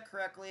hear that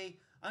correctly?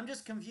 I'm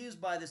just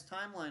confused by this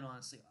timeline,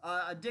 honestly.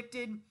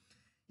 Addicted,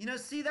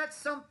 see, that's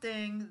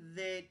something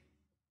that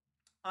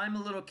I'm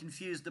a little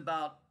confused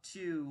about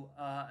too,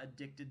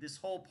 Addicted. This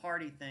whole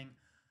party thing.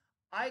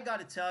 I got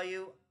to tell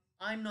you,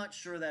 I'm not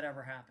sure that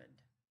ever happened.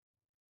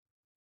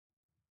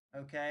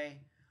 Okay?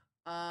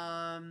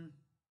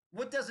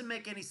 What doesn't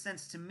make any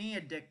sense to me,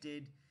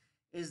 Addicted,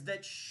 is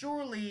that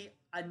surely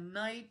a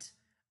night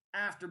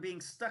after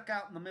being stuck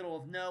out in the middle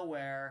of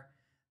nowhere,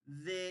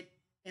 that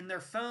in their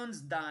phones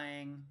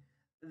dying,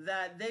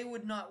 that they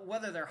would not,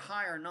 whether they're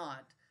high or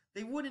not,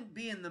 they wouldn't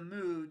be in the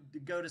mood to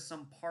go to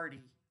some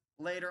party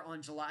later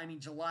on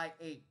July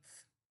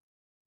 8th.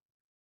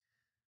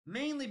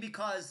 Mainly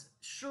because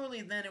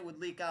surely then it would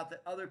leak out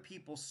that other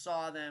people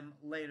saw them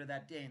later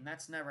that day, and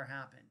that's never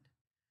happened.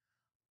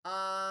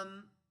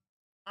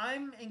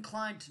 I'm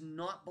inclined to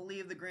not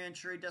believe the grand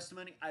jury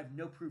testimony. I have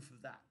no proof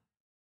of that.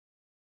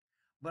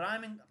 But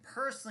I'm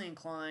personally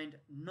inclined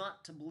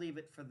not to believe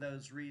it for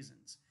those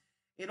reasons.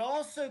 It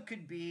also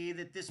could be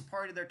that this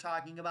party they're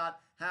talking about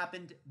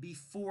happened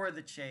before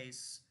the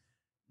chase,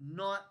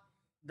 not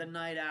the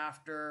night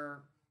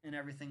after and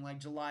everything, like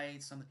July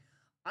 8th, something.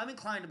 I'm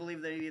inclined to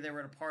believe that maybe they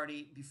were at a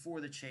party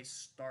before the chase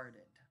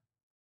started.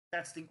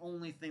 That's the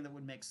only thing that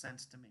would make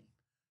sense to me.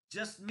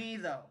 Just me,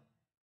 though.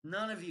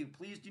 None of you.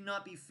 Please do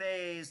not be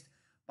fazed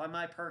by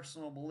my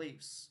personal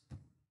beliefs.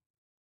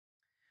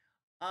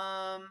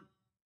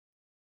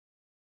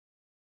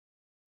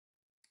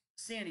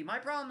 Sandy, my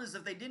problem is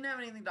if they didn't have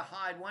anything to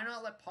hide, why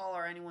not let Paula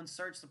or anyone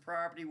search the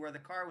property where the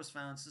car was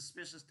found?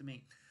 Suspicious to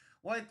me.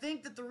 Well, I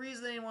think that the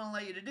reason they didn't want to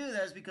let you to do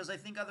that is because I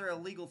think other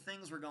illegal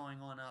things were going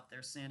on out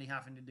there, Sandy,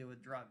 having to do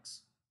with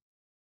drugs.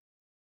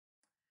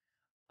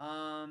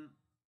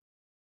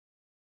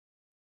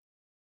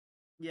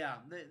 Yeah,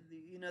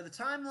 the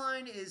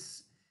timeline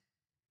is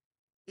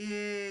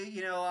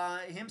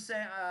him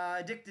saying,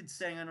 Addicted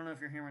saying, I don't know if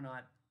you're here or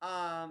not.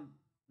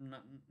 None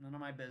of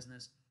my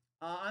business.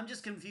 I'm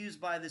just confused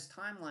by this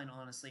timeline,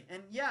 honestly.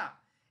 And yeah,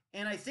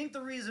 and I think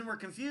the reason we're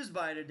confused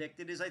by it,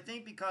 Addicted, is I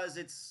think because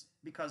it's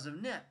because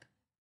of Nip.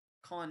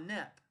 Conn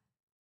Nip.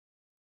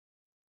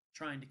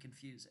 Trying to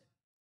confuse it.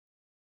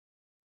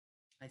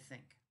 I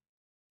think.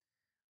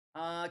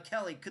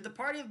 Kelly, could the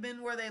party have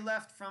been where they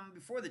left from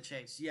before the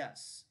chase?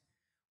 Yes.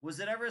 Was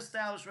it ever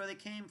established where they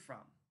came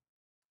from?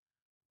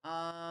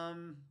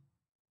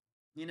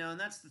 You know, and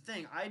that's the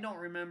thing. I don't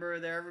remember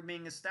there ever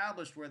being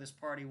established where this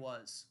party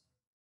was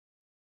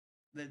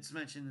that's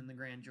mentioned in the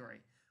grand jury,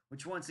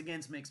 which once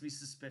again makes me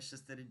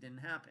suspicious that it didn't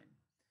happen.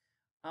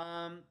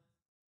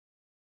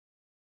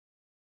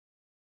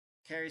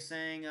 Carrie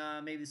saying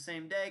maybe the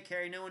same day.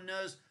 Carrie, no one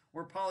knows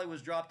where Polly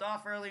was dropped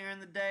off earlier in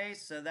the day,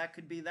 so that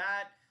could be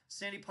that.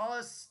 Sandy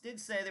Paulus did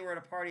say they were at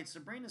a party at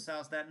Sabrina's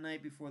house that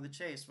night before the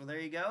chase. Well, there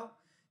you go.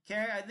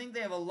 Carrie, I think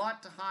they have a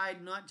lot to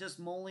hide, not just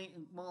Molly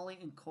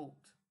and Colt.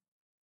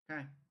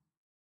 Okay.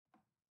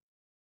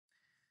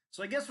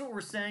 So I guess what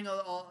we're saying,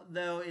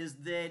 though, is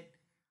that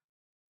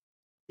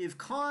if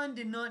Conn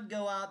did not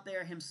go out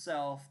there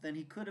himself, then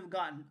he could have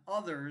gotten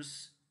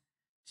others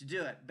to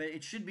do it. But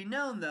it should be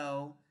known,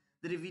 though,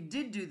 that if he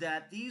did do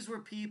that, these were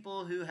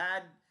people who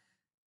had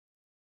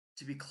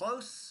to be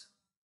close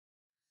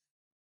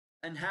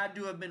and had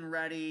to have been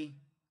ready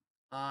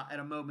at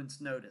a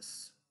moment's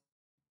notice.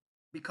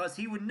 Because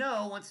he would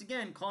know, once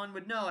again, Conn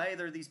would know, hey,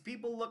 there are these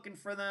people looking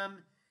for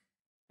them,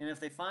 and if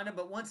they find them,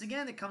 but once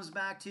again, it comes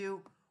back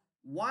to,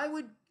 why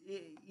would,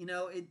 you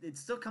know, it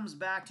still comes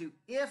back to,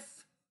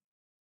 if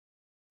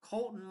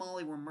Colt and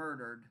Molly were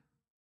murdered,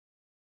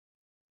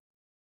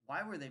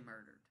 why were they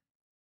murdered?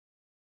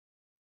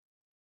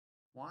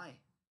 Why?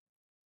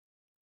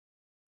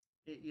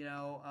 You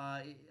know,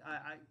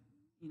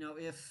 you know,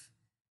 if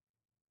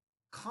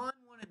Conn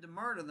wanted to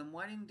murder them,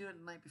 why didn't he do it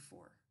the night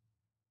before?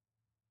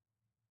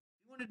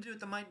 If he wanted to do it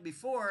the night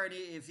before, and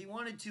if he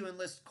wanted to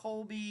enlist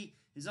Colby,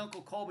 his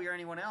uncle Colby, or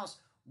anyone else,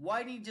 why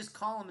didn't he just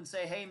call him and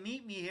say, hey,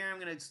 meet me here, I'm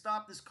going to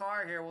stop this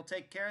car here, we'll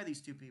take care of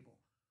these two people?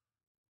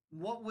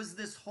 What was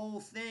this whole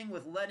thing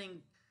with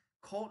letting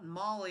Colt and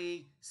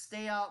Molly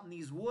stay out in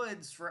these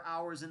woods for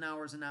hours and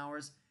hours and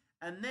hours,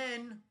 and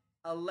then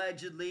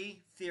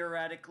allegedly,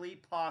 theoretically,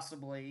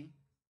 possibly,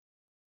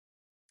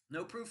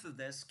 no proof of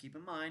this, keep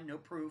in mind, no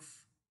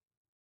proof.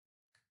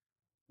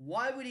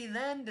 Why would he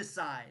then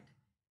decide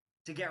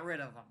to get rid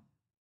of them?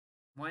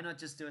 Why not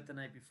just do it the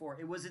night before?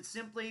 Was it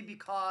simply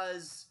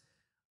because,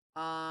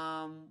 you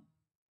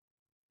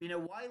know,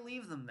 why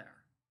leave them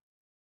there?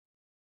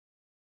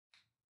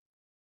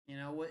 You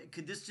know,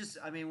 could this just,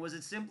 I mean, was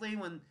it simply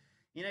when,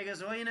 you know, he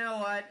goes, well, you know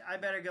what, I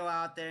better go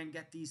out there and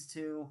get these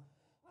two.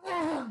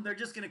 They're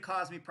just going to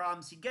cause me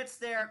problems. He gets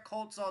there,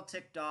 Colt's all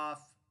ticked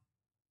off.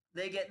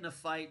 They get in a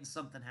fight and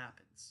something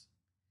happens.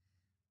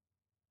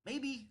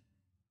 Maybe.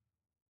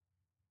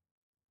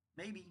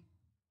 Maybe.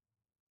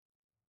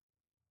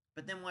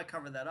 But then why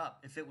cover that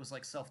up if it was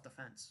like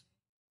self-defense?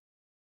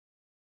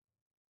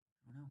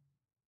 I don't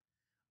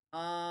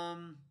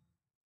know.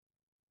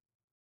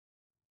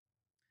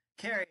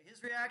 Carrie,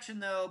 his reaction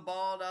though,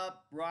 balled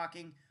up,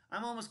 rocking.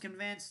 I'm almost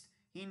convinced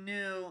he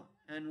knew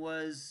and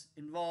was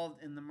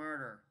involved in the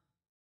murder.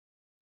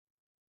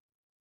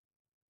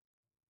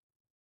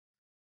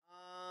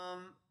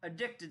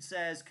 Addicted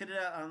says, could it,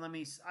 I'm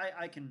going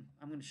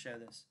to show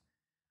this.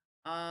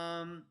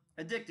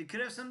 Addicted, could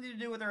it have something to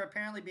do with her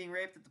apparently being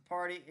raped at the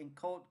party and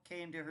Colt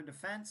came to her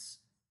defense?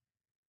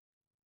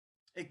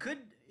 It could,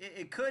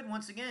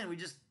 once again,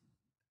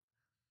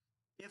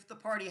 if the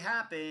party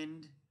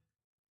happened,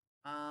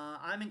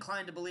 I'm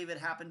inclined to believe it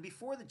happened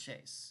before the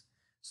chase.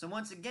 So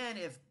once again,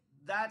 if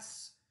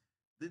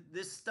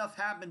this stuff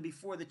happened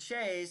before the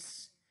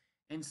chase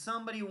and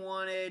somebody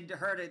wanted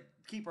her to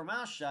keep her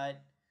mouth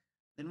shut,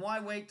 then why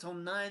wait till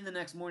 9 the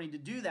next morning to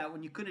do that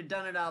when you could have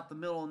done it out the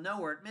middle of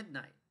nowhere at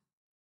midnight?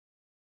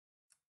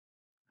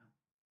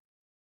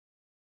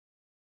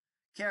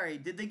 Carrie,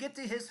 did they get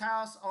to his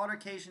house?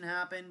 Altercation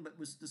happened, but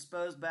was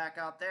disposed back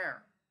out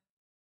there.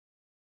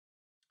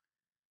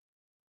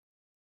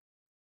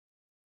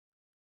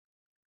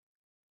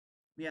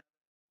 Yeah,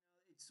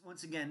 it's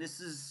once again, this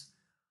is,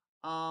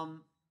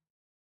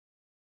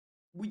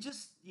 we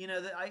just, you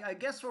know, I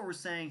guess what we're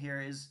saying here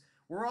is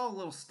we're all a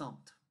little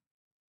stumped.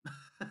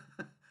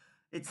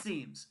 It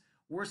seems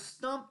we're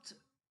stumped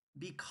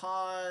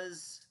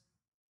because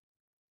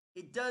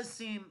it does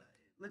seem,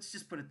 let's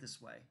just put it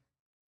this way.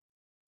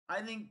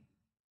 I think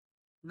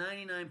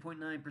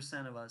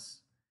 99.9% of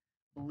us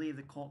believe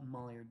that Colt and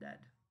Molly are dead.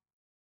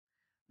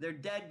 They're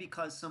dead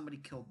because somebody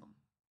killed them.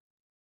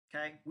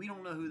 Okay? We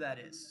don't know who that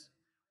is.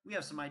 We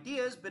have some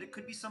ideas, but it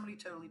could be somebody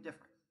totally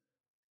different.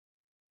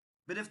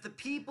 But if the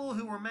people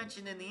who were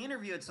mentioned in the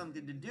interview had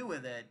something to do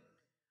with it,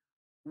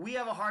 we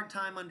have a hard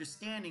time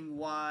understanding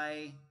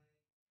why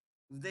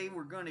they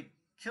were going to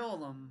kill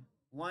them.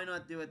 Why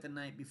not do it the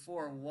night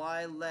before?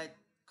 Why let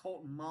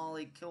Colt and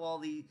Molly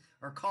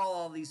call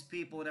all these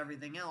people and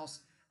everything else,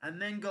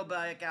 and then go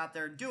back out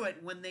there and do it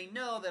when they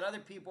know that other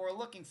people are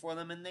looking for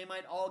them and they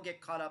might all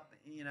get caught up,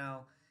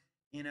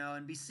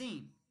 and be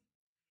seen.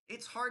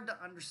 It's hard to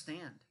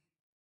understand.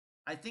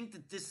 I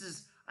think this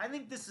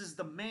is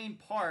the main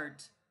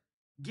part,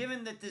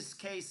 given that this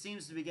case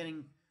seems to be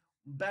getting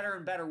better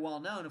and better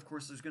well known. Of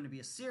course, there's going to be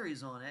a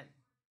series on it.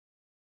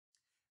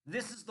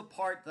 This is the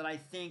part that I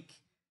think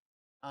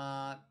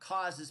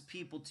causes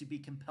people to be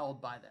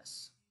compelled by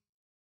this.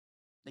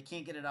 They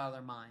can't get it out of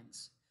their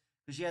minds.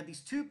 because you had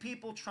these two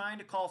people trying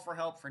to call for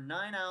help for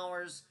 9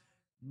 hours.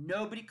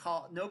 Nobody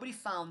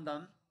found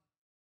them,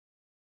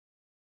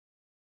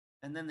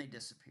 and then they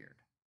disappeared.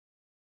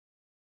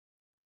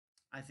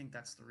 I think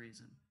that's the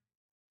reason.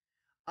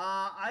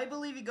 I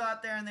believe he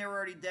got there and they were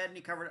already dead, and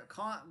he covered it.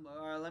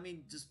 Let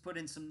me just put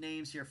in some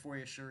names here for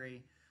you,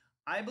 Cherie.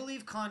 I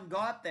believe Conn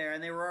got there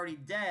and they were already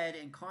dead,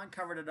 and Conn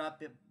covered it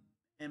up.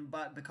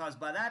 But because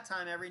by that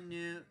time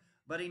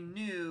everybody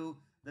knew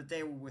that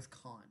they were with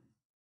Conn.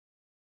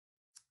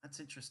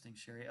 That's interesting,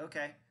 Cherie.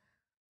 Okay.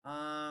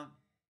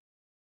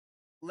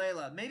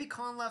 Layla, maybe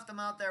Conn left them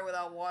out there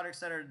without water,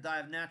 etc., to die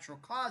of natural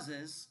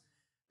causes,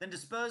 then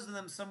disposed of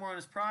them somewhere on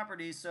his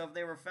property, so if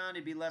they were found,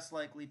 he'd be less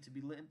likely to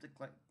be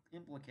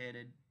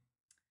implicated.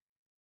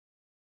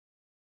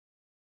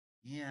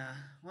 Yeah,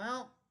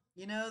 well,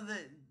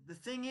 the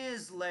thing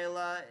is,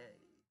 Layla,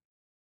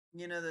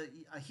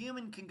 a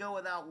human can go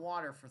without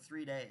water for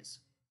 3 days.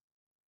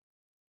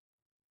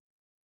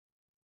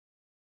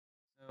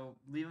 So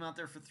leave them out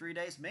there for 3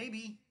 days,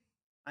 maybe.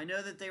 I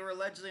know that they were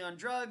allegedly on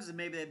drugs, and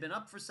maybe they'd been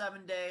up for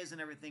 7 days and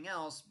everything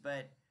else,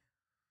 but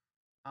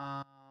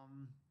I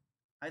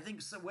think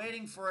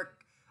waiting for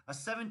a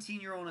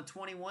 17-year-old and a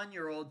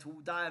 21-year-old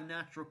to die of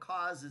natural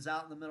causes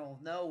out in the middle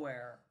of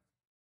nowhere.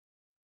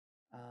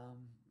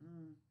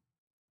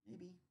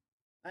 Maybe.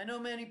 I know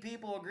many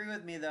people agree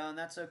with me, though, and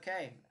that's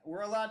okay.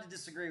 We're allowed to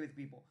disagree with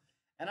people.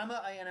 And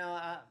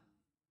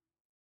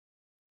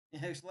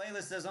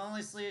Layla says,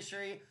 honestly,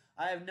 Shuri,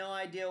 I have no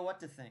idea what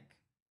to think.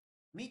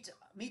 Me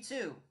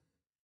too.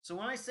 So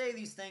when I say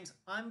these things,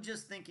 I'm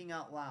just thinking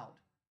out loud,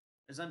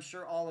 as I'm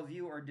sure all of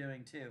you are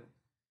doing too.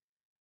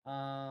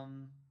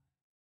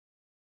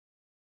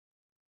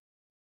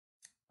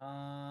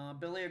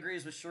 Billy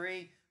agrees with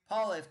Cherie.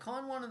 Paula, if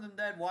Conn wanted them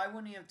dead, why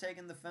wouldn't he have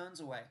taken the phones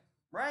away?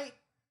 Right,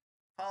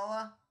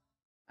 Paula?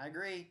 I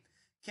agree.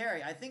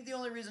 Carrie, I think the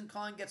only reason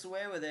Conn gets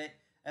away with it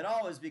at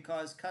all is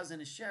because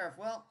cousin is sheriff.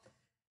 Well,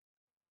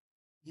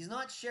 he's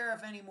not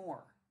sheriff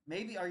anymore.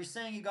 Maybe, are you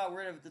saying he got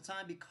rid of it at the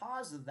time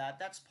because of that?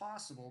 That's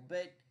possible.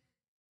 But,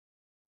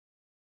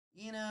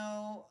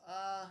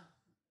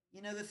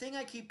 the thing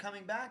I keep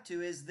coming back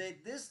to is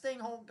that this thing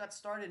got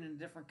started in a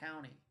different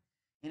county,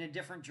 in a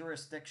different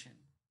jurisdiction.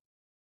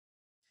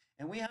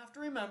 And we have to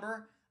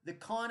remember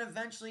that Conn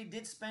eventually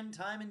did spend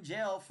time in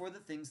jail for the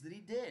things that he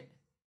did.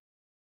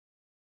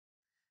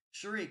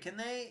 Cherie,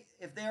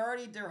 if they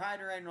already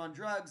dehydrated on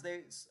drugs,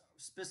 they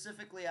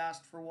specifically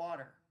asked for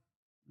water.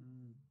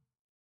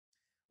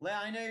 Leia,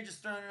 I know you're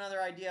just throwing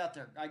another idea out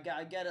there. I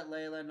get it,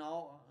 Layla.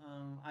 No,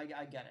 I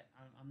get it.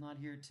 I'm not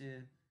here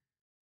to,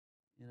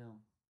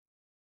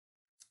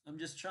 I'm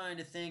just trying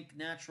to think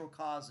natural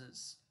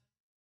causes.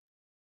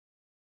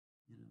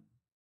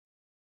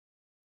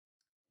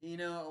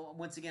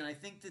 Once again, I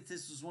think that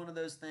this was one of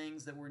those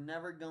things that we're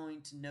never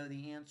going to know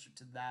the answer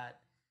to that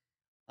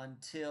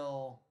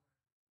until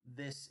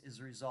this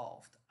is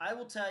resolved. I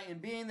will tell you,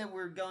 and being that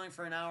we're going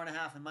for an hour and a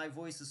half and my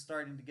voice is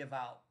starting to give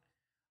out,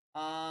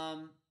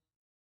 I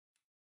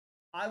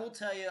will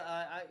tell you,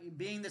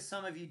 being that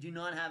some of you do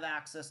not have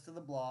access to the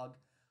blog,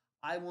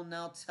 I will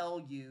now tell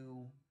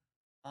you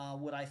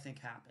what I think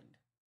happened.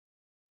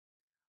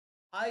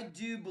 I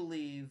do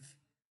believe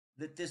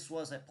that this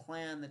was a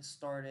plan that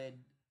started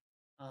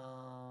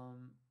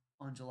on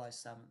July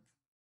 7th.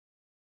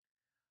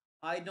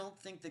 I don't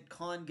think that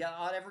Conn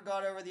ever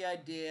got over the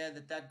idea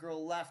that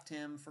girl left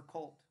him for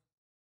Colt.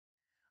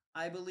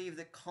 I believe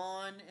that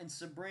Conn and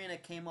Sabrina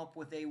came up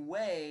with a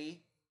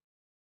way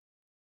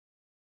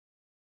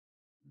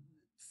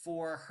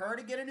for her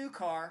to get a new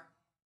car,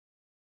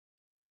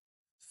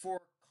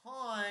 for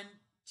Conn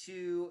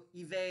to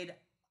evade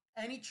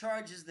any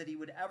charges that he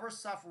would ever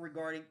suffer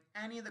regarding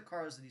any of the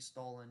cars that he's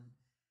stolen,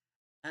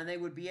 and they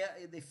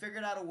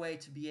figured out a way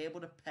to be able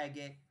to peg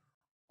it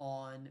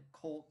on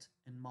Colt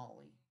and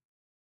Molly.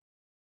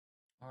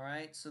 All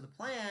right, so the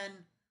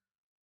plan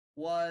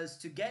was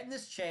to get in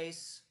this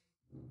chase,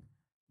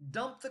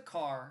 dump the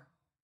car,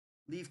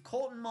 leave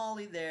Colt and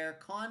Molly there.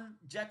 Conn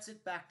jets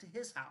it back to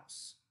his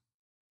house.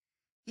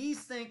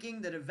 He's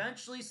thinking that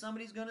eventually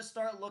somebody's going to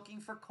start looking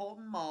for Colt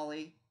and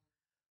Molly.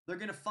 They're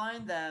going to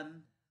find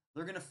them.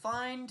 They're going to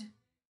find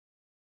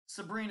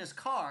Sabrina's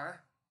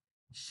car.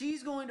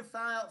 She's going to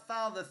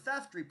file the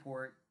theft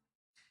report.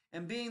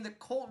 And being that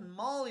Colt and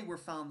Molly were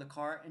found the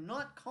car and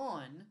not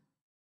Conn,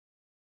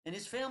 and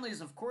his family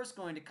is of course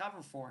going to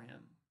cover for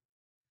him,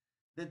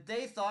 that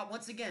they thought,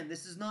 once again,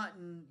 this is not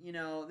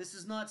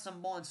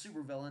some Bond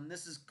supervillain.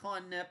 This is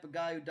Conn Nip, a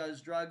guy who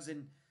does drugs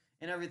and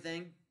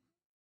everything.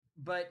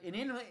 But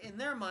in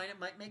their mind, it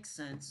might make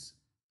sense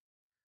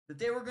that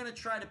they were going to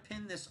try to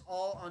pin this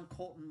all on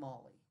Colt and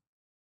Molly.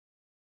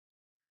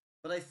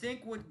 But I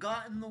think what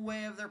got in the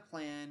way of their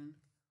plan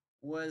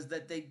was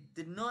that they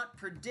did not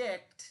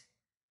predict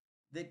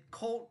that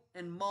Colt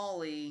and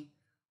Molly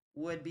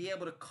would be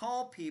able to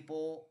call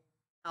people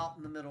out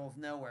in the middle of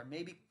nowhere.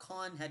 Maybe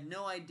Conn had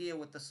no idea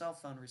what the cell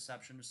phone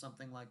reception or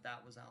something like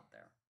that was out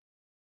there.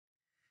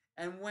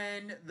 And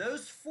when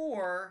those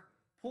four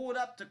pulled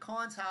up to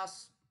Conn's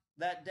house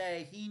that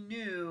day, he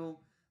knew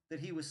that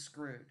he was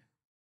screwed.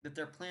 that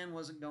their plan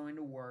wasn't going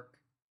to work.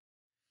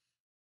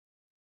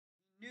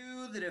 He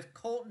knew that if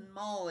Colt and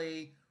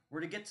Molly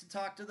were to get to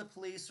talk to the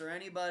police or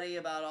anybody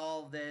about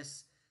all of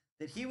this,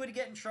 that he would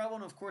get in trouble,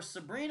 and of course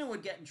Sabrina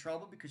would get in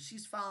trouble because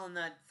she's filing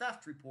that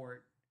theft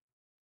report.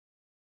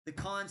 The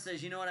Conn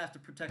says, you know what, I have to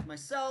protect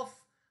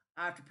myself,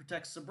 I have to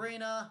protect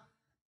Sabrina,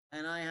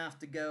 and I have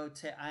to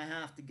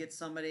get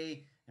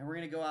somebody, and we're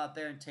going to go out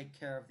there and take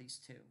care of these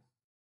two.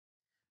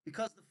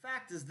 Because the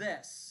fact is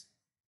this,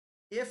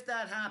 if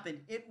that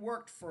happened, it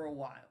worked for a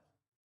while.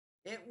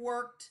 It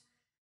worked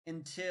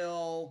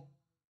until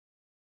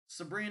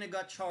Sabrina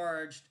got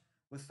charged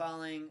with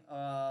filing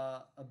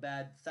a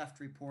bad theft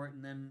report,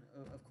 and then,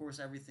 of course,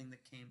 everything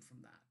that came from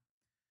that.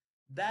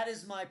 That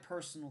is my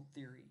personal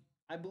theory.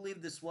 I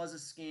believe this was a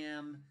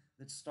scam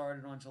that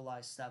started on July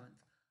 7th.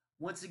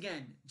 Once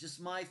again, just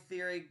my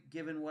theory,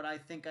 given what I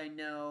think I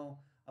know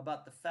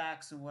about the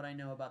facts and what I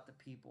know about the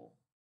people.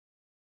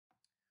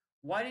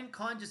 Why didn't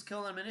Conn just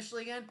kill them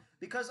initially again?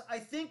 Because I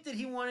think that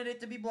he wanted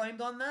it to be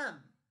blamed on them.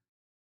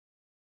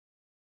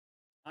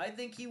 I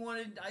think he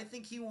wanted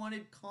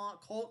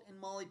Colt and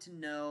Molly to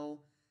know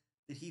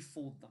that he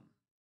fooled them.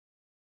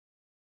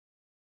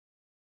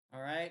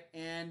 All right?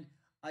 And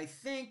I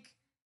think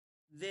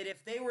that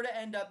if they were to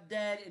end up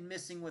dead and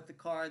missing with the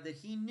car, that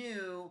he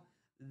knew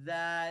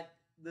that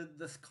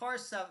the car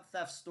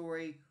theft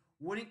story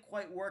wouldn't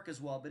quite work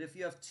as well. But if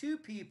you have two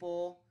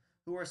people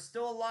who are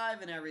still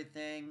alive and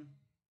everything,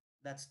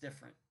 that's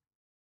different.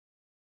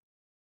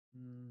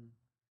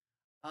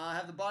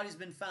 Have the bodies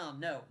been found?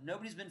 No,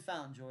 nobody's been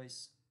found,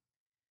 Joyce.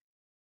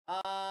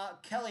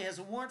 Kelly, has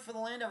a warrant for the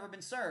land ever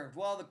been served?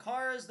 Well, the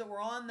cars that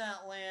were on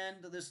that land,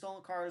 the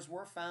stolen cars,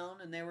 were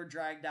found and they were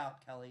dragged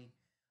out, Kelly.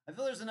 I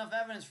feel there's enough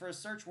evidence for a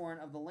search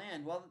warrant of the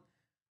land. Well,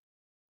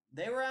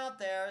 they were out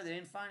there. They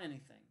didn't find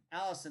anything.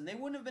 Allison, they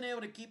wouldn't have been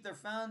able to keep their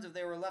phones if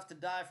they were left to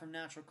die from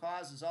natural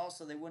causes.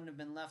 Also, they wouldn't have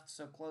been left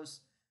so close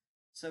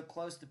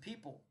to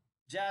people.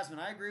 Jasmine,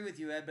 I agree with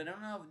you, Ed, but I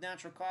don't know if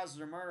natural causes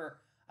or murder.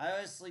 I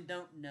honestly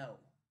don't know.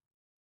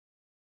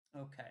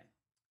 Okay.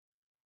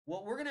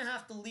 Well, we're going to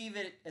have to leave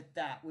it at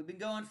that. We've been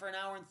going for an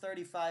hour and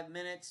 35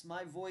 minutes.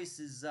 My voice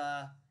is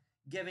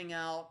giving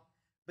out.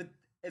 But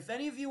if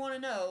any of you want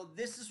to know,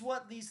 this is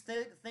what these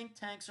think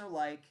tanks are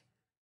like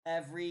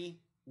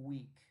every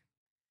week.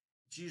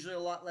 It's usually a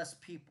lot less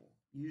people.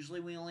 Usually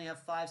we only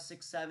have 5,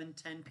 6, 7,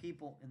 10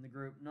 people in the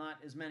group, not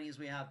as many as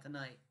we have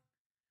tonight.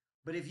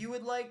 But if you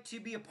would like to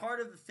be a part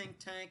of the think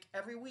tank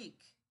every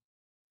week,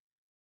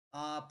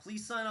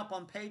 please sign up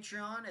on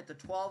Patreon at the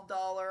 $12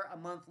 a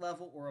month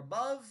level or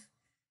above,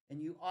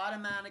 and you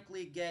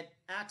automatically get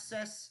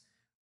access.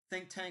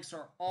 Think tanks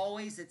are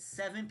always at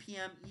 7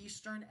 p.m.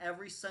 Eastern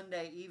every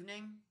Sunday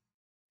evening,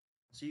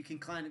 so you can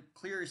kind of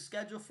clear your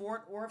schedule for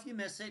it, or if you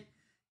miss it,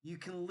 you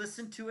can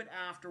listen to it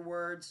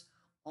afterwards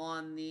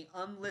on the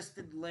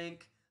unlisted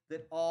link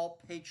that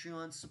all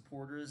Patreon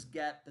supporters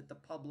get that the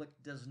public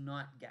does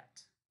not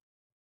get.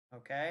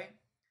 Okay?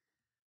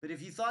 But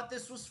if you thought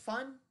this was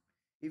fun,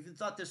 if you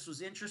thought this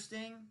was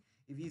interesting,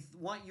 if you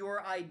want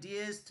your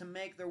ideas to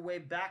make their way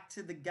back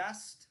to the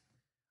guest,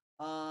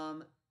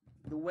 the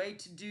way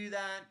to do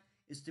that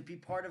is to be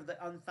part of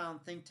the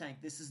Unfound think tank.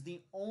 This is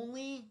the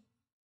only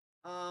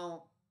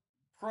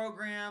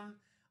program,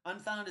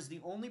 Unfound is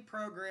the only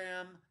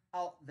program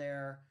out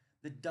there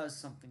that does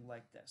something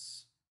like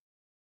this,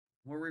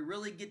 where we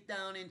really get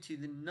down into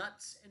the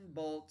nuts and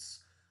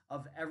bolts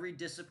of every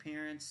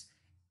disappearance.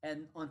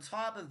 And on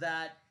top of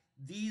that,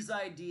 these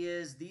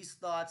ideas, these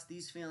thoughts,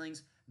 these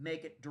feelings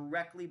make it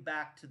directly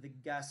back to the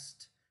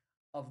guest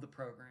of the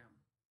program.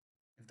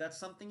 If that's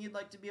something you'd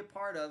like to be a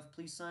part of,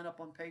 please sign up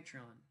on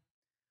Patreon.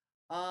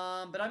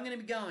 But I'm going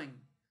to be going.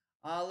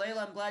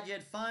 Layla, I'm glad you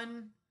had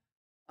fun.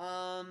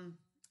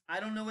 I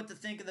don't know what to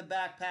think of the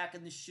backpack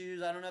and the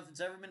shoes. I don't know if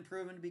it's ever been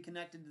proven to be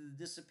connected to the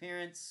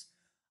disappearance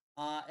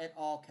at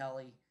all,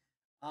 Kelly.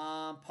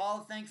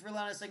 Paula, thanks for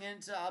letting us get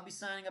into. I'll be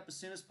signing up as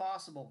soon as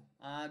possible.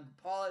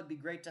 Paula, it'd be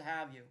great to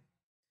have you.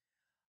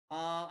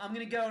 I'm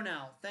going to go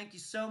now. Thank you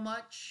so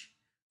much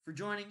for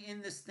joining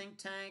in this think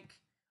tank.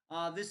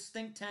 This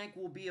think tank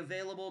will be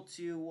available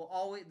to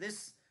always.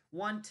 This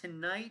one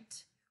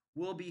tonight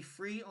will be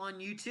free on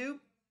YouTube.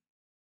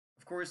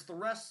 Of course, the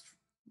rest,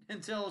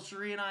 until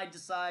Cherie and I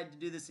decide to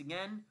do this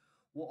again,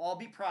 will all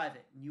be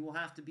private. And you will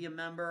have to be a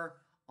member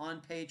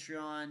on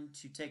Patreon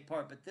to take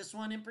part. But this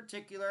one in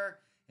particular,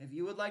 if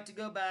you would like to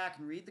go back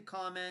and read the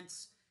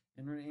comments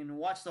and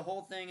watch the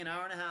whole thing, an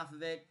hour and a half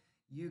of it,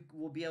 you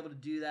will be able to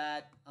do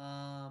that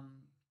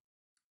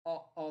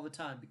all the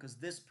time, because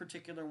this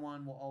particular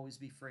one will always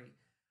be free.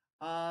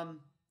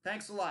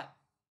 Thanks a lot.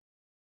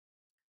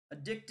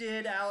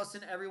 Addicted,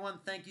 Allison, everyone,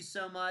 thank you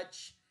so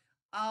much.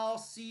 I'll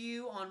see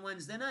you on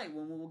Wednesday night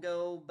when we'll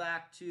go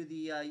back to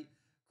the, of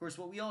course,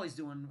 what we always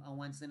do on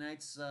Wednesday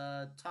nights,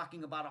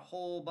 talking about a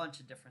whole bunch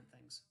of different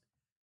things.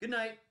 Good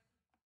night.